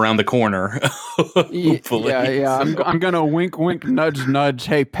right around the corner. Hopefully. Yeah. I'm gonna wink, nudge, nudge.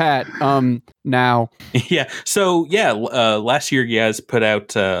 Hey, Pat. Now. Yeah. So last year you guys put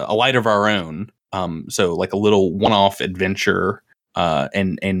out A Light of Our Own. So like a little one-off adventure.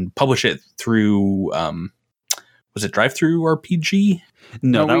 And publish it through was it Drive-Thru RPG?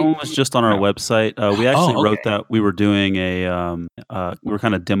 No, that one was just on our website. We actually wrote that. We were doing we were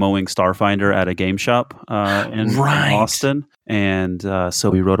kind of demoing Starfinder at a game shop in Austin, and so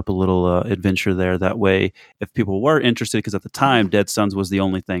we wrote up a little adventure there. That way, if people were interested, because at the time Dead Sons was the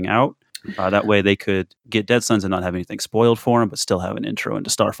only thing out, that way they could get Dead Sons and not have anything spoiled for them, but still have an intro into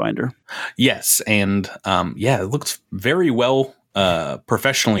Starfinder. Yes, and it looks very well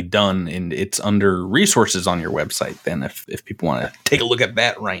professionally done, and it's under resources on your website then if people want to take a look at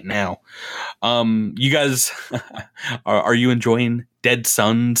that right now. You guys are you enjoying Dead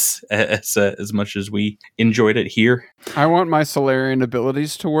Sons as much as we enjoyed it here? I want my Solarian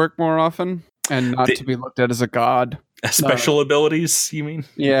abilities to work more often and not to be looked at as a god. Special abilities, you mean?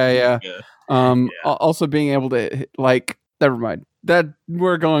 Yeah. Also being able to, like, never mind. That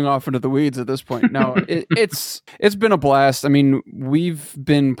we're going off into the weeds at this point. No, it's been a blast. I mean, we've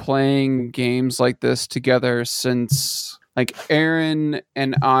been playing games like this together since, like, Aaron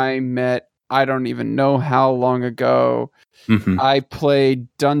and I met, I don't even know how long ago. Mm-hmm. I played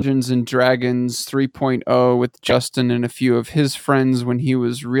Dungeons and Dragons 3.0 with Justin and a few of his friends when he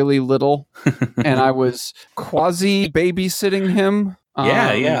was really little, and I was quasi babysitting him.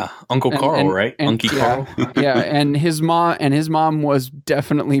 Uncle Carl, right? Unky Carl. Yeah, and his mom was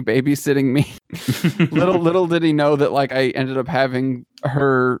definitely babysitting me. Little did he know that, like, I ended up having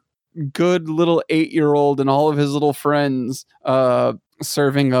her good little 8-year-old and all of his little friends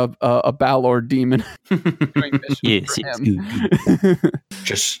serving a Balor demon. Yes,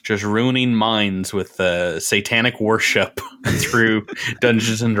 just ruining minds with satanic worship through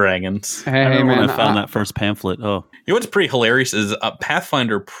Dungeons and Dragons. Hey, I remember when I found that first pamphlet. Oh, you know what's pretty hilarious is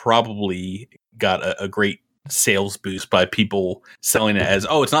Pathfinder probably got a great sales boost by people selling it as,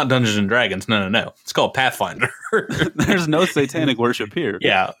 oh, it's not Dungeons and Dragons. No. It's called Pathfinder. There's no satanic worship here.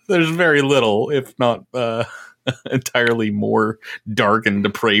 Yeah, there's very little, if not entirely more dark and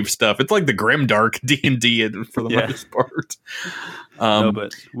depraved stuff. It's like the grimdark D&D for the most part. No,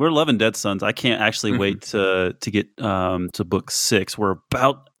 but we're loving Dead Sons. I can't actually wait to get to book 6. We're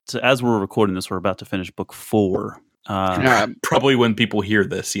about to, as we're recording this, we're about to finish book 4. Probably when people hear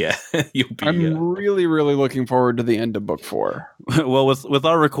this, you'll be. I'm really, really looking forward to the end of book 4. Well, with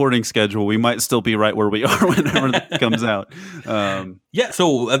our recording schedule, we might still be right where we are whenever that comes out.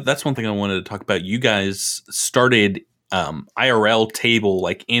 So that's one thing I wanted to talk about. You guys started IRL table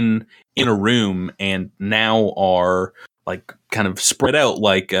like in a room, and now are like kind of spread out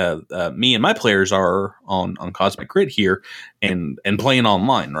like me and my players are on Cosmic Grid here and playing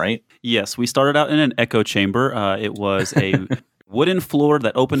online, right? Yes, we started out in an echo chamber. It was a wooden floor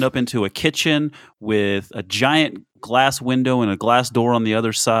that opened up into a kitchen with a giant glass window and a glass door on the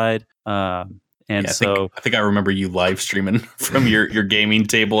other side. I think I remember you live streaming from your gaming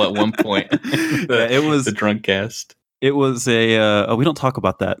table at one point. It was the drunk cast. It was a. We don't talk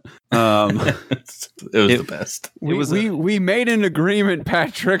about that. It was the best. We made an agreement,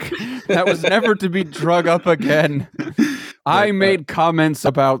 Patrick, that was never to be drug up again. I made comments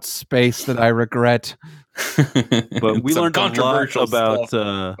about space that I regret. But we learned a lot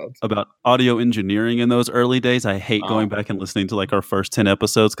about audio engineering in those early days. I hate going back and listening to like our first 10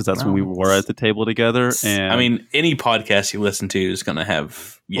 episodes because that's when we were at the table together. And I mean, any podcast you listen to is going to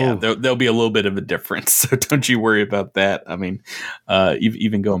have there'll be a little bit of a difference. So don't you worry about that. I mean,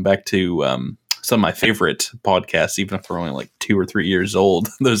 even going back to some of my favorite podcasts, even if they're only like 2 or 3 years old,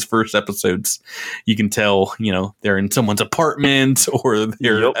 those first episodes, you can tell, they're in someone's apartment or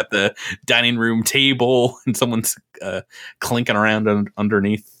they're at the dining room table and someone's clinking around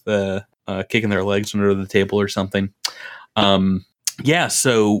underneath, kicking their legs under the table or something. So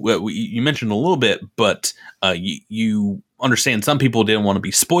you mentioned a little bit, but you understand some people didn't want to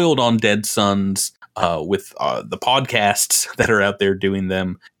be spoiled on Dead Sons with the podcasts that are out there doing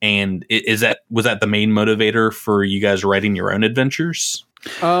them. And was that the main motivator for you guys writing your own adventures?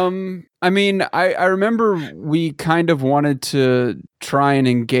 I mean, I remember we kind of wanted to try and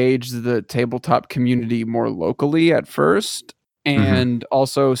engage the tabletop community more locally at first. And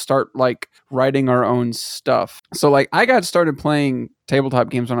also start like writing our own stuff. So like I got started playing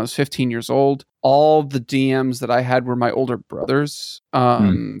tabletop games when I was 15 years old. All the DMs that I had were my older brother's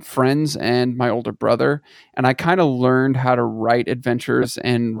friends and my older brother. And I kind of learned how to write adventures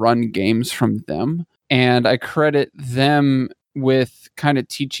and run games from them. And I credit them with kind of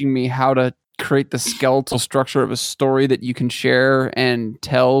teaching me how to create the skeletal structure of a story that you can share and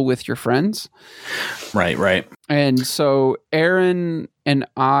tell with your friends. Right. And so Aaron and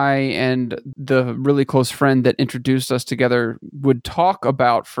I and the really close friend that introduced us together would talk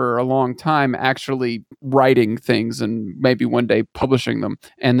about for a long time actually writing things and maybe one day publishing them.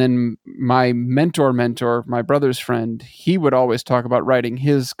 And then my mentor, my brother's friend, he would always talk about writing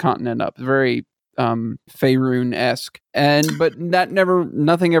his continent up. Very Faerun-esque, but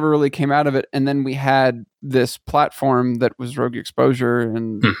nothing ever really came out of it. And then we had this platform that was Rogue Exposure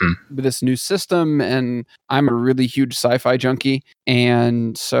and this new system, and I'm a really huge sci-fi junkie,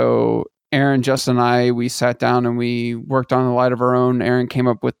 and so Aaron, Justin, and I, we sat down and we worked on a light of our own. Aaron came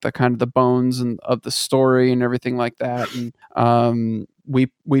up with the kind of the bones and of the story and everything like that, and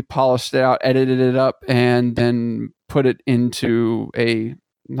we polished it out, edited it up, and then put it into a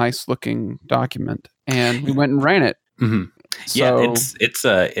nice looking document, and we went and ran it. So,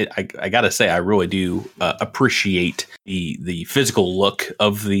 I gotta say, I really do appreciate the physical look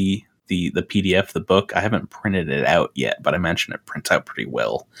of the PDF, the book. I haven't printed it out yet, but I mentioned it prints out pretty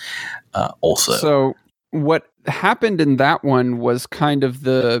well. Also, so what happened in that one was kind of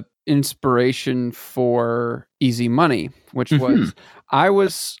the inspiration for Easy Money, which was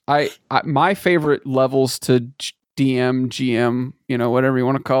my favorite levels to DM, GM, whatever you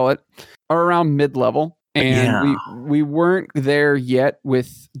want to call it, are around mid-level. And we weren't there yet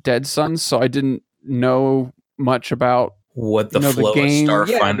with Dead Sons, so I didn't know much about what the flow of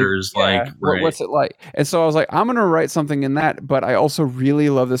Starfinder is like. Right. What's it like? And so I was like, I'm going to write something in that, but I also really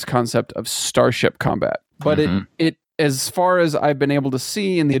love this concept of starship combat. But it as far as I've been able to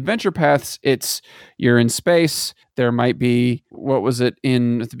see in the adventure paths, you're in space. There might be, what was it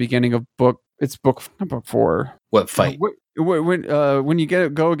at the beginning of book? It's book 4. What fight? When you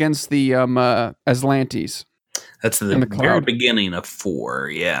go against the Aslantes. That's the very beginning of 4.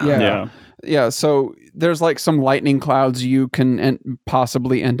 Yeah. Yeah, so there's like some lightning clouds you can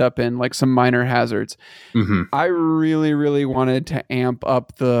possibly end up in, like some minor hazards. Mm-hmm. I really, really wanted to amp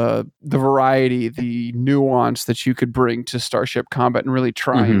up the variety, the nuance that you could bring to Starship Combat and really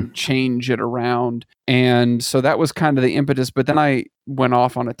try and change it around. And so that was kind of the impetus. But then I went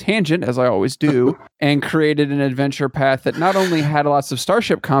off on a tangent, as I always do, and created an adventure path that not only had lots of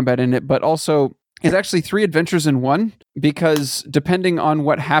Starship Combat in it, but also is actually 3 adventures in one, because depending on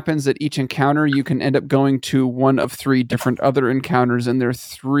what happens at each encounter, you can end up going to one of 3 different other encounters, and there are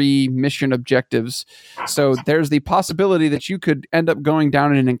 3 mission objectives. So there's the possibility that you could end up going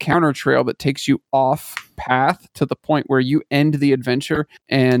down an encounter trail that takes you off path to the point where you end the adventure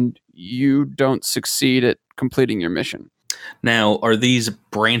and you don't succeed at completing your mission. Now, are these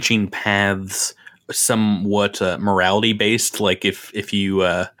branching paths somewhat morality based? Like if you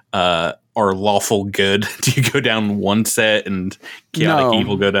are lawful good, do you go down one set and chaotic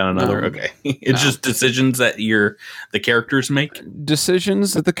evil go down another? Okay. It's just decisions that the characters make?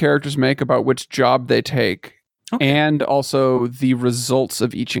 Decisions that the characters make about which job they take, and also the results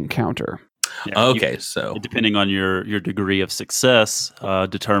of each encounter. Yeah, okay, so depending on your degree of success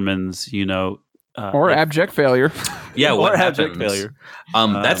determines, or abject failure. Yeah, what happens? Abject failure.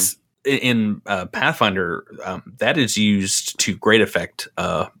 That's in Pathfinder, that is used to great effect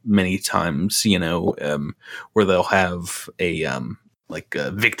many times, where they'll have a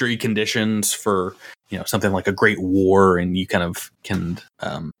victory conditions for something like a great war, and you kind of can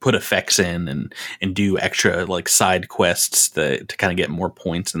put effects in and do extra like side quests to kind of get more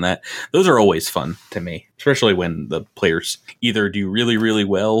points, and that those are always fun to me, especially when the players either do really, really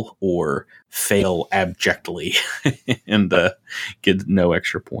well or fail abjectly and get no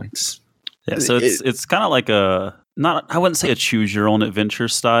extra points. Yeah, so it's kind of like I wouldn't say a choose your own adventure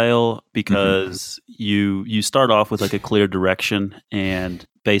style, because you start off with like a clear direction, and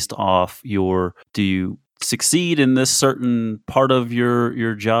based off do you succeed in this certain part of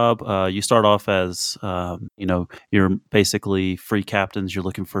your job? You start off as you're basically free captains. You're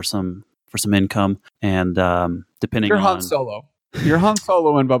looking for some income, and depending you're on Han Solo, you're Han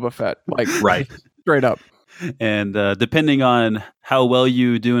Solo and Boba Fett, like right, straight up. And depending on how well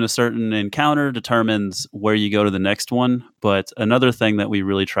you do in a certain encounter determines where you go to the next one. But another thing that we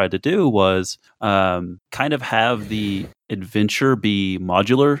really tried to do was kind of have the adventure be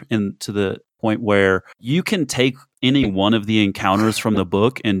modular, to the point where you can take any one of the encounters from the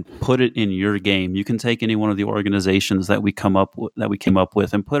book and put it in your game. You can take any one of the organizations that we came up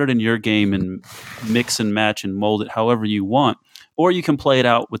with and put it in your game and mix and match and mold it however you want. Or you can play it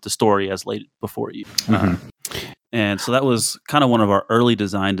out with the story as laid before you. And so that was kind of one of our early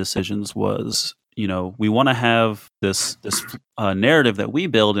design decisions was, we want to have this narrative that we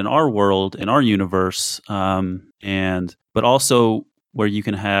build in our world, in our universe, but also where you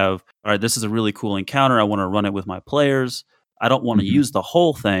can have, all right, this is a really cool encounter. I want to run it with my players. I don't want to use the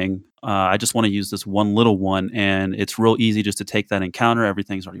whole thing. I just want to use this one little one. And it's real easy just to take that encounter.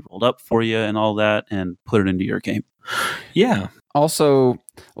 Everything's already rolled up for you and all that, and put it into your game. Yeah. Also,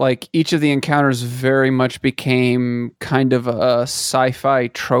 like each of the encounters very much became kind of a sci-fi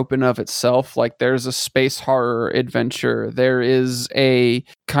trope in of itself. Like there's a space horror adventure. There is a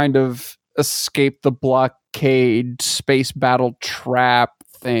kind of escape the blockade space battle trap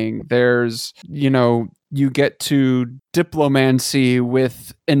thing. There's, you get to diplomancy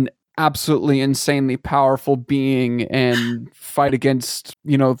with an absolutely insanely powerful being and fight against,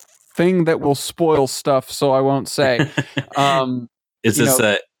 thing that will spoil stuff, so I won't say. Is this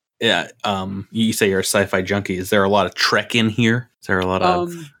you say you're a sci-fi junkie. Is there a lot of Trek in here? Is there a lot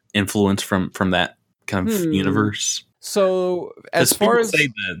of influence from that kind of universe? So as far as say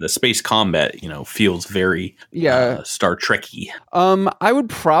the space combat, feels very Star Trek-y. I would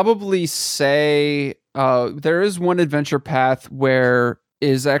probably say there is one adventure path where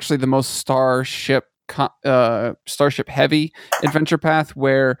is actually the most starship heavy adventure path,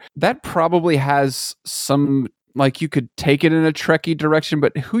 where that probably has some, like, you could take it in a Trekkie direction,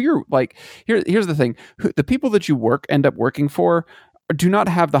 but who you're like, here's the thing: the people that you end up working for do not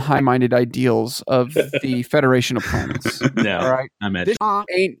have the high-minded ideals of the Federation of Planets. No, all right, I imagine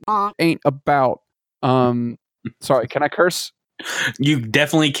this ain't about. Sorry, can I curse? You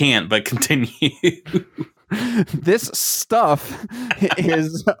definitely can't, but continue. This stuff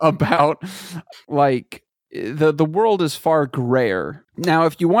is about, like, the world is far grayer. Now,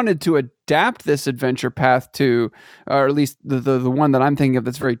 if you wanted to adapt this adventure path to, or at least the one that I'm thinking of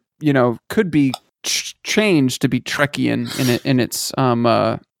that's very, could be changed to be Trekkian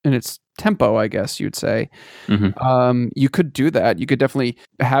in its tempo, I guess you'd say. Mm-hmm. You could do that. You could definitely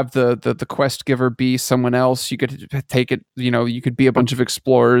have the quest giver be someone else. You could take it, you could be a bunch of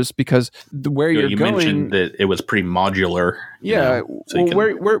explorers, because where you're going, mentioned that it was pretty modular. Yeah.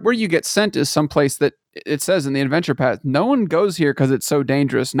 Where you get sent is someplace that it says in the adventure path, no one goes here because it's so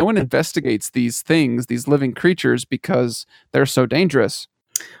dangerous. No one investigates these things, these living creatures, because they're so dangerous.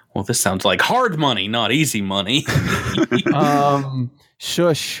 Well, this sounds like hard money, not easy money.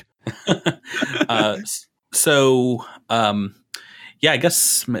 Shush. Yeah, I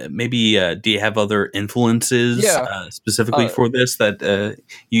guess maybe do you have other influences specifically for this that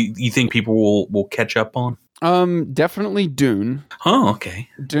you think people will catch up on? Definitely Dune. Oh, okay.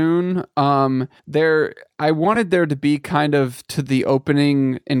 Dune. I wanted there to be kind of, to the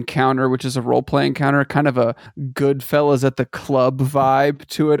opening encounter, which is a role-play encounter, kind of a Goodfellas at the club vibe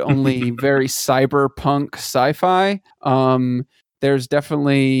to it, only very cyberpunk sci-fi. There's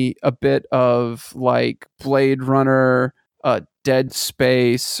definitely a bit of like Blade Runner, Dead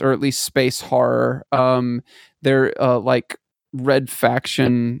Space, or at least space horror. They're like Red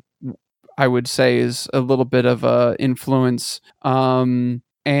Faction, I would say, is a little bit of a influence. And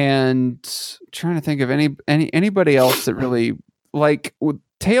trying to think of anybody else that really, like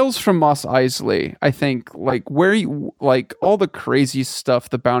Tales from Mos Eisley, I think, like where you like all the crazy stuff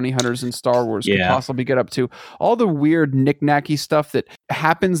the bounty hunters in Star Wars could possibly get up to, all the weird knick-knacky stuff that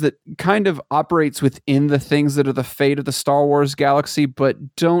happens that kind of operates within the things that are the fate of the Star Wars galaxy,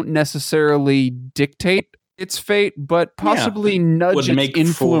 but don't necessarily dictate its fate, but possibly nudge its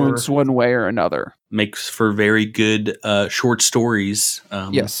influence one way or another. Makes for very good short stories.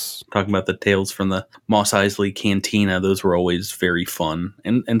 Yes. Talking about the Tales from the Mos Eisley Cantina, those were always very fun.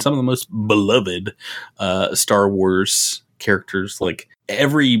 And some of the most beloved Star Wars characters, like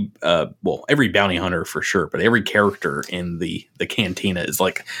every bounty hunter for sure, but every character in the cantina is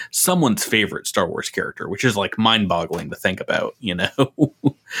like someone's favorite Star Wars character, which is like mind-boggling to think about,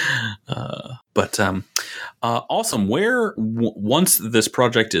 But awesome. Where once this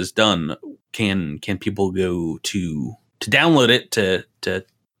project is done, can people go to download it to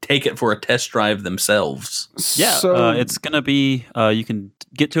take it for a test drive themselves? Yeah, so it's gonna be you can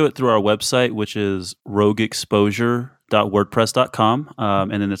get to it through our website, which is rogueexposure.wordpress.com,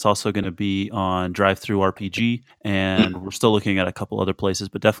 and then it's also going to be on DriveThruRPG, and we're still looking at a couple other places,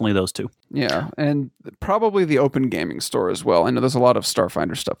 but definitely those two. Yeah, and probably the Open Gaming Store as well. I know there's a lot of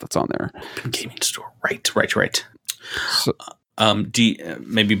Starfinder stuff that's on there. Open Gaming Store, right. So,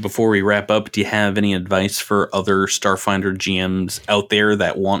 maybe before we wrap up, do you have any advice for other Starfinder GMs out there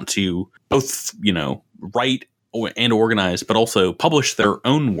that want to both, write and organize, but also publish their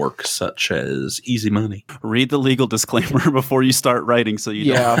own work, such as Easy Money? Read the legal disclaimer before you start writing, so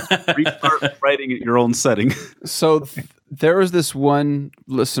you don't restart writing at your own setting. So there was this one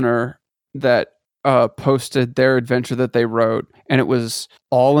listener that posted their adventure that they wrote, and it was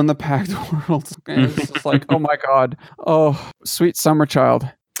all in the Pact World. And it was just like, oh my god, oh sweet summer child.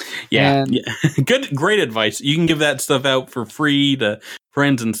 Yeah. Great advice. You can give that stuff out for free to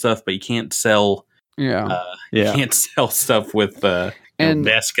friends and stuff, but you can't sell. You can't sell stuff with Vesk and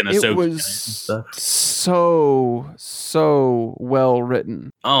Ahsoka. It was so well written.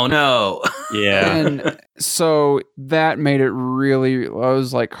 Oh no. Yeah. And so that made it really, I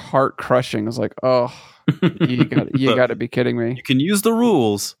was like heart crushing. I was like, oh, you got to be kidding me. You can use the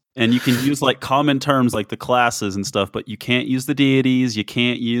rules, and you can use like common terms like the classes and stuff, but you can't use the deities, you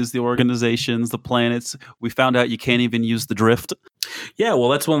can't use the organizations, the planets. We found out you can't even use the drift. Yeah, well,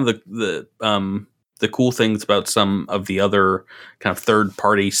 that's one of the cool things about some of the other kind of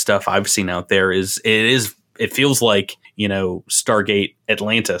third-party stuff I've seen out there is it feels like, Stargate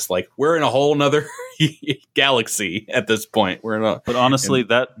Atlantis, like we're in a whole nother galaxy at this point. But honestly,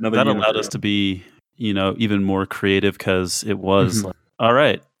 that allowed us to be, even more creative, because it was like, all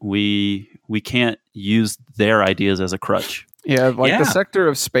right, we can't use their ideas as a crutch. Yeah, the sector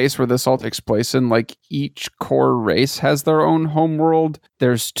of space where this all takes place in, like each core race has their own homeworld.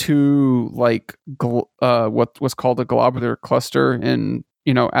 There's two, like, what's called a globular cluster in,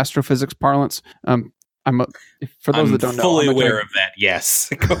 astrophysics parlance. For those that don't know, fully aware of that.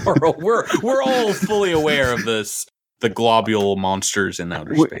 Yes, Carl, we're all fully aware of this. The globule monsters in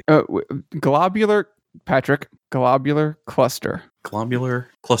outer space. Globular cluster. Globular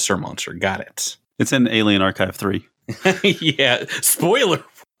cluster monster. Got it. It's in Alien Archive 3. Yeah, spoiler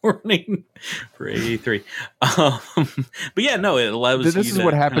warning for A3. But yeah, no, it allows. This is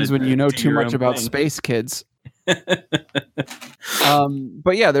what happens when you know too much about space, kids. But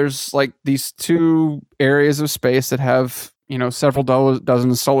yeah, there's like these two areas of space that have several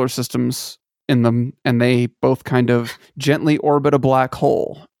dozen solar systems in them, and they both kind of gently orbit a black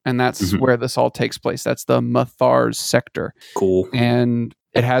hole. and that's where this all takes place. That's the Mathars sector. Cool. And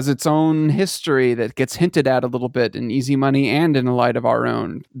it has its own history that gets hinted at a little bit in Easy Money and in A Light of Our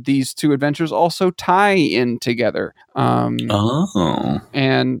Own. These two adventures also tie in together. And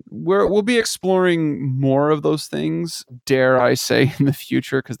we'll be exploring more of those things, dare I say, in the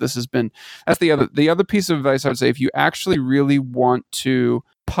future, because that's the other piece of advice I would say. If you actually really want to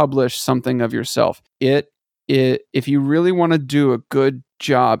publish something of yourself, if you really want to do a good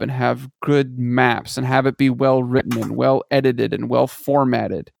job and have good maps and have it be well written and well edited and well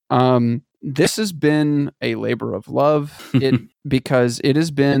formatted, this has been a labor of love because it has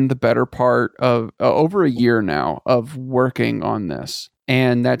been the better part of over a year now of working on this.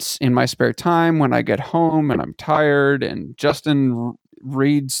 And that's in my spare time when I get home and I'm tired and Justin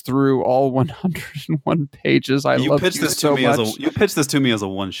reads through all 101 pages. You pitched this to me as a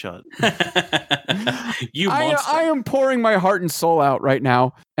one shot. I am pouring my heart and soul out right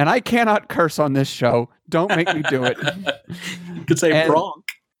now, and I cannot curse on this show. Don't make me do it. You could say Bronk.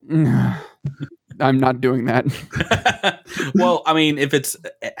 I'm not doing that. Well, I mean, if it's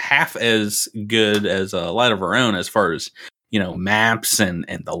half as good as A Light of Our Own as far as maps and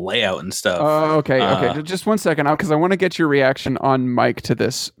the layout and stuff. Okay. Just 1 second, because I want to get your reaction on Mike to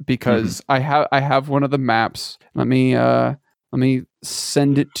this, because I have one of the maps. Let me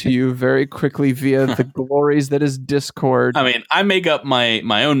send it to you very quickly via the glories that is Discord. I mean, I make up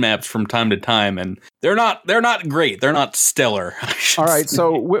my own maps from time to time, and they're not great. They're not stellar. All right,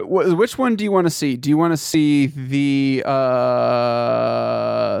 so which one do you want to see? Do you want to see the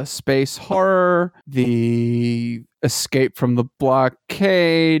space horror, the escape from the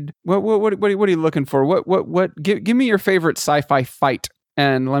blockade? What are you looking for? What? Give me your favorite sci-fi fight.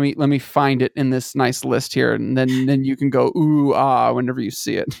 And let me find it in this nice list here, and then you can go ooh ah whenever you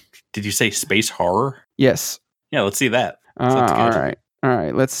see it. Did you say space horror? Yes. Yeah, let's see that. All right.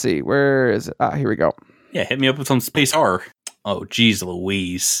 Let's see. Where is it? Here we go. Yeah, hit me up with some space horror. Oh, geez,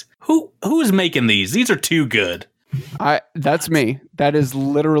 Louise. Who's making these? These are too good. That's me. That is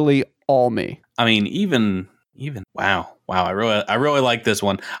literally all me. I mean, even wow. I really like this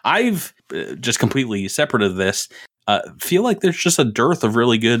one. I've just completely separate of this. Feel like there's just a dearth of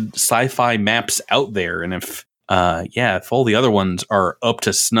really good sci-fi maps out there, and if all the other ones are up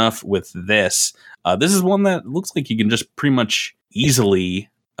to snuff with this is one that looks like you can just pretty much easily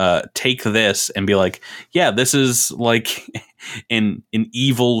take this and be like, yeah, this is like an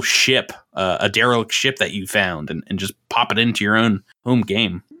evil ship, a derelict ship that you found, and just pop it into your own home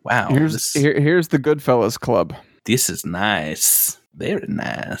game. Wow, here's the Goodfellas Club. This is nice, very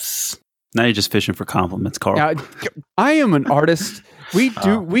nice. Now you're just fishing for compliments, Carl. I am an artist. We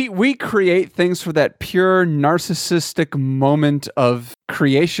create things for that pure narcissistic moment of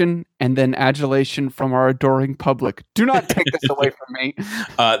creation and then adulation from our adoring public. Do not take this away from me.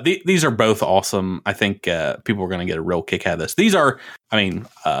 These are both awesome. I think people are going to get a real kick out of this. These are, I don't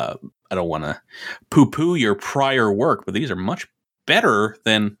want to poo-poo your prior work, but these are much better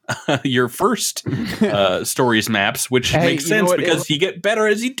than your first stories maps, which makes sense because you get better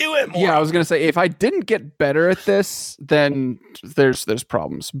as you do it more. Yeah, I was gonna say, if I didn't get better at this, then there's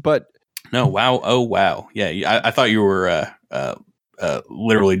problems. But no, wow, oh wow, yeah. I thought you were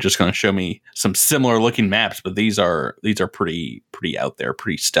literally just going to show me some similar looking maps, but these are pretty out there,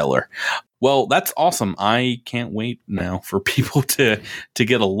 pretty stellar. Well, that's awesome. I can't wait now for people to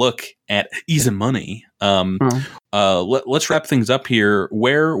get a look at Easy Money. Let's wrap things up here.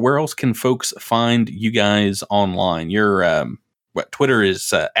 Where else can folks find you guys online? Your Twitter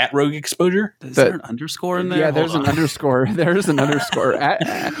is at Rogue Exposure. Is there an underscore in there? Yeah, there's an underscore. There's an underscore.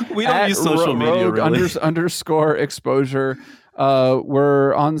 We don't use social media really. Underscore exposure.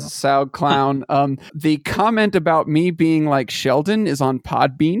 We're on SoundCloud. The comment about me being like Sheldon is on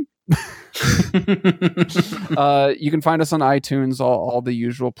Podbean. You can find us on iTunes, all the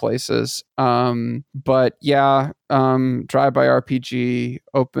usual places. But yeah, Drive by RPG,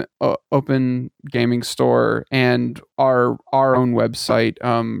 open gaming store, and our own website,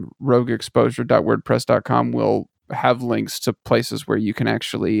 rogueexposure.wordpress.com, will have links to places where you can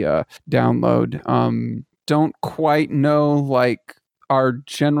actually download. Don't quite know like our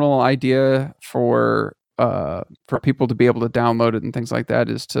general idea for people to be able to download it and things like that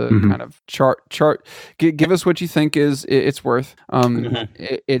is to kind of chart. Give us what you think it's worth.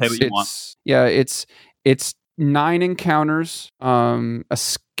 It's 9 encounters, a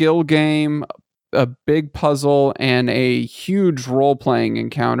skill game a big puzzle and a huge role playing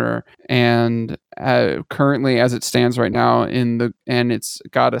encounter. And currently, as it stands right now, it's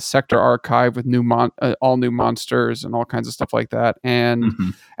got a sector archive with all new monsters and all kinds of stuff like that. And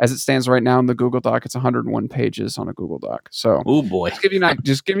as it stands right now in the Google Doc, it's 101 pages on a Google Doc. So, oh boy, just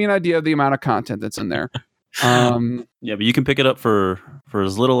give you an idea of the amount of content that's in there. Yeah, but you can pick it up for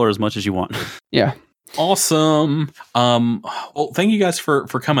as little or as much as you want. Yeah. Awesome. Well, thank you guys for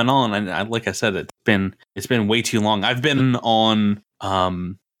coming on. And like I said, it's been way too long. I've been on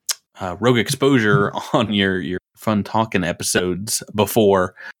Rogue Exposure on your fun talking episodes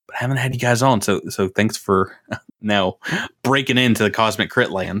before, but I haven't had you guys on. So thanks for now breaking into the Cosmic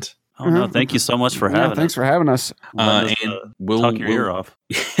Crit land. Oh no! Thank you so much for having us. Thanks for having us. And we'll talk your ear off.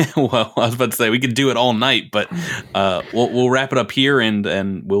 Well, I was about to say we could do it all night, but we'll wrap it up here,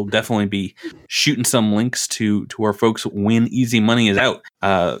 and we'll definitely be shooting some links to our folks when Easy Money is out.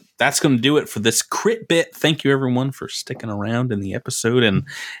 That's going to do it for this Crit Bit. Thank you everyone for sticking around in the episode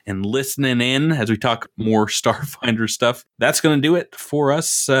and listening in as we talk more Starfinder stuff. That's going to do it for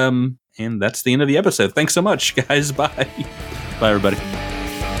us, and that's the end of the episode. Thanks so much, guys. Bye. Bye, everybody.